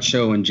to SHOT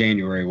Show in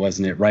January,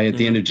 wasn't it? Right at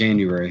the end of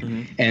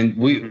January.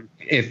 And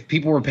if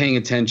people were paying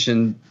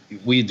attention,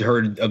 we'd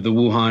heard of the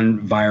Wuhan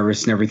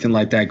virus and everything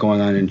like that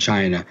going on in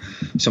China.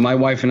 So my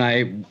wife and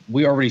I,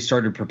 we already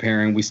started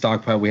preparing. We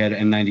stockpiled. We had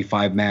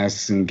N95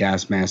 masks and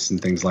gas masks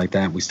and things like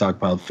that. We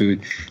stockpiled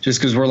food just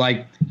because we're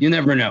like, you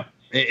never know.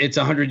 It's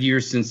 100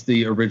 years since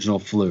the original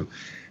flu.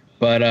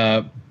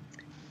 But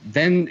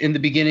then in the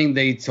beginning,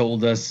 they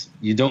told us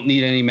you don't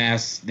need any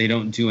masks. They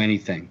don't do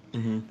anything.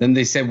 Then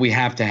they said we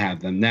have to have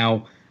them.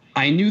 Now,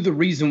 I knew the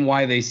reason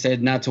why they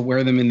said not to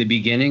wear them in the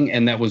beginning,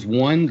 and that was,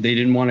 one, they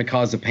didn't want to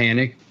cause a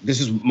panic. This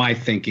is my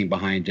thinking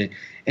behind it.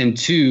 And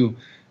two,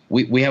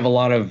 we have a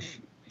lot of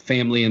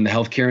family in the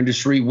healthcare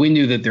industry. We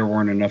knew that there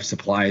weren't enough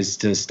supplies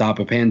to stop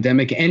a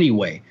pandemic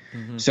anyway.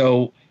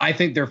 So I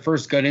think their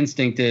first gut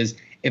instinct is,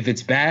 if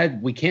it's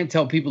bad, we can't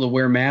tell people to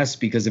wear masks,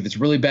 because if it's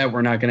really bad,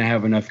 we're not going to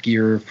have enough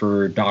gear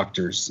for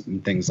doctors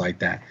and things like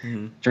that.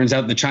 Turns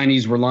out the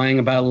Chinese were lying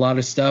about a lot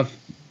of stuff.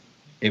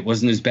 It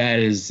wasn't as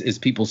bad as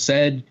people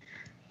said.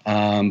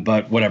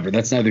 But whatever,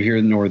 that's neither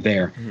here nor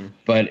there.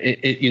 But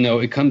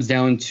it comes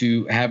down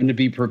to having to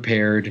be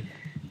prepared,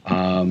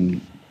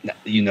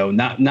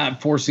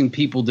 not forcing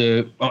people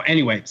to. Oh,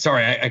 anyway,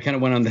 sorry, I kind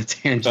of went on the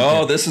tangent.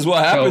 Oh, this is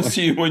what happens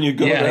to you when you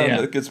go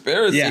down the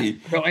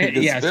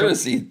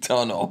conspiracy,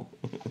 tunnel.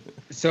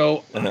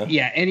 So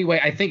anyway,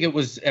 I think it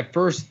was, at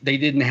first they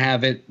didn't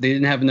have it. They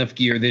didn't have enough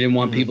gear. They didn't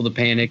want people to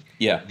panic.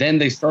 Yeah. Then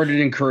they started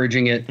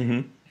encouraging it.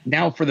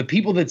 Now, for the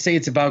people that say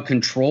it's about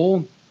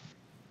control,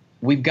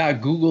 we've got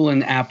Google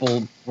and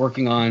Apple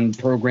working on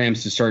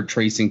programs to start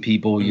tracing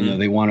people.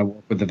 They want to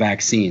work with the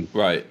vaccine.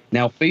 Right.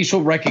 Now,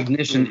 facial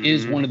recognition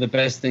is one of the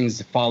best things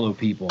to follow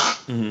people.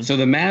 So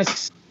the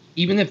masks,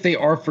 even if they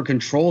are for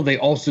control, they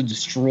also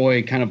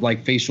destroy kind of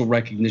like facial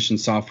recognition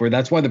software.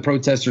 That's why the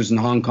protesters in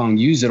Hong Kong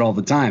use it all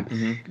the time.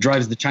 It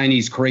drives the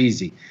Chinese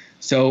crazy.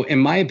 So in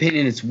my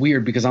opinion, it's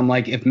weird, because I'm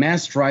like, if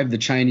masks drive the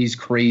Chinese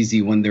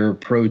crazy when there are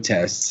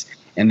protests,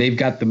 and they've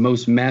got the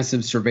most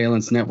massive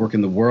surveillance network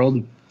in the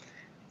world,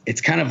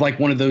 it's kind of like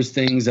one of those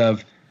things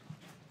of,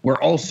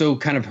 we're also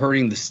kind of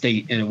hurting the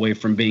state in a way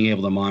from being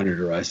able to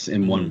monitor us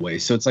in one way.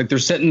 So it's like they're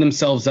setting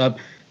themselves up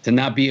to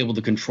not be able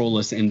to control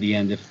us in the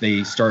end if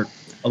they start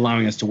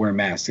allowing us to wear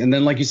masks. And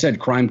then, like you said,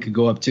 crime could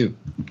go up too.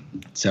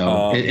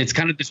 So it's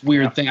kind of this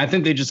weird thing. I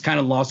think they just kind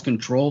of lost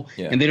control,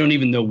 and they don't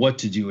even know what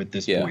to do at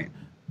this point.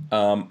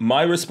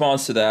 My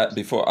response to that,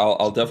 before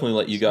I'll definitely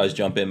let you guys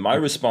jump in. My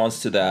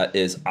response to that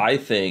is, I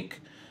think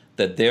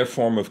that their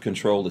form of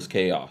control is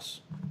chaos.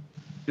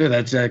 Yeah,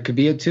 that could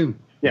be it too.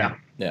 Yeah.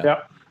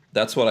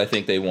 That's what I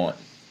think they want.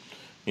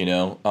 They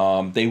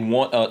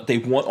want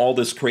all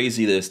this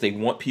craziness. They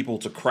want people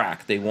to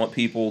crack. They want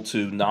people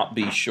to not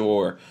be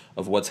sure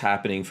of what's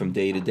happening from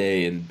day to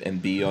day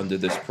and be under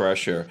this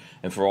pressure,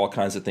 and for all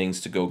kinds of things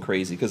to go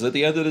crazy. Because at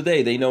the end of the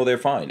day, they know they're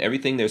fine.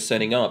 Everything they're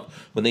setting up,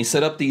 when they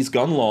set up these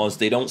gun laws,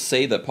 they don't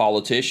say that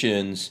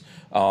politicians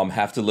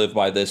have to live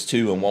by this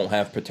too and won't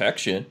have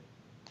protection.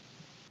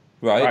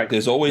 Right?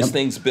 There's always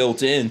things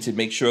built in to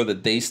make sure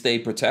that they stay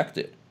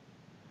protected.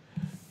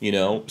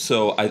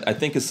 So I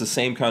think it's the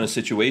same kind of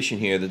situation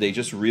here, that they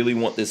just really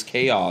want this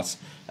chaos.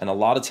 And a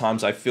lot of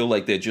times I feel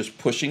like they're just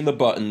pushing the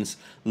buttons.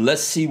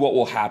 Let's see what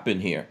will happen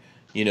here.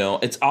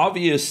 It's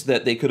obvious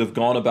that they could have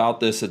gone about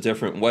this a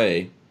different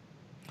way.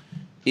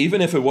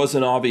 Even if it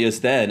wasn't obvious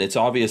then, it's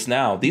obvious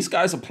now. These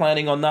guys are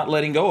planning on not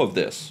letting go of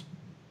this.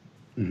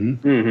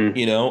 Mm-hmm. Mm-hmm.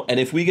 You know, and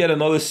if we get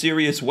another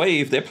serious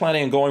wave, they're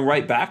planning on going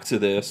right back to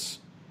this.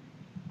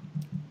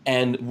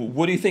 And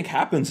what do you think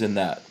happens in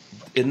that?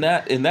 In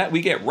that,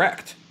 we get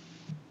wrecked.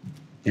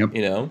 Yep.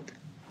 You know.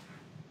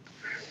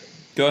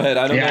 Go ahead.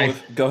 I don't know.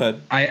 Go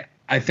ahead.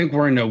 I think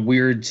we're in a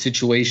weird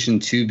situation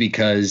too,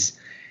 because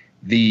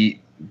the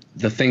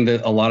thing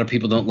that a lot of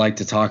people don't like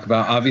to talk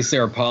about, obviously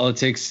our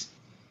politics,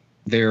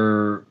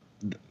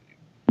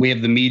 we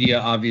have the media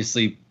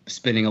obviously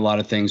spinning a lot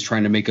of things,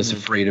 trying to make us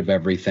afraid of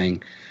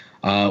everything.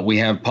 We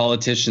have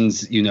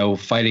politicians, you know,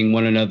 fighting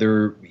one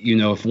another. You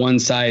know, if one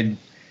side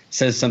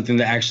says something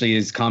that actually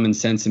is common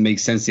sense and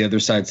makes sense, the other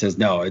side says,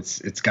 no, it's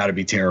got to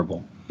be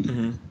terrible.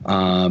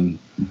 Mm-hmm.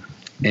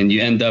 And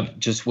you end up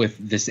just with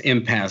this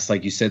impasse.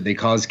 Like you said, they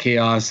cause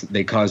chaos,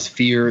 they cause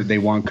fear, they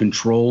want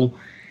control.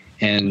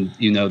 And,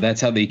 you know, that's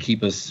how they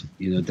keep us,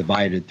 you know,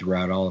 divided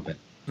throughout all of it.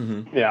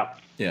 Mm-hmm. Yeah.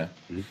 Yeah.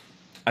 Mm-hmm.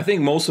 I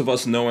think most of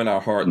us know in our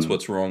hearts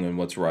what's wrong and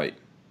what's right.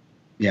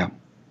 Yeah.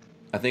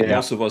 I think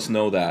most of us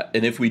know that.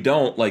 And if we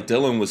don't, like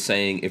Dylan was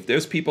saying, if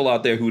there's people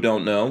out there who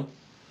don't know,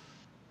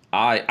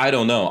 I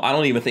don't know. I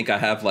don't even think I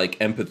have like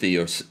empathy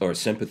or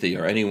sympathy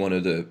or any one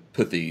of the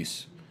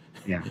pathies.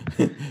 Yeah,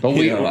 but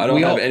I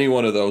don't have any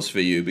one of those for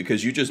you,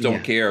 because you just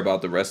don't care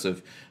about the rest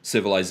of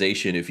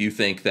civilization. If you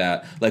think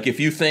that, like, if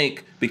you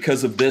think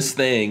because of this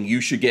thing you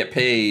should get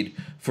paid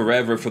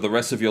forever for the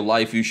rest of your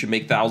life, you should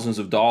make thousands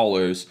of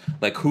dollars.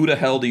 Like, who the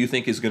hell do you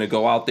think is going to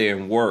go out there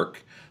and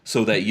work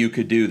so that you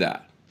could do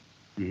that?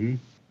 Mm-hmm.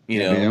 You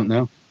know, they don't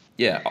know.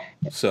 Yeah.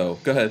 So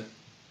go ahead.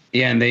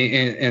 Yeah,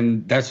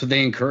 and that's what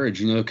they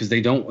encourage. You know, because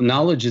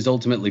knowledge is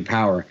ultimately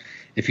power.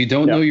 If you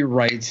don't know your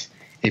rights,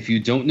 if you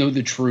don't know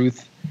the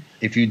truth,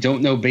 if you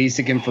don't know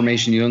basic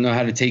information, you don't know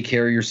how to take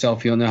care of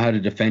yourself, you don't know how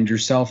to defend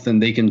yourself, then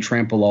they can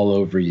trample all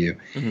over you.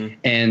 Mm-hmm.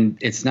 And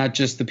it's not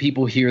just the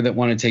people here that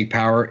want to take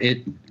power.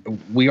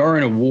 We are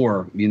in a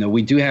war. You know,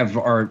 we're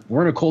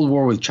in a Cold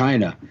War with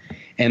China,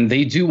 and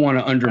they do want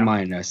to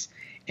undermine us.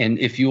 And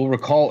if you'll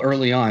recall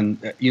early on,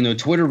 you know,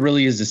 Twitter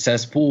really is a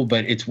cesspool,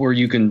 but it's where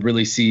you can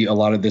really see a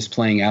lot of this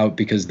playing out,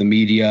 because the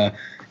media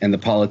and the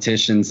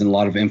politicians and a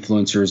lot of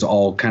influencers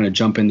all kind of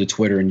jump into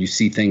Twitter, and you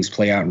see things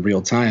play out in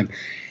real time.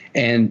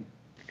 And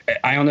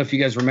I don't know if you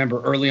guys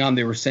remember, early on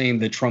they were saying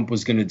that Trump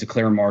was going to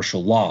declare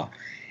martial law,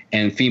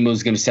 and FEMA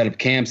was going to set up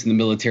camps, and the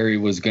military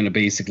was going to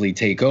basically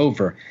take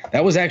over.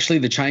 That was actually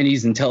the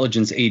Chinese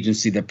intelligence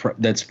agency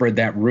that spread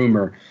that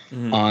rumor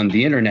on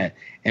the internet.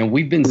 And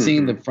we've been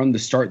seeing that from the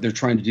start they're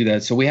trying to do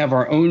that. So we have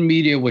our own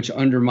media, which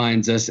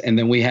undermines us, and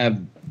then we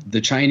have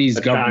the Chinese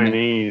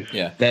government.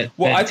 Yeah.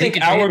 I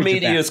think our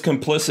media is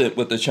complicit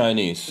with the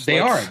Chinese. They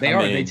are.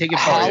 They take it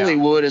far.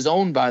 Hollywood is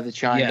owned by the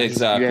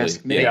Chinese. Yeah,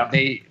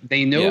 exactly.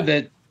 They know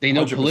that. They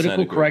know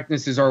political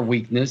correctness is our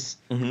weakness.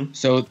 Mm-hmm.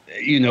 So,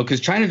 you know, because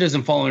China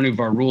doesn't follow any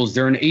of our rules.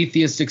 They're an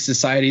atheistic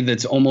society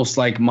that's almost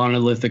like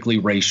monolithically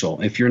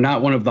racial. If you're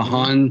not one of the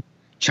Han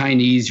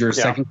Chinese, you're a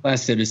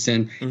second-class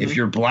citizen. Mm-hmm. If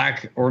you're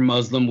black or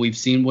Muslim, we've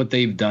seen what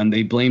they've done.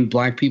 They blame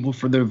black people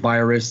for the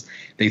virus.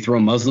 They throw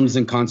Muslims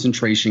in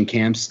concentration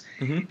camps.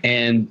 Mm-hmm.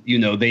 And, you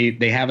know,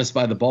 they have us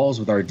by the balls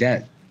with our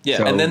debt. Yeah,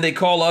 so, and then they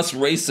call us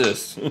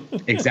racist.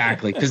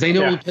 Exactly, because they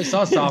know it'll piss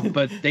us off,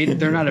 but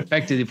they're not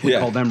affected if we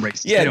call them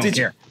racist. Yeah, they don't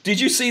care. Did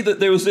you see that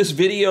there was this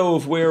video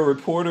of where a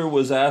reporter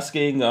was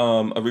asking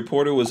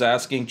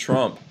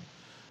Trump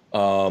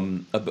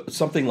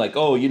something like,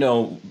 oh, you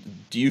know,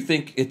 do you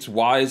think it's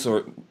wise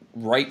or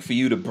right for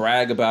you to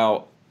brag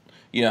about,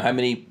 you know, how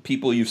many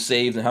people you've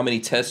saved and how many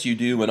tests you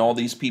do, and all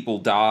these people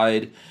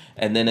died?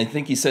 And then I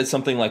think he said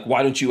something like,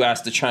 why don't you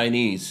ask the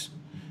Chinese?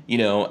 You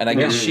know, and I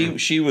guess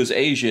she was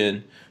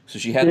Asian, so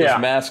she had this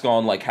mask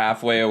on like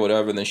halfway or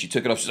whatever, and then she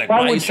took it off. She's like,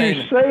 why would you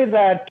say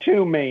that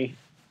to me?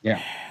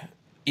 Yeah.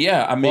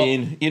 Yeah, I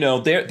mean, you know,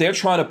 they're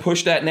trying to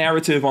push that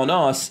narrative on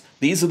us.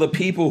 These are the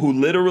people who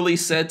literally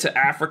said to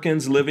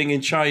Africans living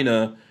in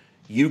China,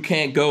 you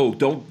can't go,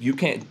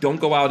 don't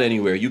go out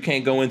anywhere. You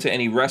can't go into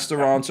any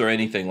restaurants or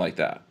anything like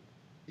that.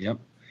 Yep.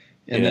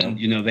 And then,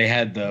 you know, they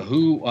had the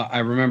WHO. I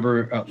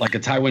remember like a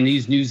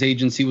Taiwanese news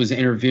agency was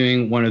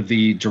interviewing one of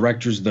the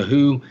directors of the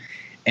WHO,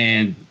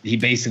 and he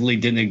basically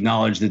didn't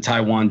acknowledge that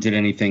Taiwan did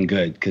anything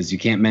good, because you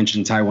can't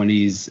mention Taiwan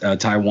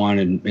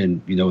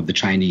and you know, the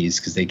Chinese,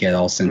 because they get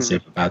all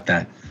sensitive about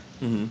that.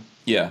 Mm-hmm.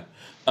 Yeah.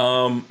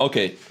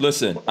 Okay,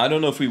 listen, I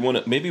don't know if we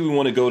want to, maybe we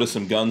want to go to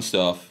some gun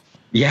stuff.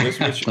 Yeah.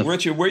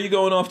 Richard, where are you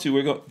going off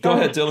to? Go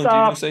ahead, Dylan. Do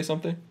you want to say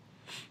something?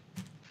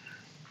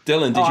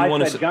 Dylan, did you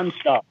want to say gun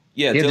stuff?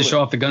 Yeah, he has to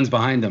show off the guns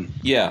behind him.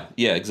 Yeah,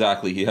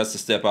 exactly. He has to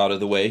step out of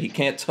the way. He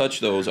can't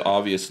touch those,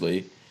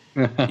 obviously.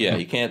 Yeah,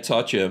 he can't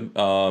touch him.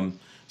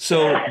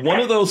 So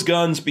one of those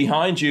guns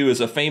behind you is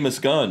a famous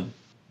gun.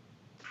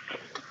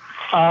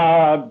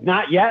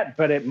 Not yet,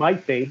 but it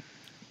might be.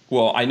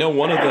 Well, I know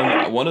one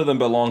of them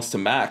belongs to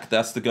Mac.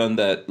 That's the gun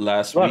that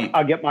last week.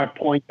 I'll get my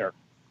pointer.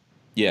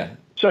 Yeah.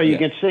 So you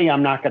can see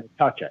I'm not going to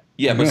touch it.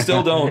 Yeah, but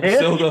still don't.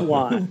 Still don't.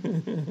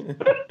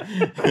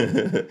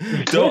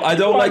 I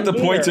don't like the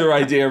pointer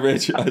idea,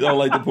 Rich. I don't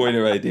like the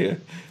pointer idea.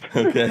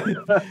 Okay.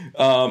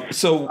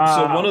 So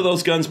one of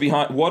those guns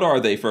behind. What are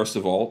they? First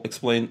of all,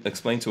 explain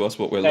to us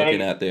what we're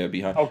looking at there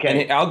behind.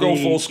 Okay. And I'll go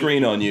full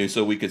screen on you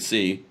so we could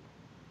see.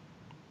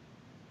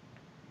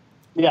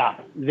 Yeah.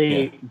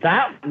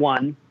 That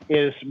one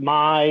is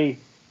my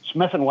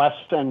Smith &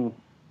 Wesson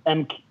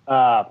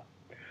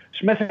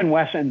Smith &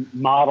 Wesson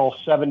Model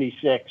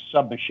 76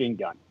 submachine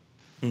gun.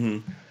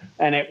 Mm-hmm.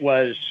 And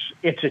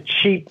it's a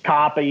cheap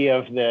copy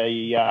of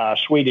the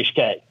Swedish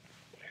K.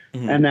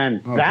 Mm-hmm. And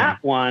then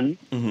that one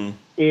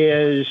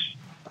is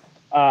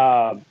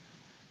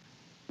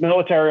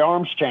Military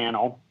Arms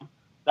Channel.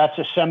 That's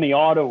a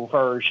semi-auto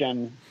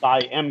version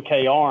by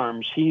MK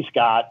Arms he's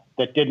got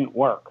that didn't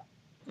work.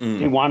 Mm.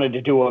 He wanted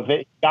to do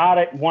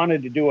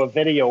wanted to do a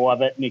video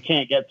of it, and he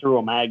can't get through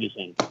a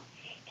magazine.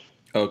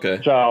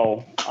 Okay.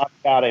 So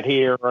I've got it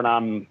here, and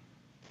I'm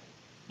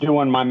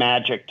doing my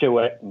magic to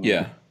it.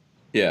 Yeah.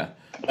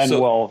 And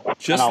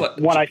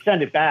when I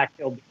send it back,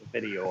 he'll do a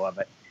video of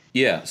it.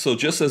 Yeah. So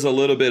just as a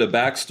little bit of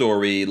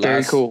backstory,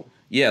 very cool.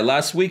 Yeah,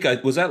 last week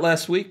was that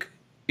last week?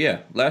 Yeah,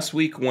 last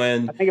week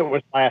when I think it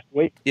was last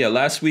week. Yeah,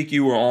 last week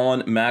you were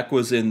on. Mac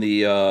was in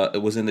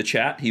the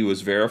chat. He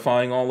was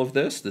verifying all of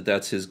this.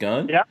 That's his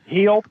gun. Yeah,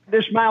 he opened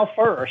his mouth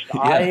first.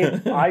 Yeah.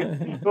 I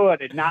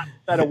could and not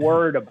said a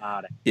word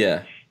about it.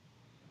 Yeah.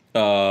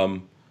 That's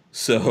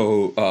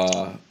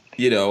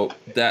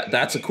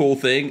a cool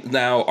thing.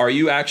 Now, are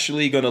you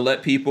actually going to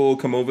let people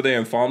come over there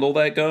and fondle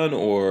that gun,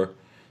 or,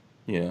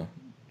 Yeah,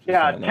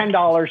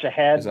 $10 a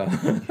head.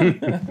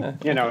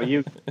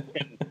 You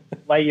can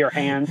lay your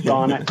hands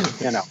on it.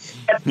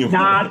 It's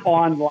not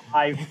on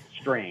live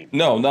stream.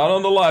 No, not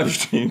on the live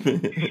stream.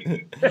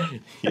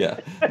 Yeah.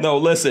 No,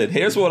 listen.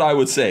 Here's what I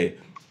would say.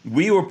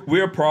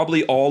 We're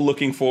probably all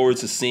looking forward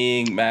to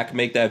seeing Mac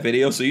make that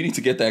video, so you need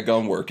to get that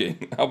gun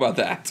working. How about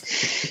that?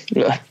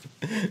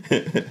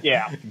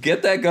 Yeah.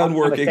 Get that gun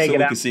working so we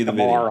can see the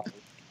video.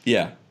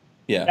 Yeah.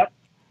 Yep.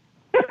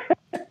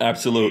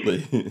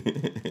 Absolutely.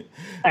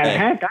 And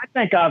Hank, I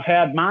think I've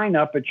had mine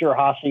up at your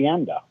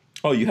hacienda.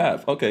 Oh, you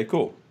have? Okay,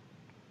 cool.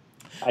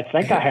 I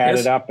think I had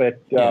it up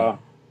at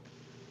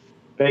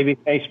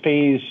Babyface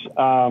P's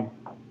party.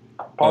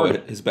 Oh,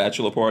 his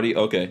bachelor party?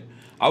 Okay.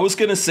 I was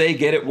going to say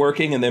get it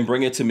working and then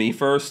bring it to me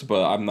first,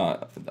 but I'm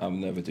not. I'll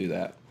never do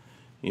that.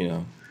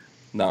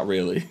 Not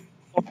really.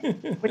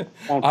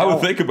 I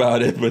would think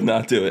about it, but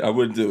not do it. I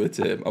wouldn't do it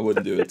to him.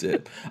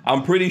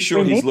 I'm pretty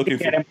sure he's looking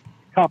for him to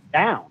come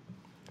down.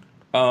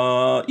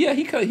 Yeah,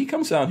 he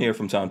comes down here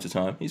from time to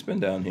time. He's been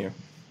down here,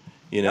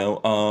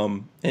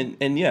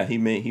 and yeah, he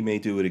may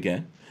do it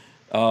again.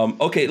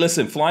 Okay,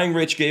 listen, Flying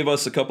Rich gave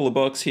us a couple of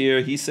bucks here.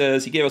 He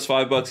gave us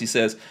 $5. He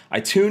says, I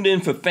tuned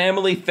in for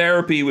family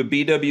therapy with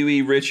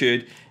BWE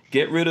Richard.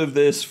 Get rid of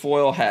this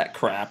foil hat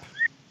crap.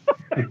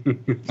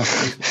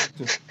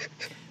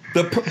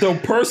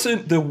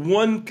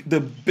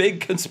 The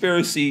big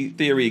conspiracy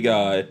theory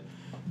guy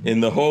in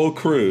the whole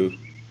crew.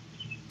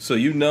 So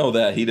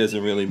that he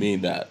doesn't really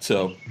mean that.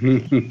 So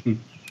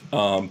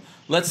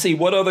let's see,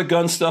 what other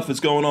gun stuff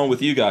is going on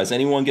with you guys?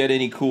 Anyone get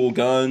any cool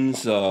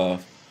guns? I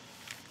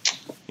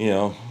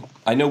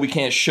know we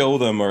can't show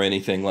them or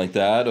anything like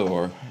that,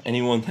 or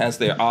anyone has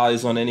their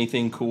eyes on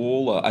anything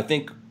cool. I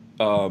think,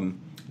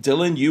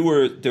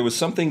 Dylan, there was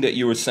something that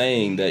you were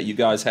saying that you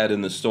guys had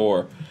in the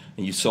store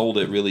and you sold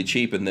it really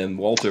cheap, and then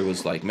Walter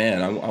was like,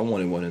 man, I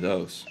wanted one of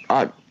those.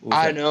 I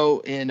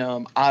know, and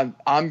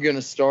I'm going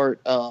to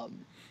start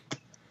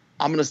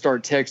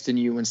texting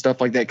you when stuff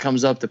like that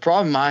comes up. The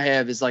problem I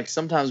have is, like,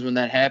 sometimes when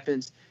that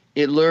happens,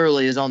 it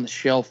literally is on the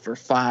shelf for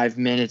 5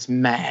 minutes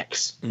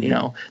max.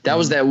 Mm-hmm. That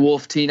was that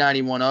Wolf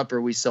T91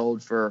 upper we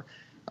sold for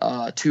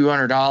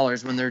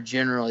 $200 when they're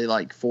generally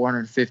like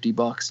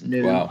 $450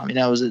 new. Wow. I mean,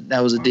 that was a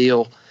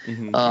deal.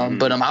 Mm-hmm.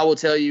 But I will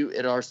tell you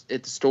at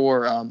the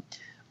store,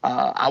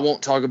 I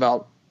won't talk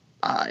about.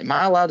 Am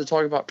I allowed to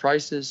talk about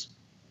prices?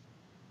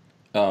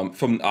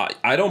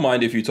 I don't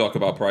mind if you talk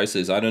about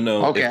prices. I don't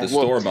know if the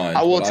store minds.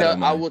 I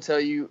will tell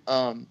you.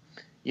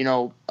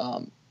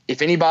 If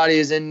anybody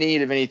is in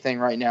need of anything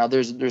right now,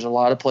 there's a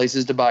lot of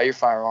places to buy your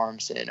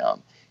firearms, and I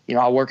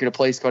work at a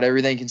place called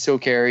Everything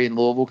Concealed Carry in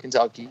Louisville,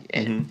 Kentucky,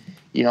 and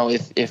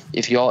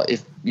if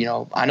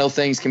I know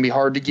things can be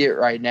hard to get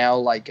right now.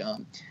 Like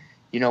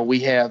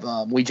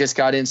we just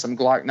got in some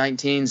Glock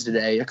 19s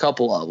today, a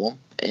couple of them,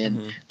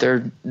 and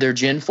they're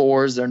Gen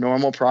 4s, they're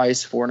normal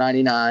price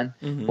 $499.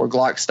 Mm-hmm. We're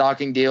Glock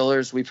stocking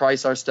dealers. We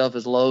price our stuff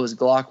as low as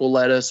Glock will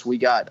let us. We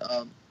got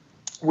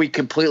we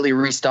completely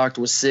restocked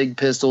with SIG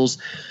pistols.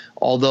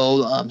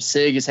 Although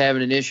SIG is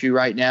having an issue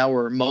right now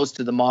where most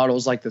of the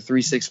models, like the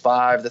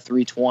 365, the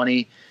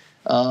 320,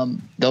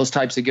 those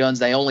types of guns,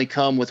 they only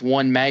come with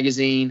one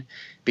magazine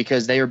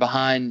because they are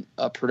behind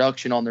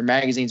production on their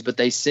magazines. But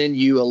they send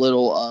you a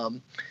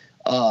little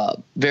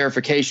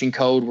verification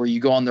code where you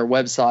go on their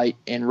website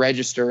and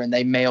register, and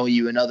they mail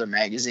you another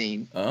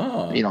magazine.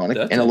 In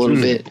a little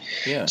bit.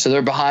 Yeah. So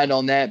they're behind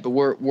on that, but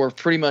we're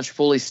pretty much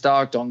fully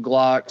stocked on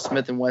Glock,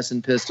 Smith &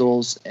 Wesson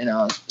pistols,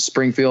 and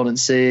Springfield and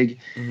Sig.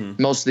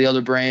 Mm-hmm. Most of the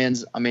other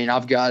brands. I mean,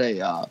 I've got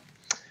a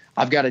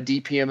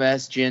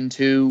DPMS Gen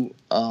 2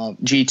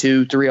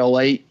 G2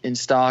 308 in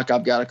stock.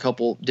 I've got a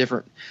couple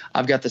different.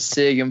 I've got the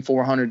Sig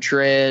M400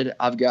 Tread.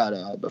 I've got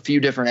a few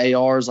different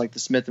ARs like the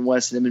Smith &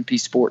 Wesson M&P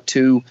Sport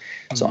 2.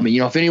 Mm-hmm. So I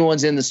mean, if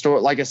anyone's in the store,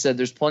 like I said,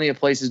 there's plenty of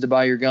places to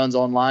buy your guns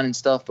online and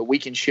stuff, but we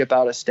can ship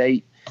out of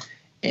state.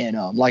 And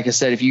like I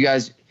said, if you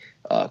guys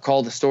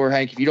call the store,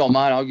 Hank, if you don't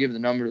mind, I'll give the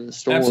number to the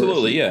store.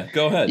 Absolutely, yeah.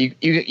 Go ahead.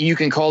 You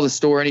can call the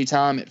store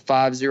anytime at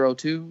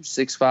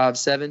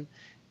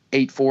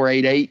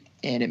 502-657-8488.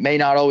 And it may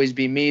not always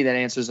be me that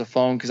answers the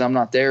phone because I'm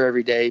not there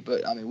every day.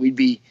 But I mean, we'd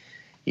be,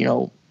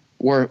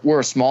 we're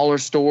a smaller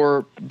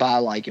store by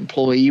like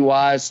employee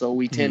wise, so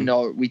we tend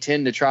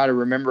to try to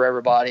remember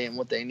everybody and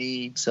what they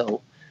need.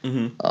 So,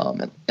 and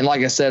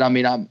like I said, I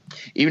mean,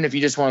 even if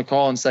you just want to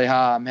call and say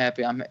hi, I'm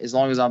happy. As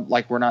long as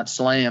we're not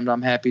slammed,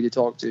 I'm happy to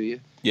talk to you.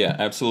 Yeah,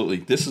 absolutely.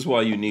 This is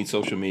why you need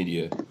social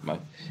media.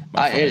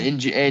 That's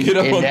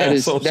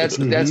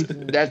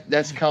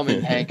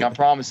coming, Hank. I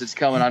promise it's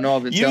coming. I know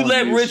I've been telling you.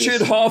 You let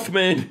Richard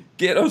Hoffman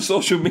get on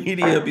social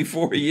media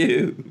before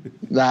you.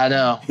 I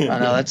know.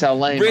 That's how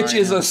lame Rich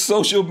is a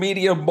social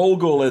media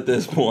mogul at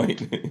this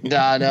point.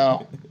 I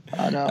know.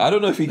 I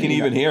don't know if he can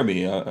even hear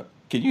me.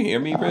 Can you hear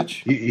me,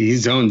 Rich?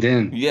 He's zoned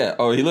in. Yeah.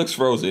 Oh, he looks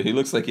frozen. He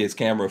looks like his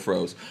camera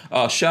froze.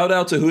 Shout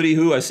out to Hootie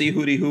Hoo. I see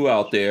Hootie Hoo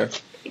out there.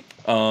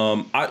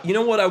 You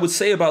know what I would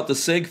say about the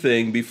SIG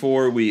thing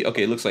before we?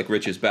 Okay, it looks like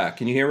Rich is back.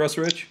 Can you hear us,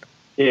 Rich?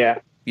 Yeah.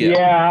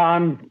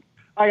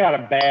 I got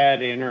a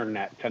bad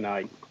internet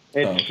tonight.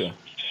 It's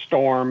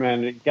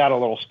storming. It got a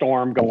little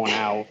storm going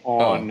out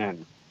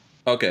and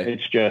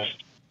it's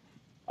just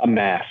a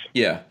mess.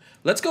 Yeah.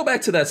 Let's go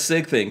back to that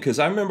SIG thing because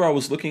I remember I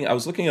was looking at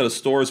a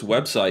store's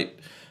website.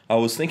 I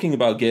was thinking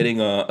about getting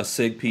a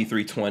SIG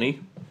P320.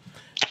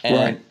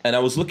 And I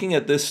was looking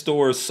at this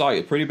store's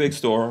site, a pretty big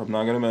store. I'm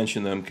not going to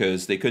mention them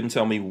because they couldn't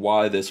tell me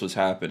why this was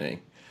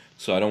happening.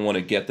 So I don't want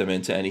to get them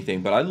into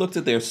anything. But I looked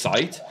at their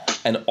site,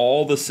 and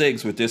all the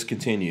SIGs were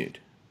discontinued.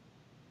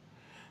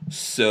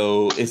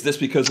 So is this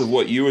because of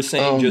what you were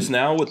saying just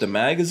now with the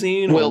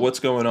magazine, or what's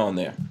going on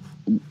there?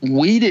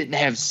 We didn't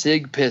have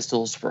SIG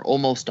pistols for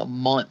almost a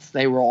month.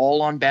 They were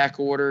all on back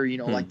order,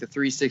 like the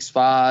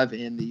 365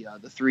 and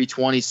the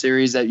 320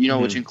 series that,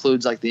 which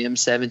includes like the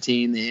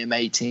M17, the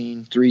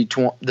M18,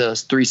 the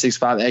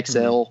 365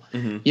 XL,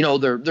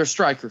 they're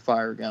striker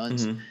fire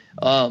guns.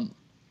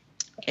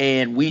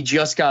 And we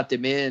just got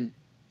them in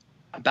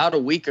about a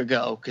week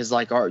ago. Cause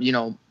like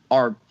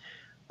my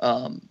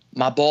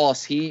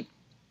boss, he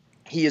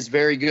is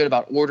very good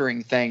about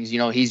ordering things.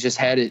 He's just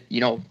had it,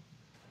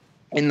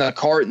 in the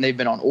cart and they've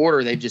been on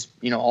order. They've just,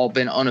 all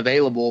been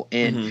unavailable.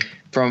 And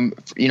from,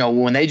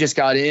 when they just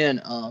got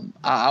in,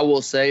 I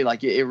will say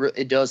like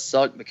it does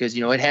suck because,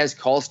 it has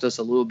cost us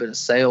a little bit of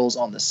sales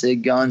on the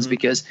SIG guns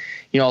because,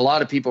 a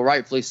lot of people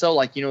rightfully so,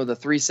 like, the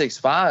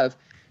 365,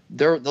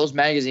 those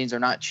magazines are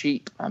not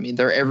cheap. I mean,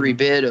 they're every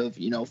bit of,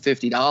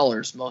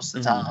 $50 most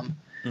of the time.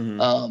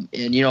 And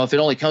if it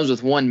only comes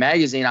with one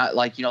magazine,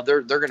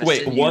 they're going to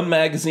wait, one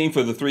magazine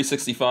for the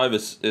 365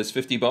 is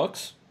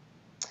 $50?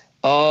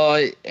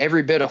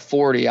 Every bit of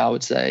 40, I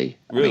would say.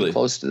 Really? I mean,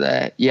 close to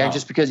that. Yeah,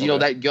 just because,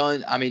 that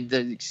gun, I mean,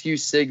 the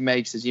excuse SIG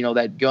makes is,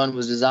 that gun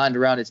was designed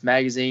around its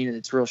magazine and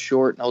it's real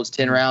short and holds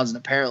 10 rounds. And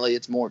apparently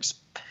it's more,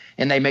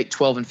 and they make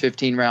 12 and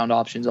 15 round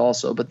options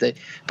also. But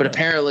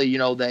apparently,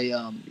 they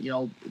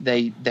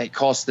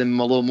cost them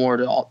a little more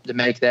to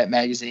make that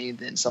magazine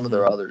than some of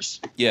their others.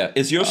 Yeah.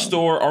 Is your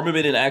store,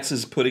 Armament and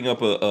Axis putting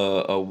up a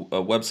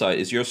website,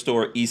 is your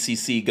store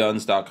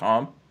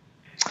eccguns.com?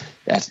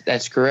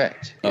 That's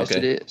correct. Yes, okay.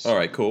 It is. All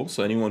right, cool.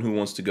 So anyone who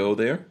wants to go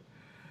there.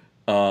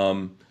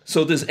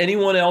 So does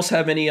anyone else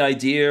have any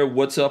idea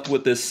what's up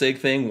with this SIG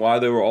thing? Why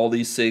there were all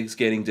these SIGs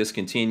getting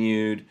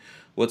discontinued?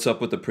 What's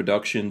up with the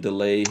production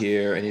delay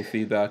here? Any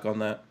feedback on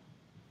that?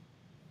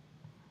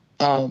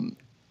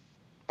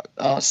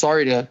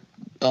 Sorry to.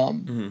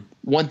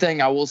 One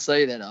thing I will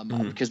say that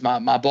because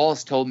my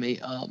boss told me,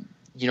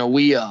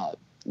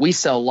 we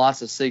sell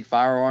lots of SIG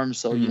firearms,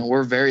 so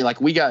we're very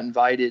we got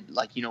invited,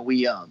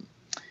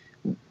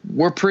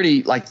 we're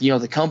pretty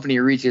the company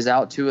reaches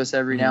out to us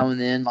every now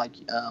and then,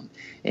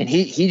 and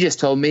he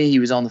just told me he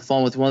was on the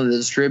phone with one of the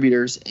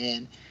distributors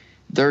and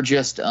they're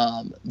just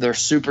they're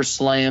super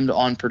slammed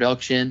on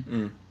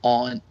production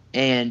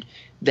and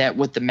that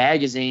with the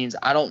magazines,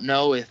 I don't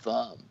know if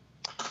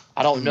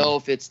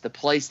it's the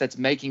place that's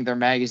making their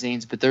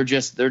magazines, but they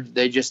just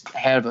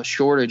have a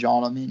shortage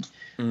on them.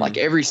 And like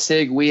every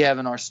SIG we have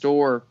in our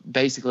store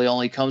basically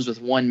only comes with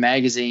one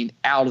magazine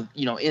out of,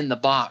 in the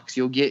box.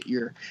 You'll get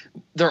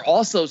they're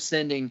also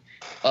sending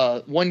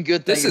one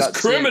good thing. This is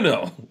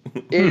criminal.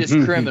 SIG, it is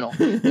criminal.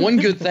 One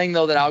good thing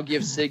though that I'll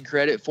give SIG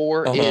credit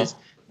for is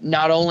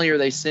not only are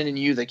they sending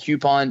you the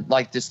coupon,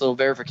 like this little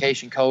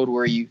verification code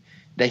where you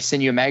they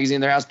send you a magazine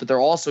in their house, but they're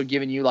also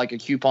giving you like a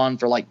coupon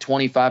for like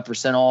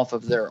 25% off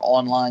of their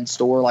online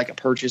store, like a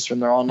purchase from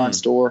their online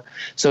store.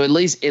 So at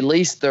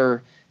least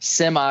they're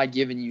semi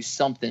giving you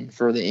something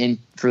for the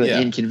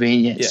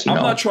inconvenience. Yeah.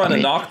 I'm not trying to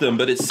knock them,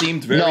 but it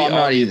seemed very I'm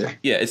not either.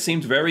 Yeah, it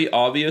seemed very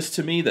obvious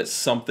to me that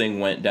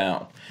something went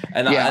down.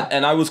 And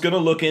I was going to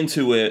look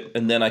into it,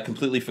 and then I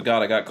completely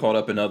forgot. I got caught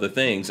up in other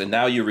things, and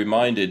now you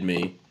reminded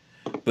me.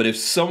 But if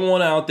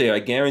someone out there, I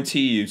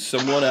guarantee you,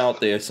 someone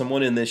out there,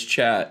 someone in this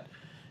chat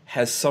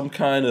has some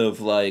kind of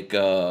like,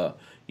 back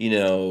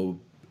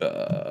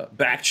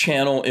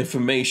channel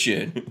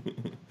information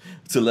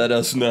to let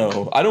us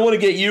know. I don't want to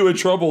get you in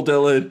trouble,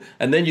 Dylan,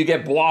 and then you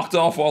get blocked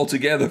off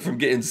altogether from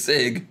getting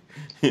SIG.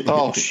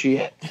 Oh,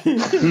 shit. We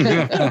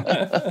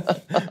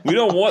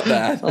don't want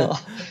that.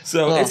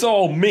 So it's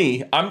all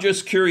me. I'm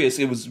just curious.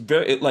 It was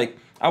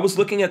I was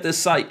looking at this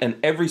site and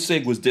every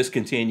SIG was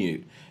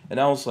discontinued. And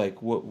I was like,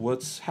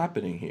 what's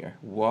happening here?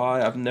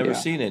 Why? I've never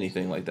seen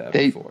anything like that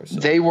before. So.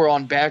 They were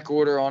on back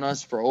order on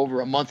us for over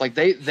a month. Like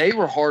they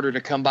were harder to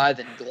come by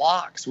than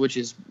Glocks, which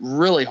is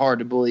really hard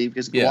to believe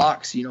because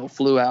Glocks,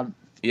 flew out.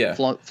 Yeah.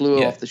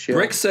 Flew off the shelf.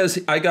 Brick says,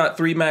 I got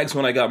 3 mags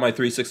when I got my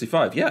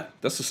 365. Yeah,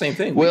 that's the same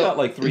thing. We got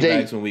like 3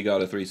 mags when we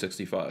got a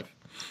 365.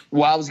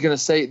 Well, I was going to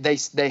say,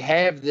 they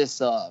have this,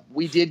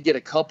 we did get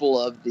a couple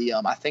of the,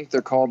 I think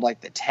they're called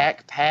like the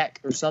TAC Pack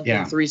or something,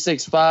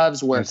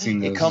 365s, where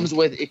it comes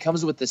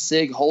with the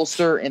SIG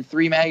holster and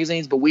 3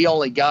 magazines, but we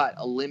only got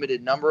a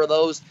limited number of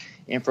those.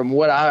 And from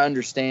what I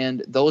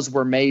understand, those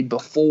were made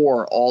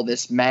before all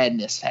this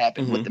madness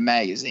happened with the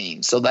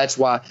magazine. So that's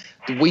why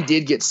we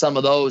did get some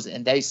of those,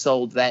 and they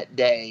sold that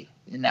day.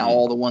 And now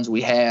all the ones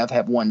we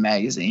have 1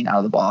 magazine out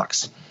of the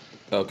box.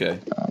 Okay.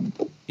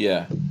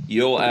 Yeah.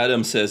 Yo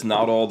Adam says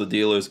not all the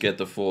dealers get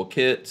the full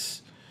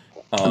kits.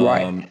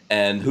 Right.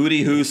 And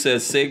Hootie Who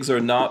says SIGs are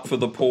not for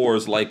the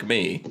pores like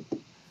me.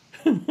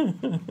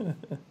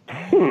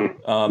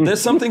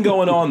 There's something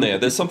going on there.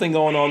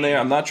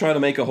 I'm not trying to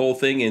make a whole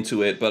thing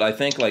into it, but I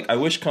think I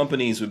wish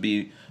companies would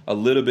be a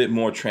little bit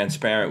more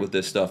transparent with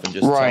this stuff and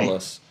just tell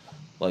us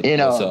what's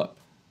up.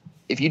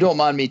 If you don't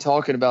mind me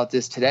talking about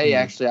this today,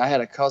 actually, I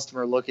had a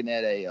customer looking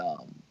at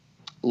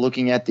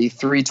the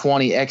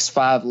 320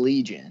 X5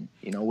 Legion,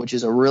 which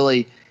is a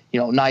really,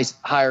 nice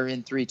higher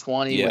end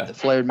 320 with the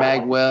flared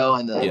mag well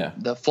and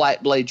the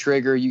flat blade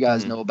trigger. You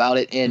guys know about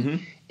it.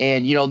 And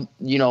and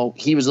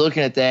he was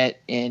looking at that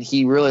and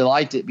he really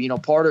liked it.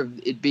 But, part of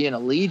it being a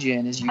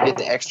Legion is you get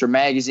the extra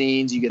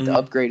magazines, you get the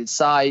upgraded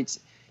sights,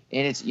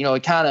 and it's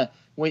it kind of,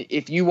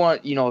 if you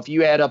want, if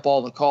you add up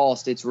all the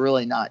cost, it's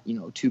really not,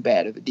 too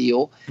bad of a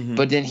deal.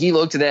 But then he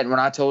looked at that, and when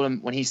I told him,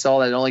 when he saw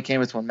that it only came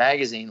with 1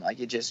 magazine,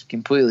 it just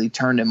completely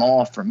turned him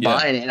off from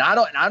buying it. And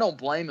I don't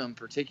blame him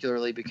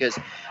particularly because,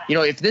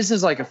 if this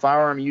is like a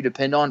firearm you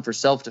depend on for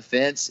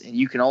self-defense and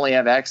you can only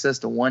have access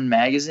to 1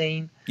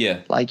 magazine,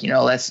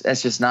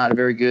 that's just not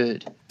very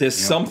good. There's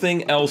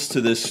something else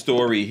to this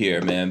story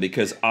here, man,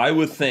 because I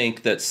would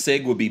think that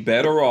SIG would be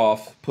better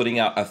off putting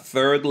out a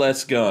third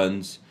less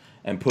guns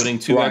and putting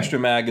 2 extra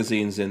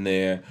magazines in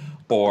there,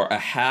 or a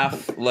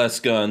half less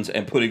guns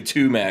and putting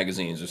 2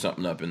 magazines or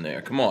something up in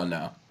there. Come on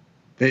now.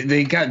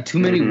 They got too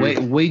many,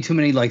 way too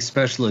many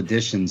special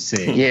editions.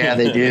 SIG. Yeah,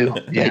 they do.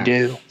 They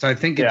do. So I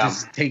think it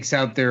just takes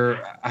out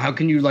their. How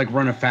can you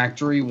run a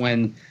factory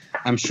when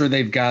I'm sure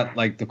they've got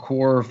the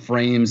core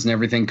frames and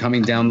everything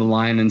coming down the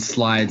line and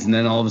slides, and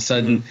then all of a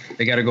sudden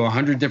they got to go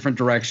 100 different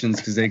directions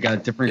because they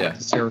got different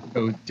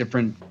Cerakote,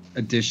 different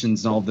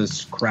editions and all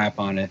this crap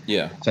on it.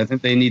 Yeah. So I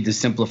think they need to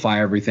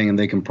simplify everything, and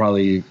they can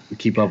probably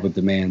keep up with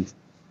demand.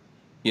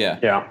 Yeah.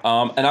 Yeah.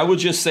 And I would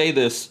just say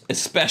this,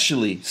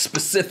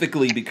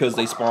 specifically because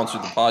they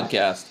sponsored the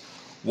podcast.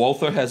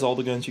 Walther has all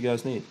the guns you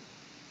guys need.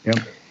 Yep.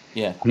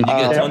 Yeah. You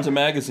get tons of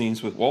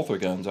magazines with Walther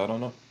guns. I don't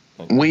know.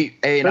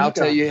 And I'll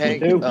tell you,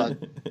 Hank,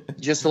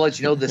 just to let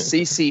you know, the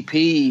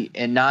CCP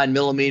in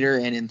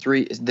 9mm and in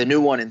the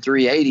new one in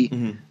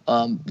 380,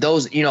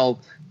 those,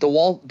 the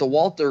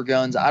Walther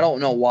guns, I don't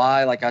know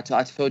why. I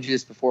told you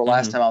this before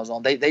last time I was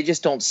on. They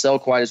just don't sell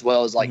quite as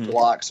well as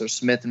Glocks or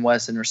Smith &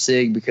 Wesson or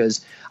SIG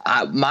because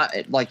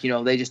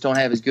they just don't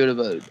have as good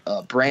of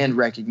a brand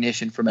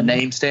recognition from a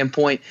name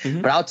standpoint.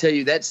 But I'll tell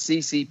you that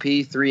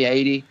CCP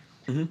 380.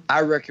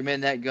 I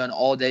recommend that gun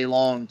all day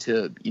long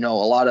to a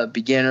lot of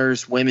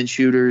beginners, women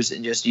shooters,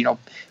 and just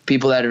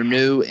people that are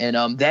new.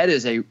 And that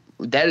is a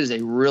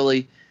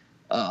really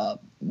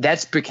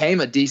that's became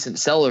a decent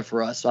seller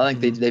for us. So I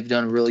think they've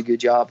done a really good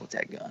job with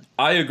that gun.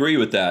 I agree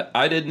with that.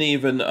 I didn't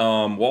even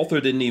Walther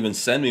didn't even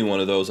send me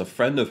one of those. A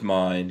friend of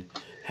mine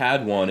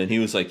had one, and he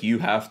was like, "You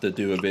have to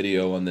do a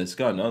video on this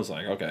gun." And I was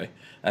like, "Okay,"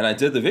 and I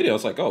did the video. I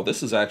was like, "Oh,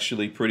 this is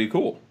actually pretty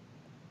cool."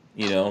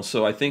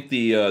 So I think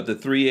the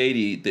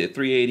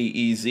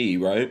 380 EZ,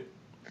 right?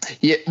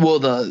 Yeah, well,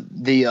 the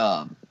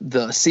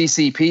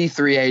CCP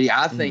 380,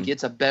 I think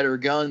it's a better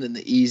gun than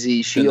the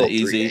EZ Shield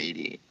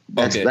 380.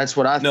 That's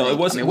what I think. No, it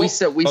wasn't. We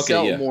sell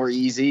more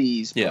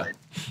EZs. Yeah,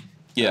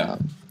 but,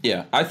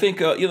 yeah. I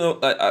think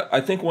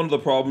I think one of the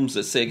problems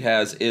that SIG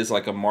has is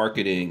a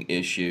marketing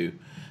issue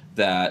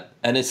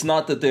and it's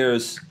not that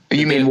there's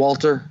You mean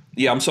Walther?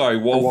 Yeah, I'm sorry,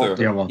 Walther.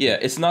 Yeah, Walther. Yeah,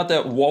 it's not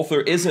that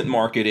Walther isn't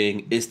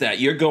marketing. It's that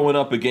you're going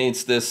up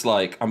against this,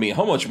 like, I mean,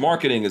 how much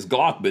marketing has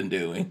Glock been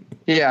doing?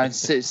 Yeah,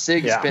 Sig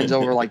spends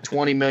over like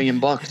 $20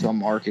 million on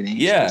marketing.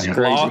 Yeah, it's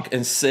Glock crazy.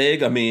 and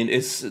Sig. I mean,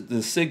 it's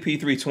the Sig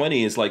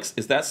P320 is like,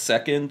 is that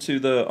second to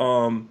the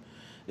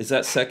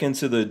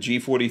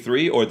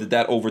G43, or did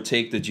that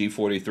overtake the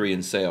G43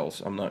 in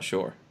sales? I'm not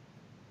sure.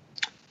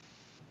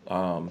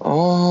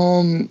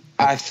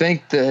 I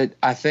think that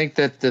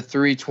the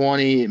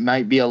 320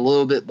 might be a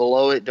little bit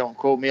below it. Don't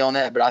quote me on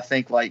that, but I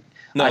think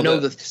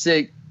the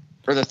Sig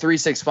or the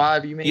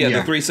 365. You mean? Yeah,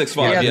 the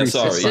 365. Yeah,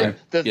 sorry.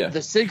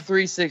 The Sig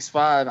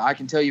 365. I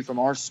can tell you from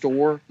our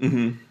store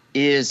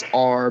is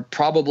our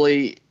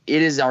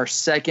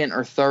second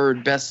or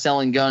third best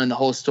selling gun in the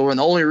whole store, and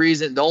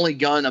the only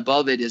gun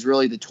above it is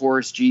really the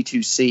Taurus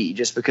G2C,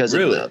 just because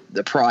of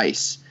the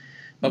price.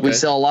 Okay. We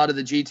sell a lot of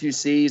the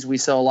G2Cs. We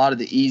sell a lot of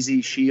the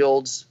Easy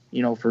Shields,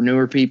 for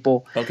newer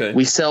people. Okay.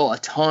 We sell a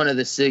ton of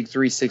the SIG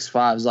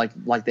 365s,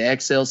 like the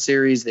XL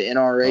series, the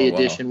NRA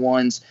edition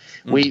ones.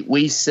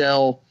 We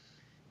sell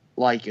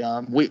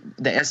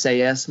the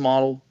SAS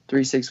model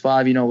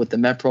 365, with the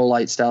Mepro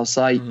Light style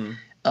sight.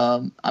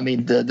 I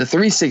mean, the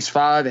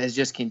 365 has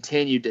just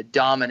continued to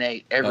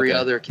dominate every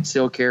other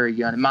concealed carry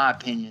gun, in my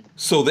opinion.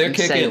 So they're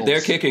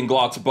kicking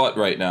Glock's butt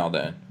right now,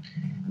 then.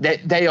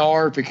 They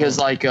are, because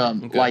I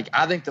think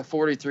the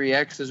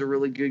 43X is a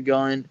really good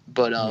gun,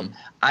 but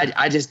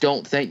I just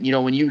don't think,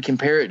 when you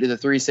compare it to the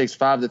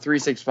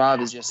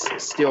 365 is just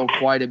still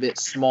quite a bit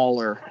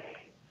smaller.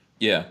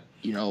 Yeah.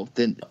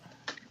 Than.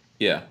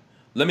 Yeah.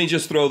 Let me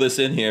just throw this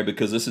in here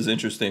because this is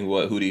interesting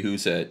what Hootie Who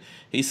said.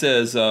 He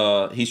says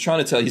he's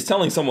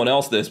telling someone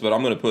else this, but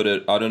I'm going to put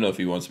it, I don't know if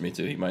he wants me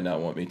to. He might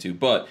not want me to.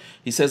 But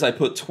he says, I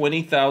put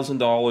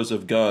 $20,000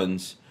 of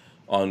guns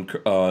on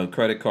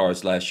credit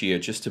cards last year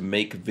just to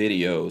make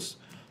videos.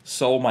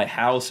 Sold my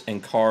house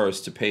and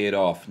cars to pay it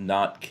off.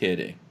 Not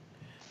kidding.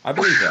 I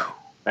believe that.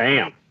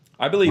 Damn.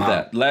 I believe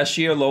that. Last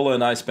year, Lola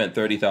and I spent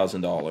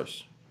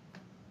 $30,000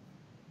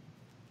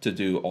 to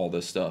do all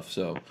this stuff.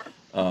 So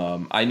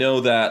I know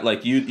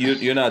that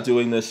you're not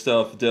doing this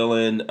stuff,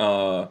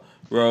 Dylan.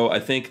 Ro, I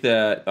think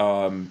that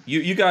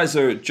you guys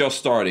are just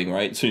starting,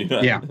 right? So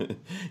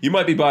you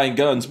might be buying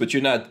guns, but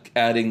you're not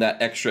adding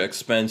that extra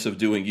expense of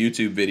doing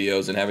YouTube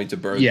videos and having to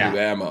burn through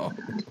ammo.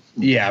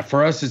 Yeah,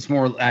 for us, it's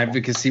more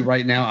advocacy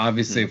right now.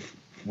 Obviously, if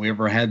we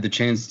ever had the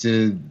chance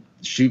to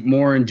shoot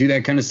more and do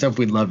that kind of stuff,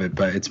 we'd love it.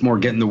 But it's more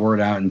getting the word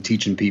out and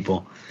teaching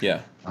people.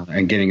 Yeah.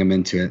 And getting them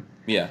into it.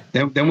 Yeah.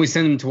 Then we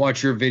send them to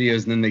watch your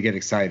videos, and then they get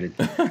excited,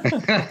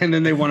 and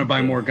then they want to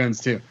buy more guns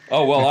too.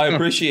 Oh well, I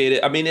appreciate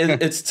it. I mean,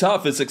 it's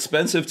tough. It's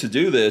expensive to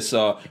do this.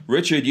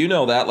 Richard, you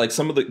know that. Like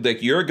some of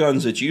your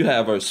guns that you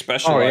have are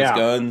specialized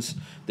guns.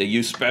 They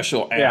use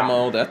special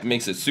ammo. That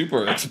makes it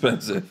super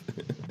expensive.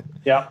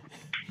 Yep.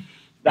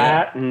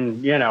 That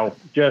and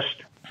just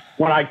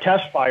when I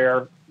test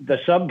fire the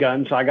sub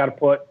guns, I got to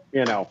put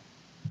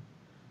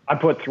I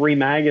put 3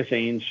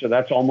 magazines, so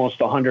that's almost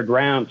 100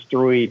 rounds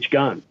through each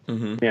gun.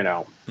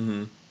 It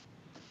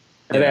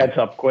adds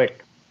up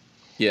quick.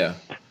 Yeah.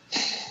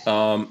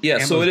 So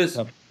it is.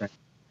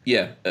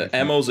 Yeah.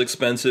 Ammo's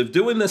expensive.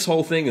 Doing this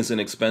whole thing is an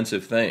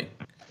expensive thing.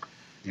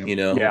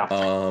 Yep. Yeah.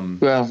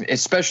 Well,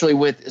 especially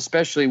with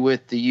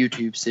the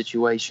YouTube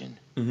situation.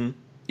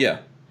 Yeah.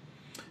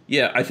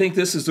 Yeah. I think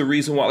this is the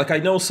reason why. I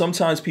know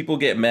sometimes people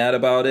get mad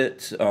about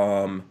it.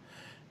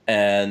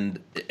 And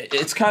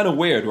it's kind of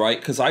weird, right?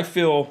 Because I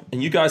feel,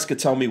 and you guys could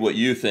tell me what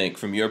you think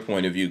from your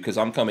point of view, because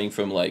I'm coming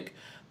from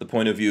the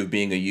point of view of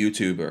being a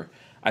YouTuber.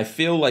 I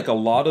feel like a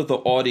lot of the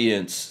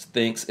audience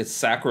thinks it's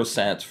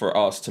sacrosanct for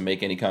us to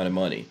make any kind of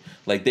money.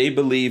 Like they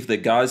believe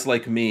that guys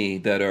like me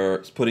that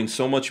are putting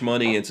so much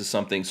money into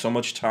something, so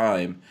much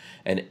time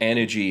and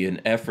energy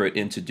and effort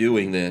into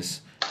doing this,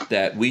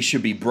 that we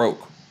should be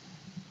broke.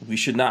 We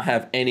should not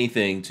have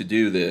anything to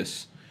do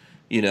this,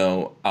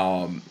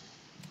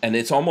 and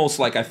it's almost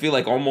like I feel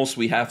like almost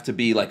we have to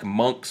be like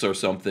monks or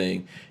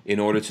something in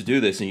order to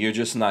do this. And you're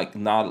just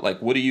not like,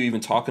 what are you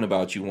even talking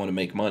about? You want to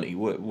make money.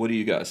 What do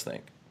you guys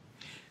think?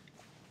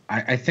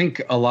 I think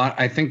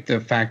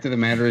the fact of the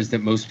matter is that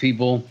most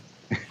people,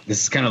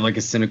 this is kind of like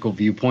a cynical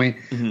viewpoint.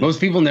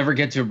 Most people never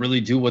get to really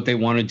do what they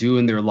want to do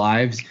in their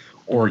lives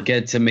or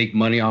get to make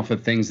money off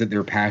of things that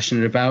they're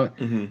passionate about.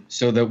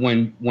 So that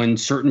when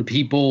certain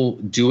people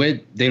do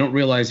it, they don't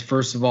realize,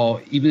 first of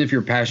all, even if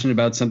you're passionate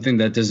about something,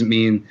 that doesn't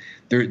mean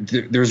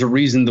there's a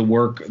reason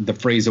the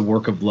phrase "a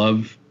work of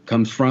love"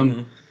 comes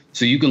from.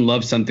 So you can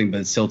love something,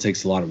 but it still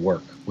takes a lot of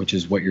work, which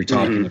is what you're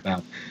talking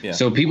about. Yeah.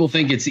 So people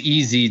think it's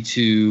easy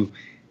to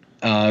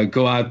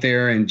go out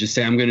there and just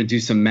say, I'm going to do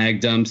some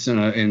mag dumps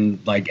in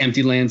like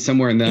empty land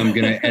somewhere, and then I'm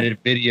going to edit a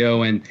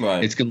video and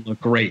it's going to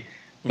look great.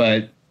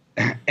 But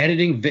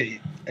editing video,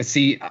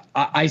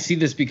 I see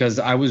this because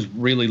I was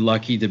really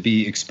lucky to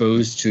be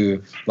exposed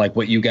to like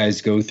what you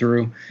guys go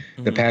through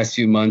the past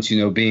few months,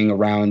 being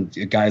around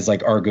guys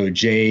like Argo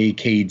J,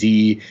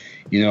 KD,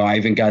 I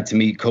even got to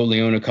meet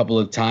Coleon a couple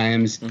of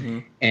times.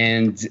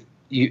 And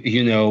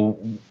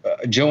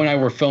Joe and I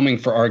were filming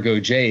for Argo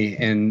J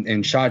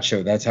and SHOT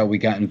Show. That's how we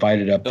got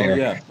invited up there. Oh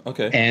yeah,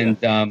 okay.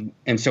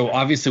 And so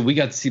obviously we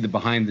got to see the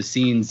behind the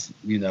scenes,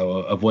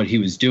 of what he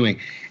was doing,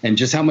 and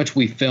just how much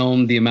we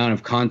filmed, the amount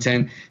of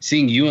content.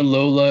 Seeing you and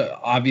Lola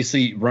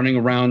obviously running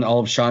around all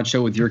of SHOT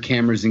Show with your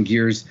cameras and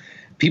gears.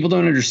 People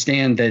don't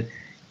understand that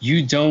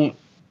you don't.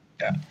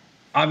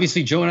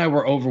 Obviously, Joe and I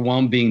were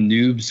overwhelmed being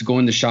noobs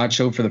going to SHOT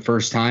Show for the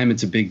first time.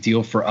 It's a big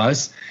deal for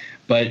us,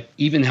 but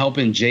even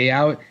helping Jay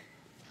out,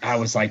 I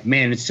was like,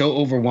 man, it's so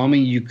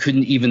overwhelming. You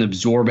couldn't even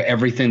absorb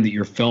everything that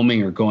you're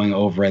filming or going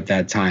over at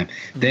that time.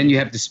 Mm-hmm. Then you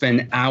have to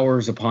spend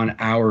hours upon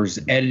hours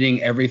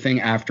editing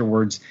everything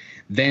afterwards.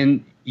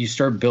 Then you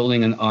start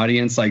building an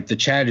audience. Like the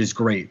chat is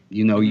great.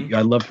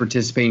 I love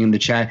participating in the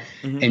chat,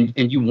 and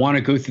you want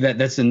to go through that.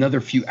 That's another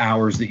few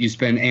hours that you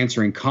spend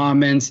answering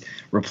comments,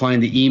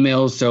 replying to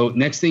emails. So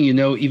next thing you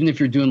know, even if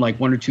you're doing like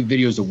 1 or 2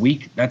 videos a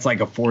week, that's like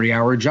a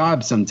 40-hour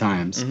job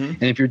sometimes. Mm-hmm.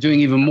 And if you're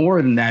doing even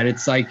more than that,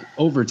 it's like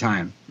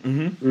overtime.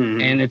 Mm-hmm.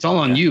 Mm-hmm. And it's all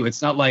on you.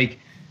 It's not like,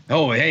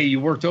 oh, hey, you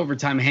worked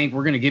overtime, Hank,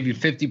 we're going to give you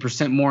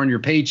 50% more on your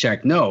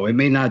paycheck. No, it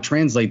may not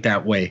translate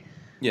that way.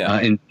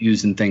 In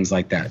views and things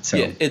like that.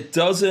 So it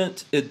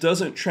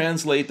doesn't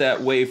translate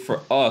that way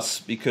for us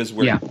because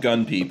we're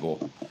gun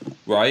people,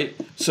 right?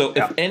 So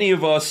if any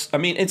of us, I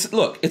mean, it's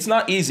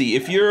not easy.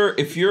 If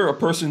you're a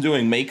person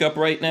doing makeup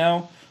right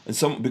now,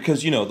 and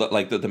because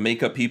the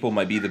makeup people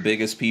might be the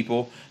biggest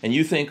people, and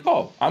you think,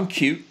 oh, I'm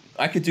cute,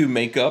 I could do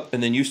makeup,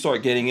 and then you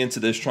start getting into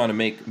this trying to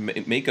make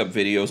makeup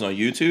videos on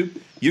YouTube,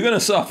 you're gonna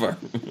suffer.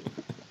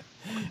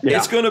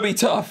 It's gonna be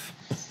tough.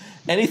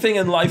 Anything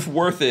in life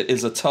worth it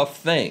is a tough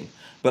thing.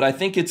 But I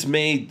think it's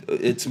made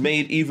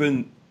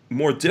even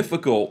more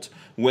difficult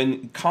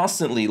when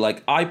constantly,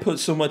 like, I put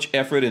so much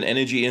effort and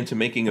energy into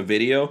making a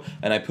video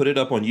and I put it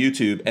up on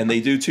YouTube, and they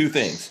do 2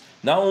 things.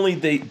 Not only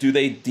do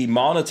they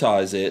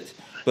demonetize it,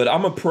 but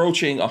I'm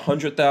approaching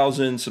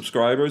 100,000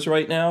 subscribers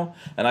right now,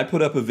 and I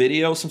put up a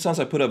video. Sometimes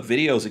I put up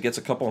videos, it gets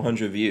a couple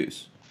hundred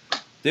views.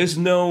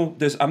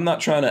 I'm not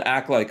trying to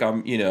act like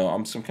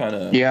I'm some kind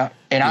of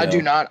and I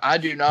do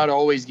not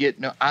always get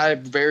I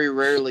very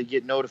rarely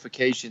get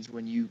notifications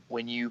when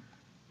you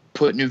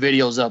put new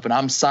videos up, and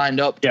I'm signed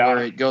up to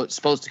where it's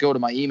supposed to go to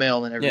my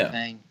email and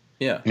everything.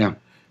 Yeah,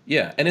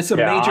 and it's a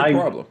major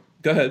problem.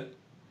 Go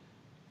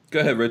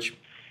ahead, Rich.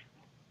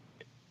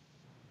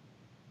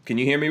 Can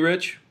you hear me,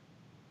 Rich?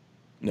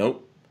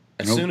 Nope.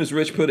 As soon as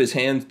Rich put his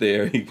hand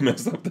there, he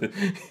messed up.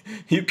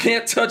 You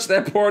can't touch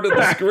that part of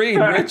the screen,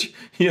 Rich.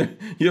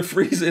 You're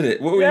freezing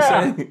it. What were you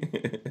saying?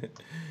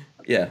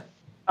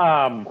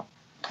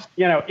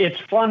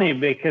 It's funny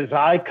because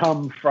I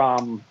come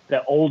from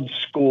the old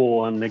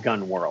school in the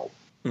gun world.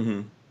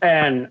 Mm-hmm.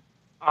 And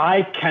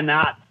I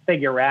cannot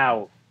figure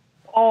out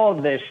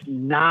all this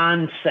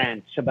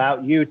nonsense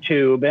about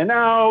YouTube and,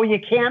 you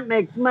can't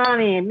make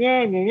money.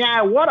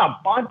 And what a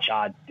bunch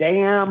of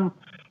damn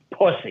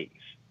pussies.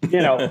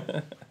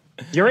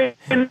 You're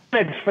in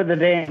it for the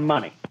damn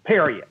money,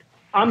 period.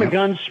 I'm a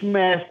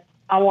gunsmith.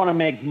 I want to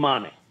make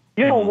money.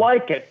 You don't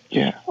like it,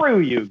 screw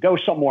you. Go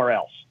somewhere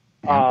else.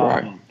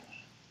 Right.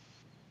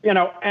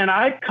 And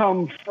I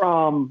come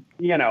from,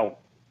 the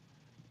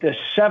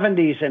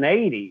 70s and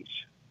 80s.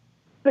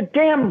 The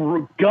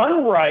damn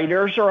gun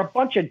writers are a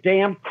bunch of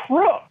damn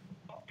crooks.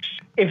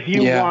 If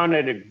you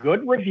wanted a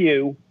good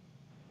review,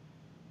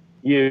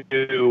 you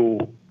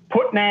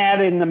put an ad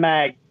in the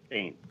magazine.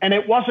 And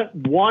it wasn't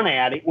one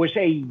ad, it was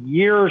a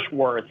year's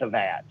worth of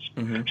ads.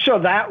 Mm-hmm. So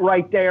that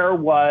right there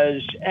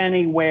was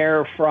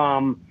anywhere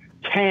from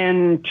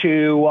 $10,000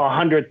 to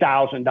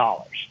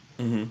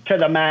 $100,000 to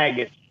the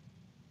magazine.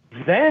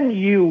 Then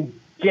you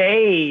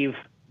gave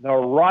the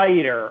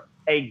writer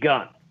a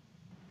gun,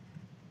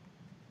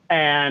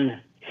 and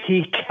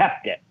he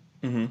kept it.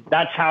 Mm-hmm.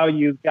 That's how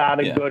you got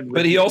a good review.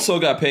 But he also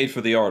got paid for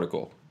the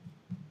article.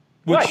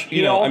 Which,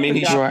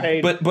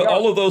 but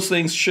all of those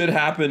things should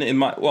happen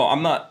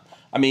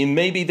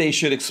maybe they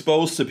should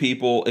expose to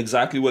people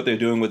exactly what they're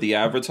doing with the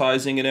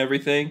advertising and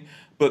everything,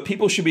 but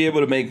people should be able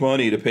to make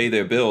money to pay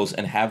their bills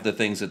and have the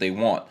things that they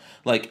want.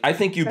 Like, I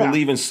think you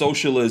believe in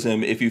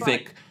socialism if you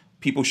think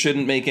people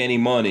shouldn't make any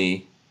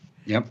money,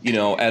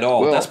 at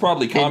all. Well, that's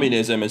probably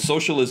communism, and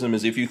socialism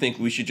is if you think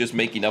we should just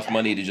make enough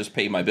money to just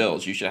pay my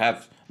bills. You should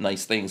have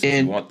nice things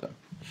if you want them.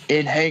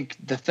 And Hank,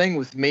 the thing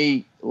with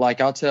me,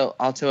 like I'll tell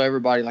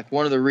everybody, like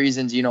one of the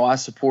reasons, I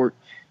support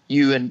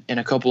you and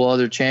a couple of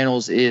other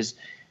channels is,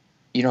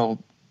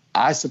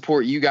 I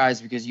support you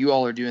guys because you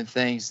all are doing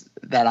things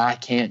that I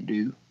can't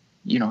do.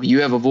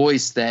 You have a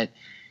voice that,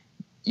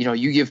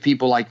 you give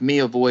people like me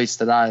a voice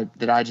that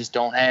I just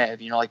don't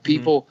have. Like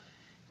people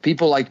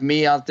like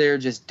me out there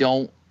just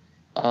don't.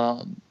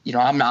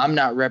 I'm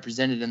not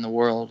represented in the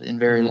world in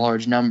very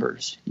large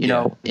numbers.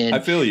 And I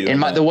feel you.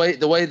 And the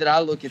way that I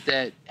look at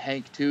that,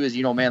 Hank, too, is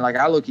like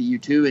I look at you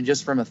too, and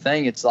just from a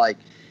thing, it's like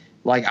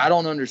I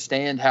don't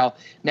understand how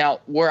now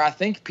where I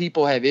think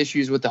people have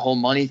issues with the whole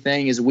money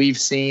thing is we've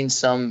seen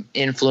some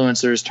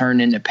influencers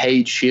turn into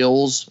paid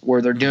shills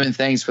where they're doing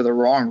things for the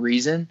wrong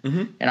reason.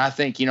 Mm-hmm. And I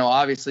think,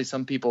 obviously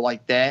some people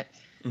like that,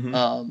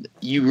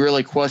 you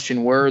really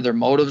question where their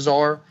motives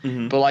are.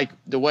 But like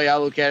the way I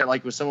look at it,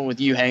 like with someone with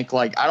you, Hank,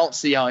 like I don't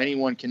see how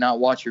anyone cannot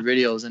watch your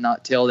videos and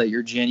not tell that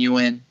you're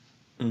genuine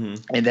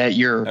and that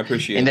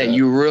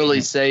you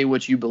really say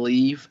what you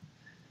believe.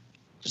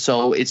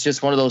 So it's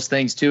just one of those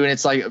things too. And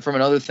it's like from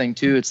another thing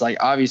too, it's like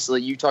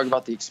obviously you talk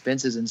about the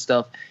expenses and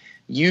stuff.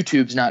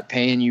 YouTube's not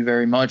paying you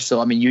very much.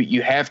 So I mean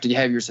you have to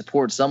have your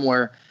support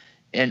somewhere.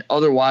 And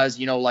otherwise,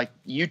 you know, like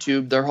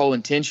YouTube, their whole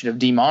intention of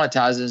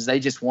demonetizing is they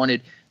just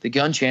wanted the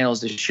gun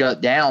channels to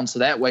shut down, so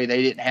that way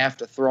they didn't have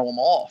to throw them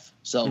off.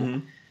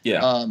 So,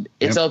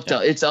 it's up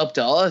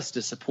to us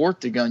to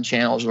support the gun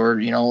channels, or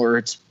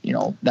it's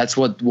that's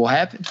what will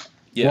happen.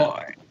 Yeah.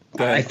 Well,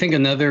 I think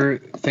another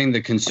thing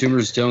that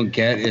consumers don't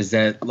get is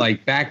that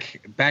like back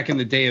in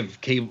the day of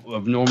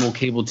normal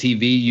cable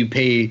TV, you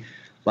pay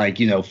like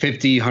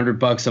 $50,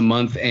 $100 a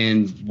month,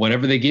 and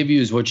whatever they give you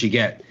is what you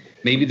get.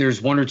 Maybe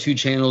there's one or two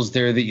channels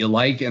there that you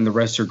like and the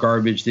rest are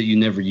garbage that you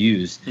never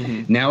use.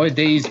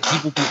 Nowadays,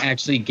 people can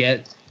actually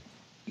get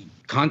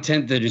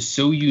content that is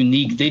so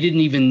unique. They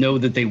didn't even know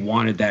that they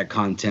wanted that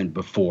content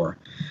before.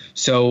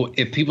 So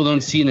if people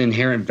don't see an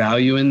inherent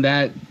value in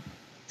that,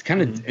 it's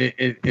kind of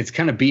it's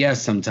kind of BS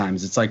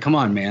sometimes. It's like, come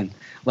on, man.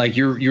 Like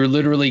you're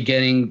literally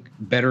getting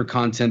better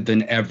content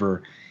than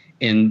ever.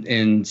 In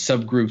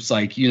subgroups,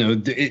 like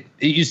it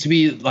used to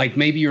be like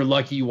maybe you're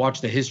lucky you watch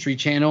the History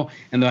Channel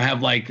and they'll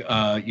have like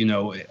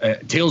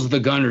Tales of the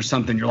Gun or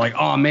something. You're like,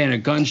 oh man, a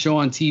gun show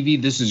on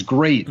TV, this is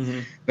great.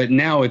 But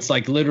now it's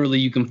like literally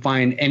you can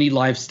find any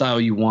lifestyle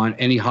you want,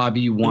 any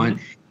hobby you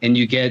want, and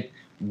you get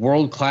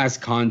world-class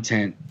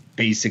content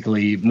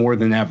basically more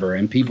than ever,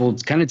 and people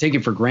kind of take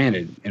it for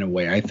granted in a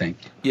way, I think.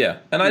 Yeah,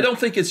 and I don't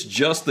think it's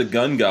just the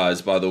gun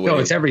guys, by the way. No,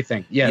 it's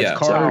everything. Yeah, it's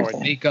cars,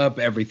 makeup,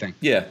 everything.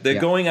 Yeah,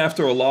 they're going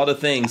after a lot of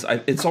things.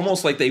 It's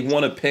almost like they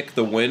want to pick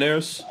the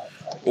winners,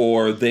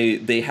 or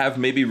they have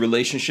maybe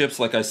relationships.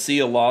 Like I see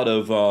a lot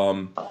of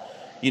a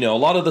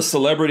lot of the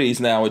celebrities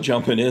now are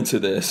jumping into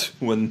this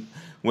when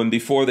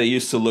before they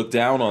used to look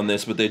down on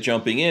this, but they're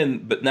jumping in.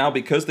 But now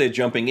because they're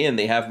jumping in,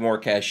 they have more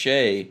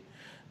cachet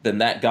than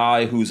that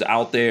guy who's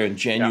out there and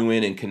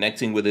genuine and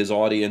connecting with his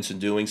audience and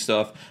doing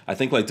stuff. I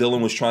think like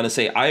Dylan was trying to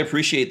say, I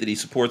appreciate that he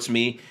supports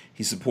me.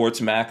 He supports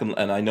Mac,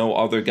 and I know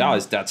other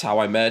guys. That's how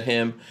I met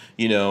him,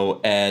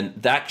 and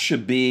that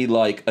should be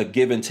like a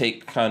give and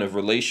take kind of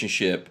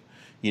relationship.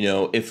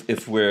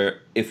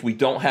 If we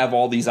don't have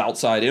all these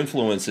outside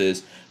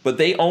influences, but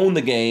they own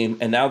the game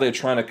and now they're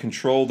trying to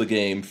control the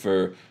game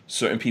for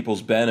certain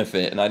people's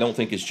benefit. And I don't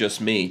think it's just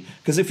me.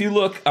 Because if you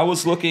look, I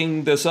was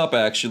looking this up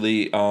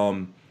actually,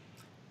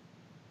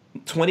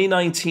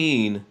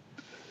 2019,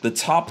 the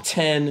top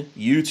 10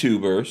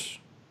 YouTubers,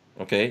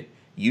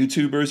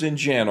 YouTubers in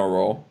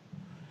general,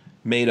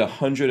 made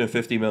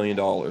 $150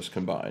 million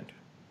combined.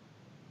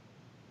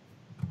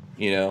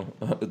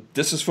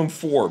 This is from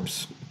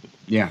Forbes.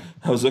 Yeah.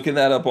 I was looking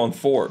that up on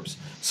Forbes.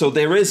 So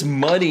there is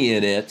money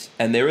in it,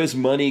 and there is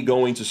money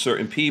going to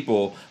certain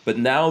people, but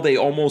now they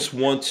almost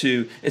want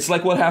to, it's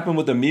like what happened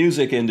with the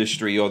music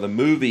industry or the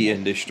movie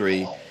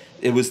industry.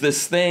 It was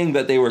this thing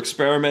that they were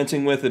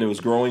experimenting with, and it was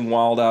growing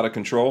wild out of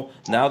control.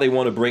 Now they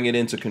want to bring it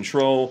into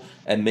control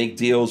and make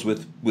deals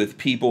with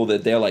people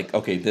that they're like,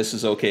 okay, this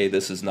is okay,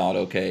 this is not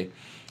okay.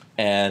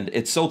 And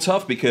it's so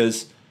tough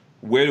because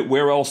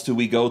where else do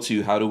we go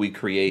to? How do we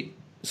create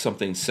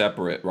something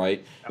separate,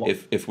 right?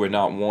 If we're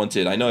not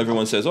wanted. I know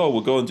everyone says, oh,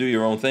 well, go and do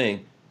your own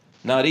thing.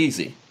 Not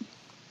easy.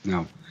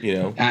 No.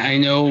 I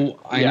know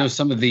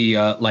some of the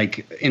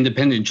like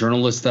independent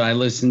journalists that I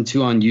listen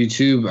to on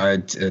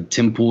YouTube.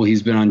 Tim Pool,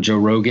 he's been on Joe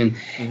Rogan.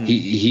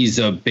 He's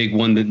a big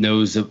one that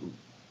knows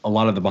a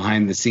lot of the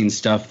behind the scenes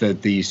stuff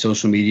that the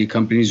social media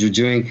companies are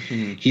doing.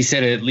 He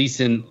said at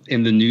least in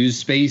the news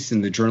space,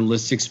 in the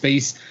journalistic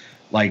space,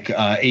 like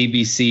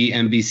ABC,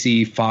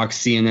 NBC, Fox,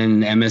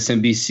 CNN, and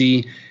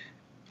MSNBC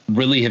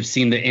really have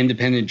seen that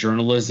independent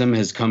journalism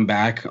has come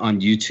back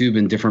on YouTube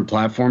and different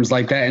platforms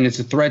like that. And it's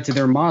a threat to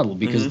their model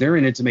because they're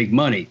in it to make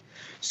money.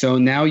 So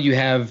now you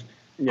have,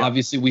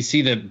 obviously we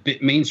see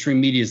that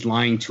mainstream media is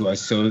lying to us.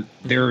 So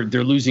they're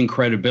losing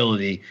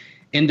credibility.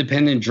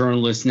 Independent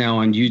journalists now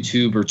on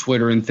YouTube or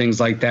Twitter and things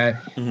like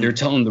that, they're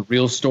telling the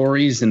real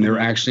stories and they're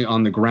actually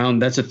on the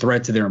ground. That's a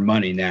threat to their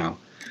money now.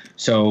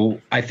 So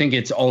I think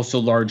it's also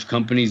large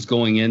companies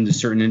going into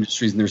certain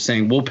industries and they're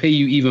saying, we'll pay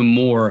you even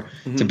more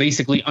to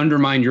basically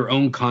undermine your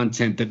own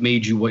content that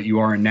made you what you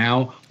are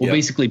now. We'll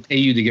basically pay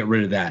you to get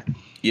rid of that.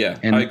 Yeah,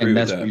 and, I agree and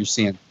that's with that. what you're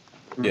seeing.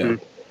 Yeah.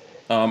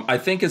 I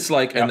think it's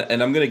like,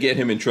 and I'm going to get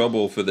him in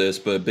trouble for this,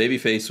 but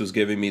Babyface was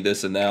giving me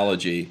this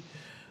analogy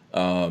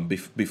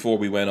before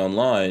we went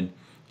online.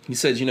 He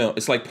says,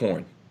 it's like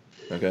porn,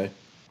 okay?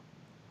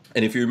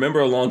 And if you remember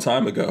a long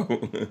time ago,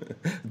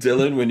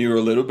 Dylan, when you were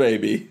a little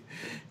baby,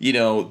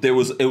 there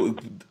was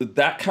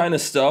that kind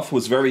of stuff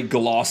was very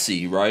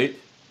glossy, right?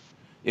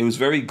 It was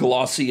very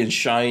glossy and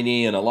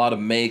shiny and a lot of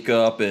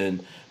makeup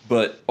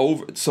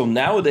so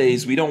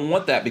nowadays we don't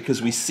want that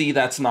because we see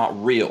that's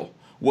not real.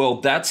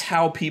 Well, that's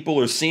how people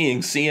are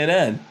seeing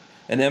CNN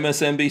and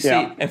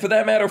MSNBC and for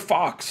that matter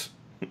Fox.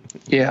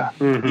 Yeah.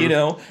 Mm-hmm. You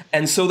know,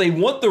 and so they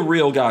want the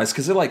real guys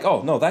because they're like,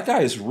 oh, no, that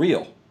guy is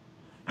real.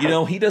 You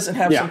know, he doesn't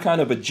have some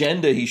kind of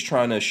agenda he's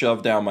trying to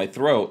shove down my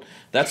throat.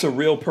 That's a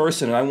real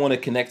person, and I want to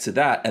connect to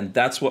that, and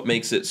that's what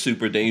makes it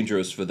super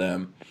dangerous for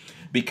them.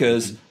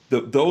 Because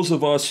those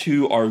of us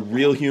who are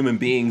real human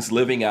beings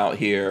living out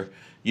here,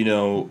 you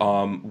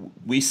know,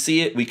 we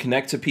see it, we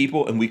connect to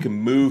people, and we can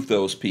move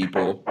those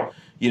people.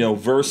 You know,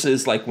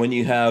 versus like when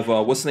you have,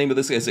 what's the name of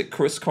this guy? Is it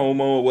Chris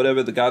Como or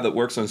whatever, the guy that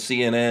works on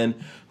CNN,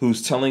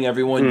 who's telling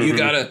everyone, you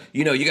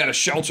gotta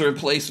shelter in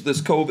place with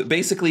this COVID.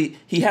 Basically,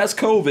 he has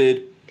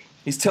COVID.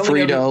 He's telling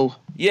Frito.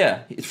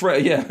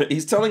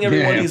 He's telling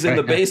everyone he's in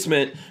the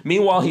basement.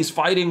 Meanwhile, he's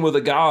fighting with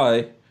a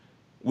guy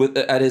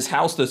at his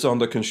house that's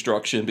under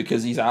construction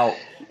because he's out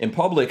in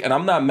public. And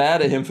I'm not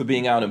mad at him for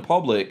being out in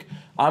public.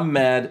 I'm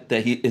mad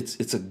that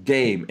it's a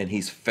game and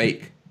he's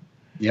fake.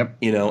 Yep.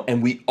 You know,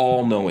 and we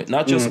all know it.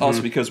 Not just us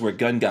because we're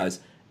gun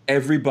guys.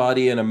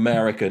 Everybody in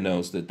America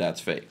knows that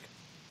that's fake.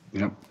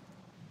 Yep.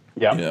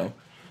 Yeah. You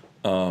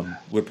know,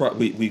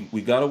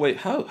 we got away.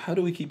 How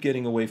do we keep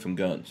getting away from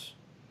guns?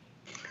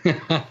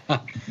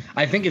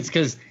 I think it's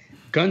because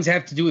guns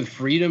have to do with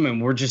freedom,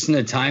 and we're just in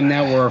a time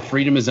now where our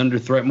freedom is under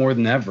threat more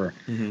than ever.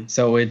 Mm-hmm.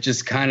 So it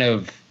just kind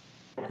of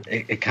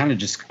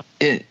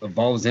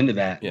evolves into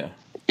that. Yeah.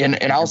 And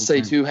I'll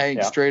say too,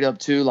 Hank, straight up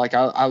too, like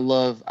I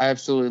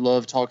absolutely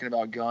love talking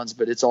about guns,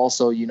 but it's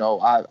also, you know,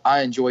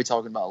 I enjoy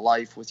talking about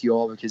life with you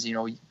all because, you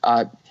know,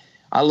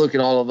 I look at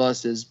all of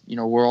us as, you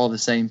know, we're all the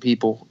same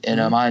people, and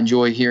I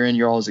enjoy hearing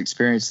your all's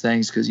experience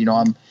things because, you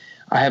know,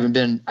 I haven't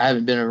been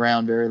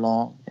around very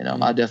long, and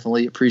I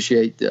definitely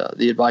appreciate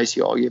the advice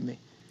you all give me.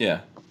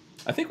 Yeah,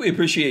 I think we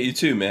appreciate you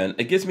too, man.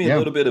 It gives me a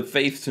little bit of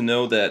faith to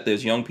know that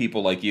there's young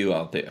people like you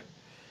out there.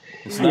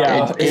 It's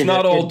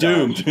not all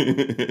doomed.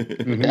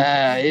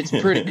 It's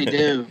pretty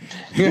doomed.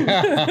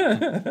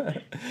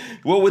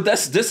 Well, with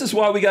this is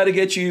why we got to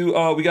get you.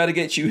 We got to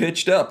get you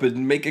hitched up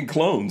and making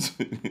clones.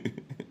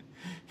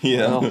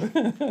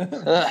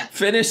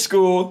 Finish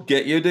school,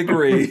 get your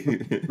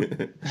degree,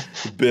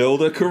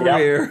 build a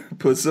career,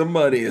 put some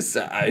money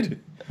aside.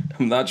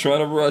 I'm not trying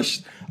to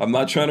rush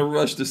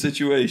the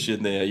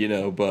situation there, you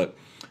know, but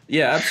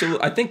yeah,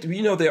 absolutely. I think,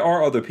 you know, there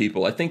are other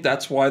people. I think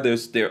that's why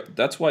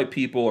that's why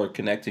people are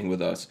connecting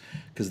with us,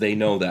 because they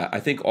know that. I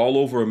think all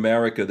over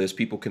America there's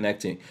people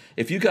connecting.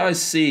 If you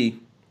guys see,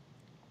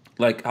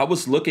 like, I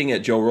was looking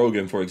at Joe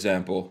Rogan, for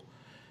example,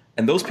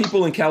 and those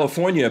people in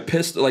California are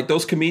pissed, like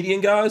those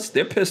comedian guys,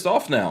 they're pissed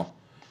off now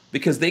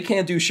because they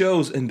can't do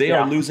shows and they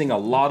are losing a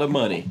lot of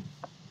money.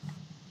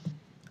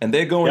 And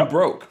they're going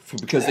broke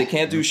because they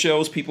can't do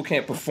shows, people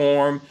can't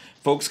perform,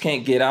 folks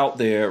can't get out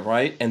there,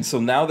 right? And so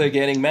now they're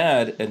getting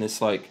mad, and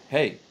it's like,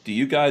 hey, do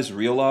you guys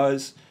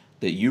realize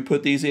that you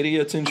put these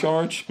idiots in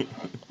charge?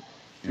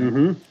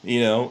 You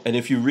know, and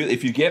if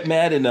you get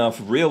mad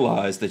enough,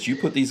 realize that you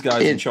put these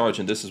guys in charge,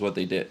 and this is what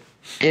they did.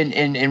 And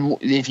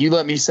if you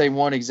let me say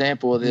one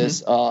example of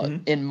this,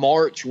 in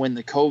March when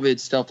the COVID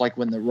stuff, like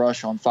when the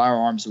rush on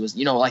firearms was,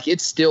 you know, like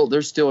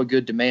there's still a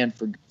good demand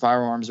for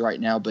firearms right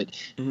now, but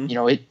you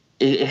know, it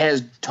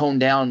has toned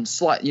down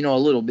a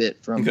little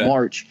bit from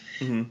March.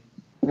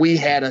 We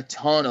had a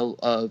ton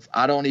of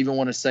I don't even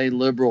want to say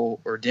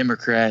liberal or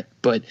Democrat,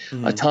 but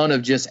a ton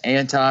of just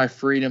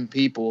anti-freedom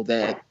people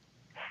that,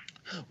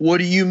 what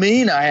do you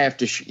mean I have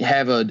to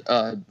have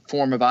a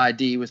form of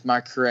ID with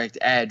my correct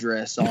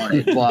address on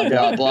it? Blah,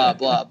 blah, blah,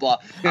 blah, blah.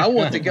 I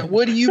want to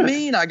what do you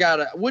mean I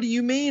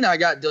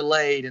got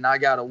delayed and I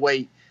got to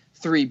wait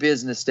 3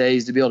 business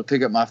days to be able to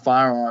pick up my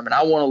firearm? And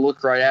I want to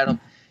look right at them.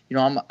 You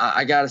know,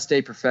 I got to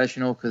stay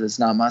professional because it's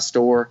not my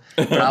store.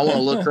 But I want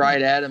to look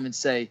right at them and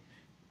say,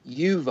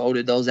 you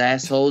voted those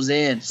assholes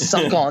in.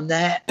 Suck on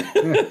that.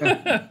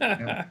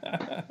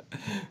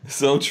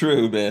 So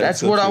true, man.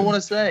 That's what I want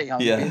to say. I'm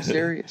being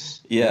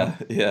serious. Yeah.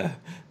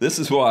 This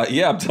is why.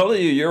 Yeah, I'm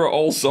telling you, you're an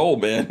old soul,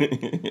 man.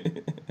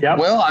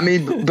 Well, I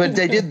mean, but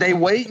they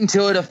wait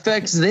until it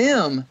affects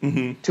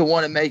them to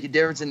want to make a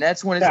difference, and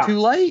that's when it's too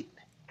late.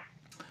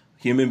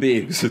 Human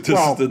beings. This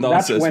is the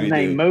nonsense that's when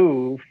they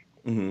move.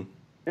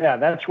 Yeah,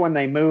 that's when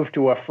they move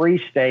to a free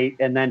state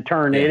and then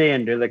turn it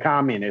into the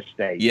communist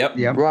state.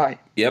 Yep. Right.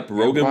 Yep.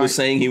 Rogan was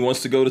saying he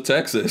wants to go to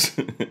Texas.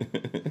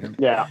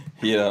 Yeah.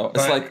 You know,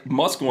 it's like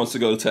Musk wants to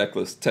go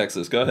to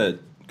Texas. Go ahead.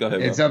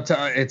 It's up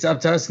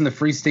to us in the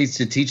free states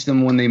to teach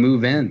them when they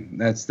move in.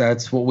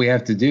 That's what we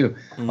have to do.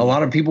 A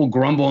lot of people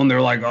grumble and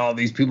they're like, "Oh,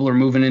 these people are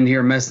moving in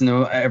here, messing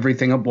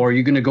everything up." Or are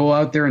you going to go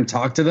out there and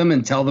talk to them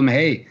and tell them,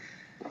 "Hey,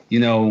 you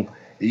know,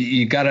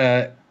 you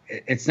gotta."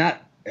 It's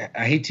not.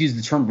 I hate to use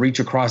the term reach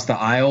across the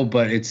aisle,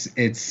 but it's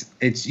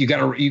you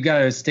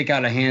gotta stick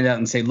out a hand out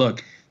and say,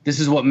 look, this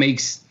is what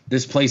makes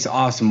this place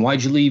awesome.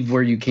 Why'd you leave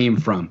where you came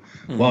from?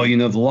 Well, you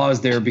know, the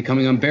laws there are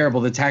becoming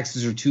unbearable. The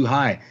taxes are too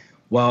high.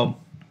 Well,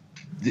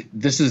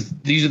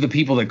 these are the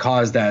people that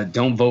caused that.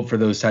 Don't vote for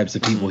those types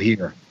of people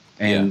here,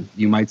 and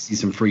you might see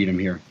some freedom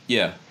here.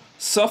 Yeah,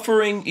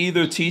 suffering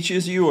either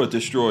teaches you or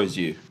destroys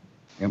you.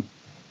 Yep.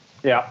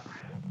 Yeah.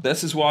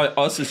 This is why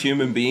us as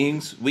human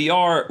beings,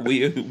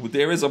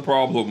 there is a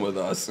problem with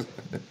us.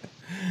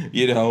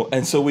 you know,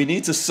 and so we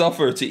need to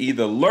suffer to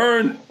either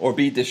learn or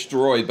be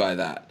destroyed by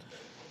that.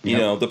 You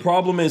know, the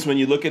problem is when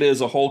you look at it as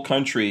a whole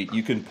country,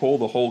 you can pull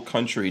the whole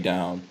country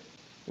down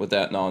with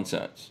that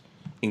nonsense,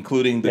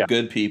 including the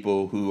good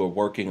people who are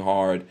working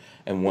hard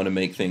and want to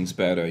make things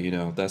better. You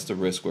know, that's the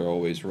risk we're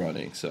always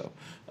running. So,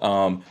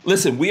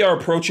 listen, we are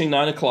approaching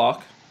 9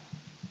 o'clock.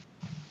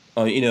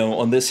 You know,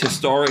 on this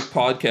historic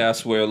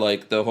podcast where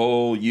like the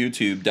whole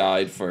YouTube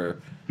died for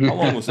how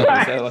long was that?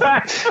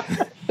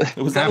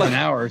 Was that half an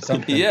hour or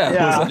something?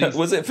 Yeah.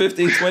 Was it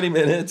 15, 20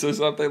 minutes or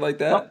something like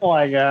that? Something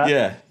like that.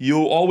 Yeah.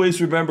 You'll always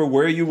remember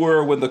where you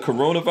were when the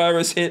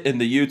coronavirus hit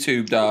and the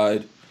YouTube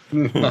died.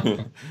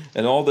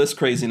 And all this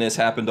craziness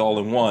happened all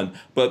in one.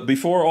 But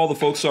before all the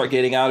folks start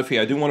getting out of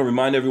here, I do want to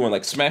remind everyone,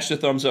 like, smash the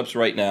thumbs ups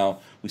right now.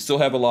 We still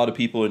have a lot of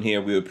people in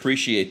here. We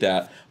appreciate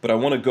that. But I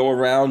want to go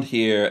around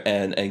here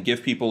and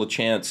give people a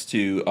chance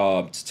to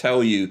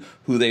tell you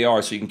who they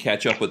are so you can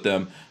catch up with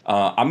them.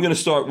 I'm going to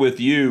start with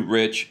you,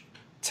 Rich.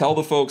 Tell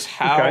the folks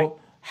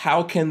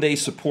how can they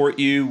support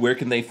you? Where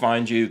can they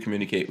find you,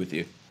 communicate with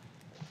you?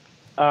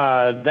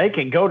 They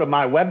can go to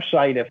my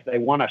website if they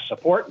want to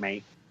support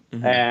me.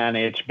 Mm-hmm. And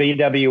it's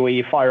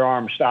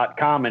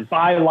bwefirearms.com and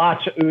buy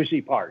lots of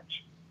Uzi parts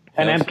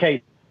and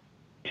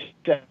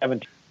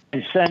MK17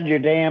 and send your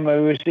damn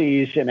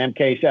Uzis and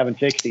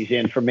MK760s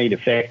in for me to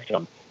fix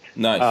them.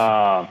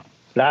 Nice.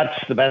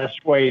 That's the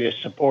best way to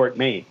support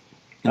me.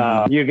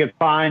 Mm-hmm. You can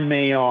find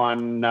me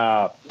on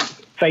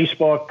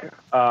Facebook,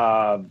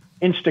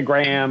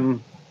 Instagram,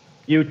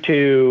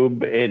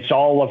 YouTube. It's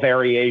all a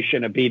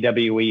variation of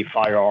BWE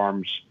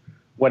Firearms,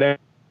 whatever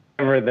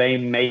they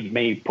made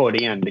me put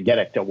in to get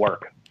it to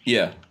work.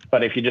 Yeah.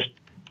 But if you just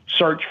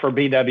search for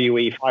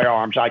BWE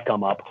Firearms, I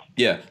come up.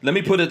 Yeah. Let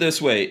me put it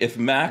this way. If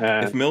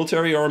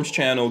Military Arms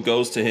Channel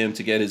goes to him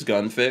to get his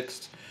gun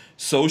fixed,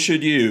 so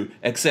should you,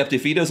 except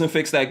if he doesn't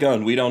fix that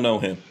gun, we don't know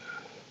him.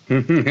 No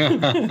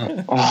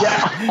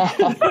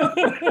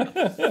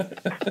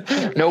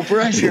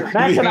pressure.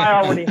 Mac and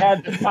I already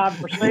had this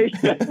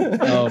conversation.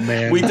 Oh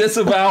man, we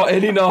disavow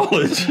any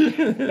knowledge.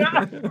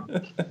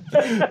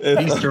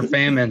 Feast or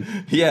famine.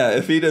 Yeah,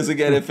 if he doesn't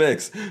get it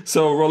fixed.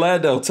 So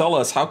Rolando, tell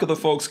us, how can the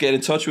folks get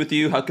in touch with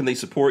you? How can they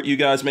support you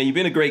guys? Man, you've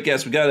been a great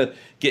guest. We got to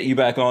get you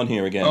back on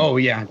here again. Oh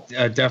yeah,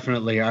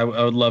 definitely. I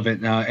would love it.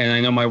 And I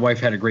know my wife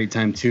had a great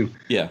time too.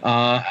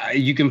 Yeah.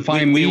 You can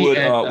find me.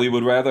 We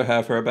would rather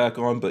have her back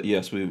on, but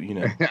yes,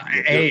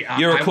 Hey,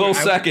 you're a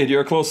close second.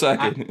 You're a close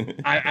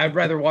second. I'd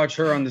rather watch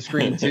her on the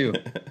screen too,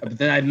 but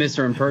then I'd miss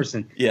her in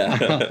person.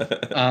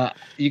 Yeah.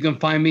 You can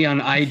find me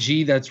on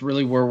IG. That's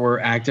really where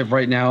we're active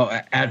right now,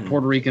 at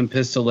Puerto Rican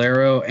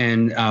Pistolero.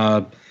 And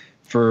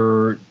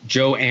for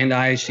Joe and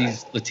I,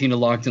 she's Latina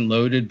Locked and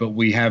Loaded, but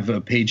we have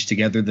a page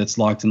together that's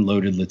Locked and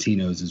Loaded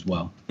Latinos as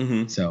well.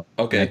 Mm-hmm. So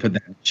okay, I put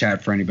that in the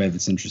chat for anybody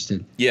that's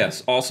interested.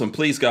 Yes, awesome.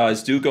 Please,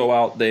 guys, do go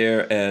out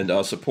there and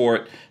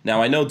support.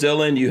 Now, I know,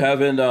 Dylan, you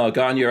haven't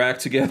gotten your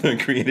act together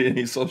and created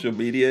any social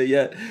media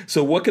yet.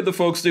 So what could the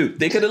folks do?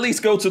 They could at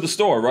least go to the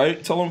store,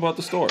 right? Tell them about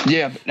the store.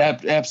 Yeah,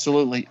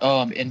 absolutely.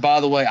 And by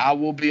the way, I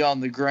will be on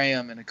the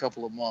gram in a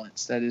couple of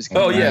months. That is.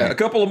 A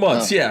couple of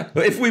months. Yeah,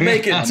 if we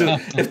make it to,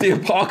 if the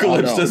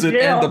apocalypse doesn't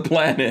end the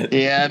planet.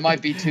 Yeah, it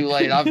might be too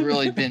late. I've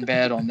really been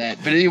bad on that.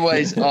 But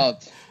anyways,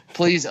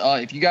 please,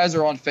 if you guys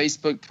are on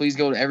Facebook, please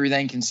go to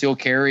Everything Concealed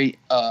Carry.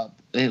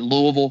 In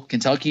Louisville,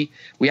 Kentucky.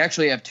 We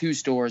actually have two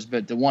stores,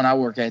 but the one I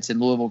work at is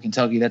in Louisville,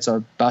 Kentucky. That's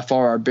by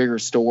far our bigger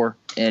store.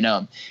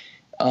 And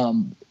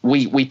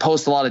we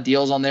post a lot of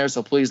deals on there,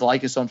 so please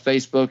like us on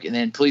Facebook. And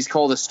then please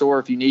call the store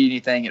if you need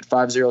anything at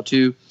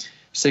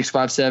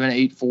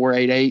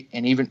 502-657-8488.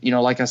 And even,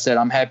 like I said,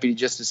 I'm happy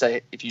to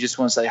say, if you just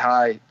want to say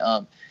hi,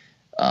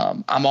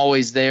 I'm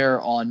always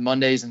there on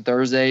Mondays and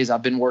Thursdays.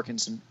 I'm going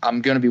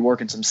to be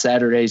working some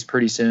Saturdays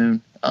pretty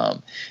soon.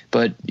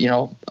 But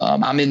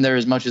I'm in there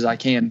as much as I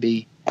can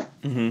be.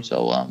 Mm-hmm.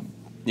 So,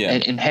 yeah.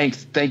 And Hank,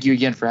 thank you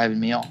again for having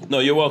me on. No,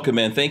 you're welcome,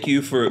 man. Thank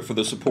you for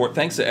the support.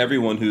 Thanks to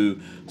everyone who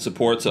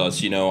supports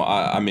us.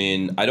 I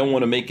mean, I don't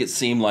want to make it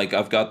seem like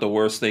I've got the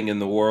worst thing in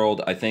the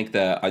world. I think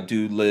that I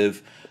do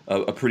live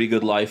a pretty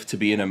good life to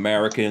be an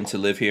American, to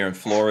live here in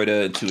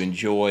Florida, and to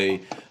enjoy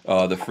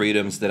the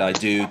freedoms that I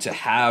do, to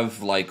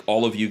have like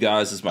all of you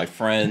guys as my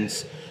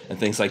friends and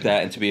things like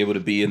that, and to be able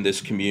to be in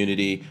this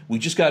community. We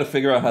just got to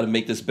figure out how to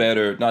make this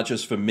better, not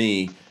just for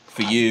me,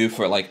 for you,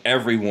 for like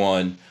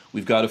everyone.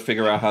 We've got to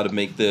figure out how to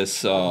make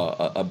this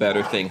a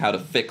better thing, how to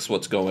fix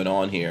what's going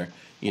on here,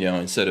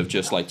 instead of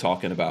just like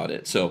talking about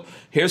it. So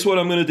here's what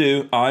I'm going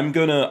to do. I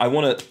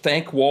want to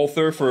thank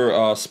Walther for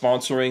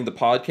sponsoring the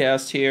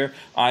podcast here.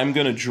 I'm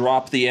going to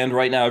drop the end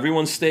right now.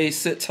 Everyone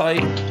sit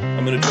tight.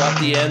 I'm going to drop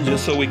the end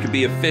just so we can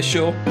be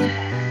official.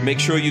 Make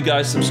sure you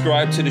guys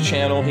subscribe to the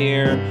channel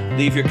here.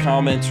 Leave your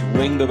comments,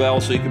 ring the bell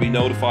so you can be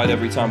notified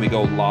every time we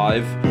go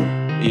live.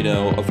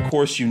 Of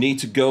course, you need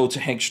to go to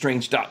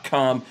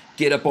hankstrange.com,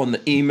 get up on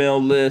the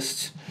email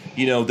list.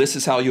 This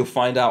is how you'll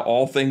find out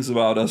all things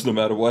about us no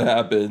matter what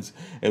happens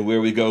and where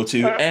we go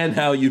to, and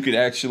how you can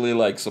actually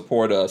like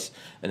support us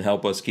and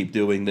help us keep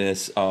doing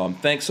this.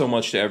 Thanks so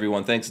much to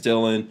everyone. Thanks,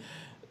 Dylan.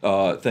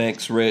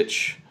 Thanks,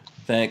 Rich.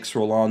 Thanks,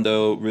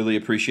 Rolando. Really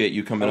appreciate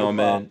you coming on,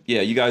 man. Yeah,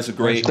 you guys are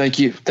great. Thank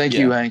you,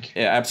 Hank.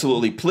 Yeah,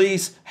 absolutely.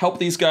 Please help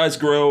these guys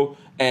grow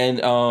and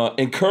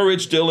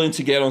encourage Dylan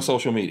to get on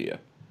social media.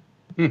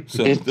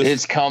 So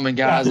it's coming,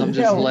 guys. I'm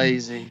just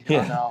lazy.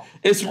 Yeah. I know.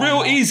 It's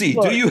real easy.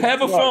 Do you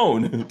have a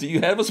phone? Do you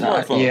have a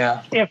smartphone?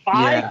 Yeah. If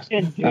I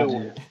can do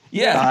it.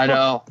 Yeah. I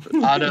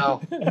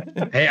know.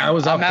 Hey, I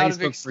was on out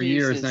Facebook for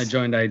years and I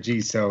joined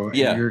IG, so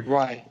you're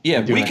right.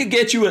 Yeah, we could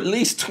get you at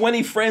least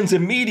 20 friends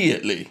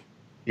immediately.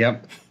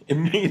 Yep.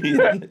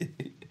 Immediately.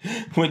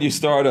 When you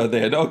start out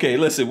there. Okay,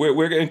 listen,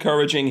 we're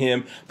encouraging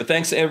him. But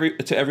thanks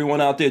to everyone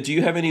out there. Do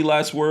you have any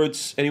last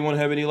words? Anyone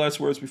have any last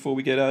words before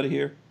we get out of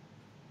here?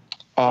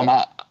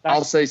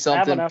 I'll say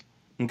something.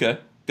 Okay.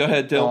 Go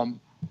ahead, Dylan.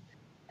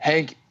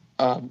 Hank,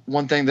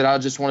 one thing that I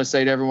just want to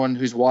say to everyone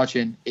who's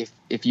watching,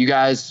 if you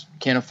guys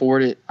can't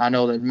afford it, I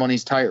know that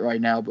money's tight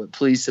right now, but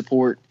please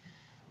support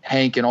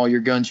Hank and all your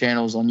gun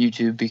channels on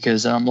YouTube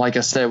because, like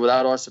I said,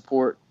 without our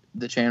support,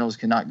 the channels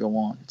cannot go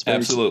on. It's very,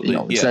 absolutely.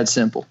 It's that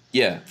simple.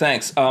 Yeah,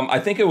 thanks. I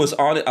think it was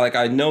on. Like,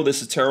 I know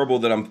this is terrible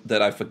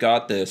that I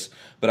forgot this,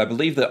 but I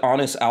believe that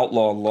Honest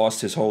Outlaw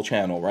lost his whole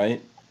channel, right?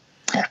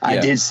 I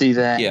did see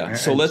that. Yeah.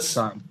 So let's.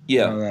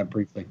 That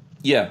briefly.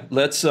 Yeah,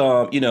 let's.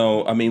 I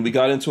mean, we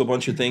got into a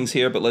bunch of things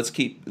here, but let's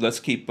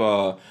keep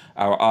our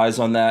eyes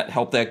on that.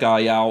 Help that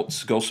guy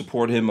out. Go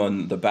support him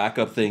on the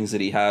backup things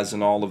that he has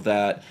and all of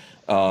that.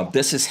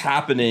 This is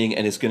happening,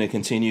 and it's going to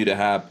continue to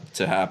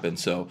happen.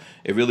 So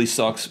it really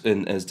sucks.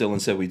 And as Dylan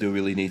said, we do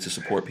really need to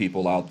support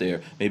people out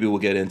there. Maybe we'll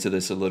get into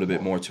this a little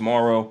bit more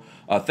tomorrow.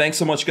 Thanks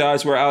so much,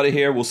 guys. We're out of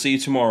here. We'll see you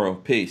tomorrow.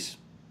 Peace.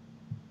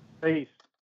 Peace.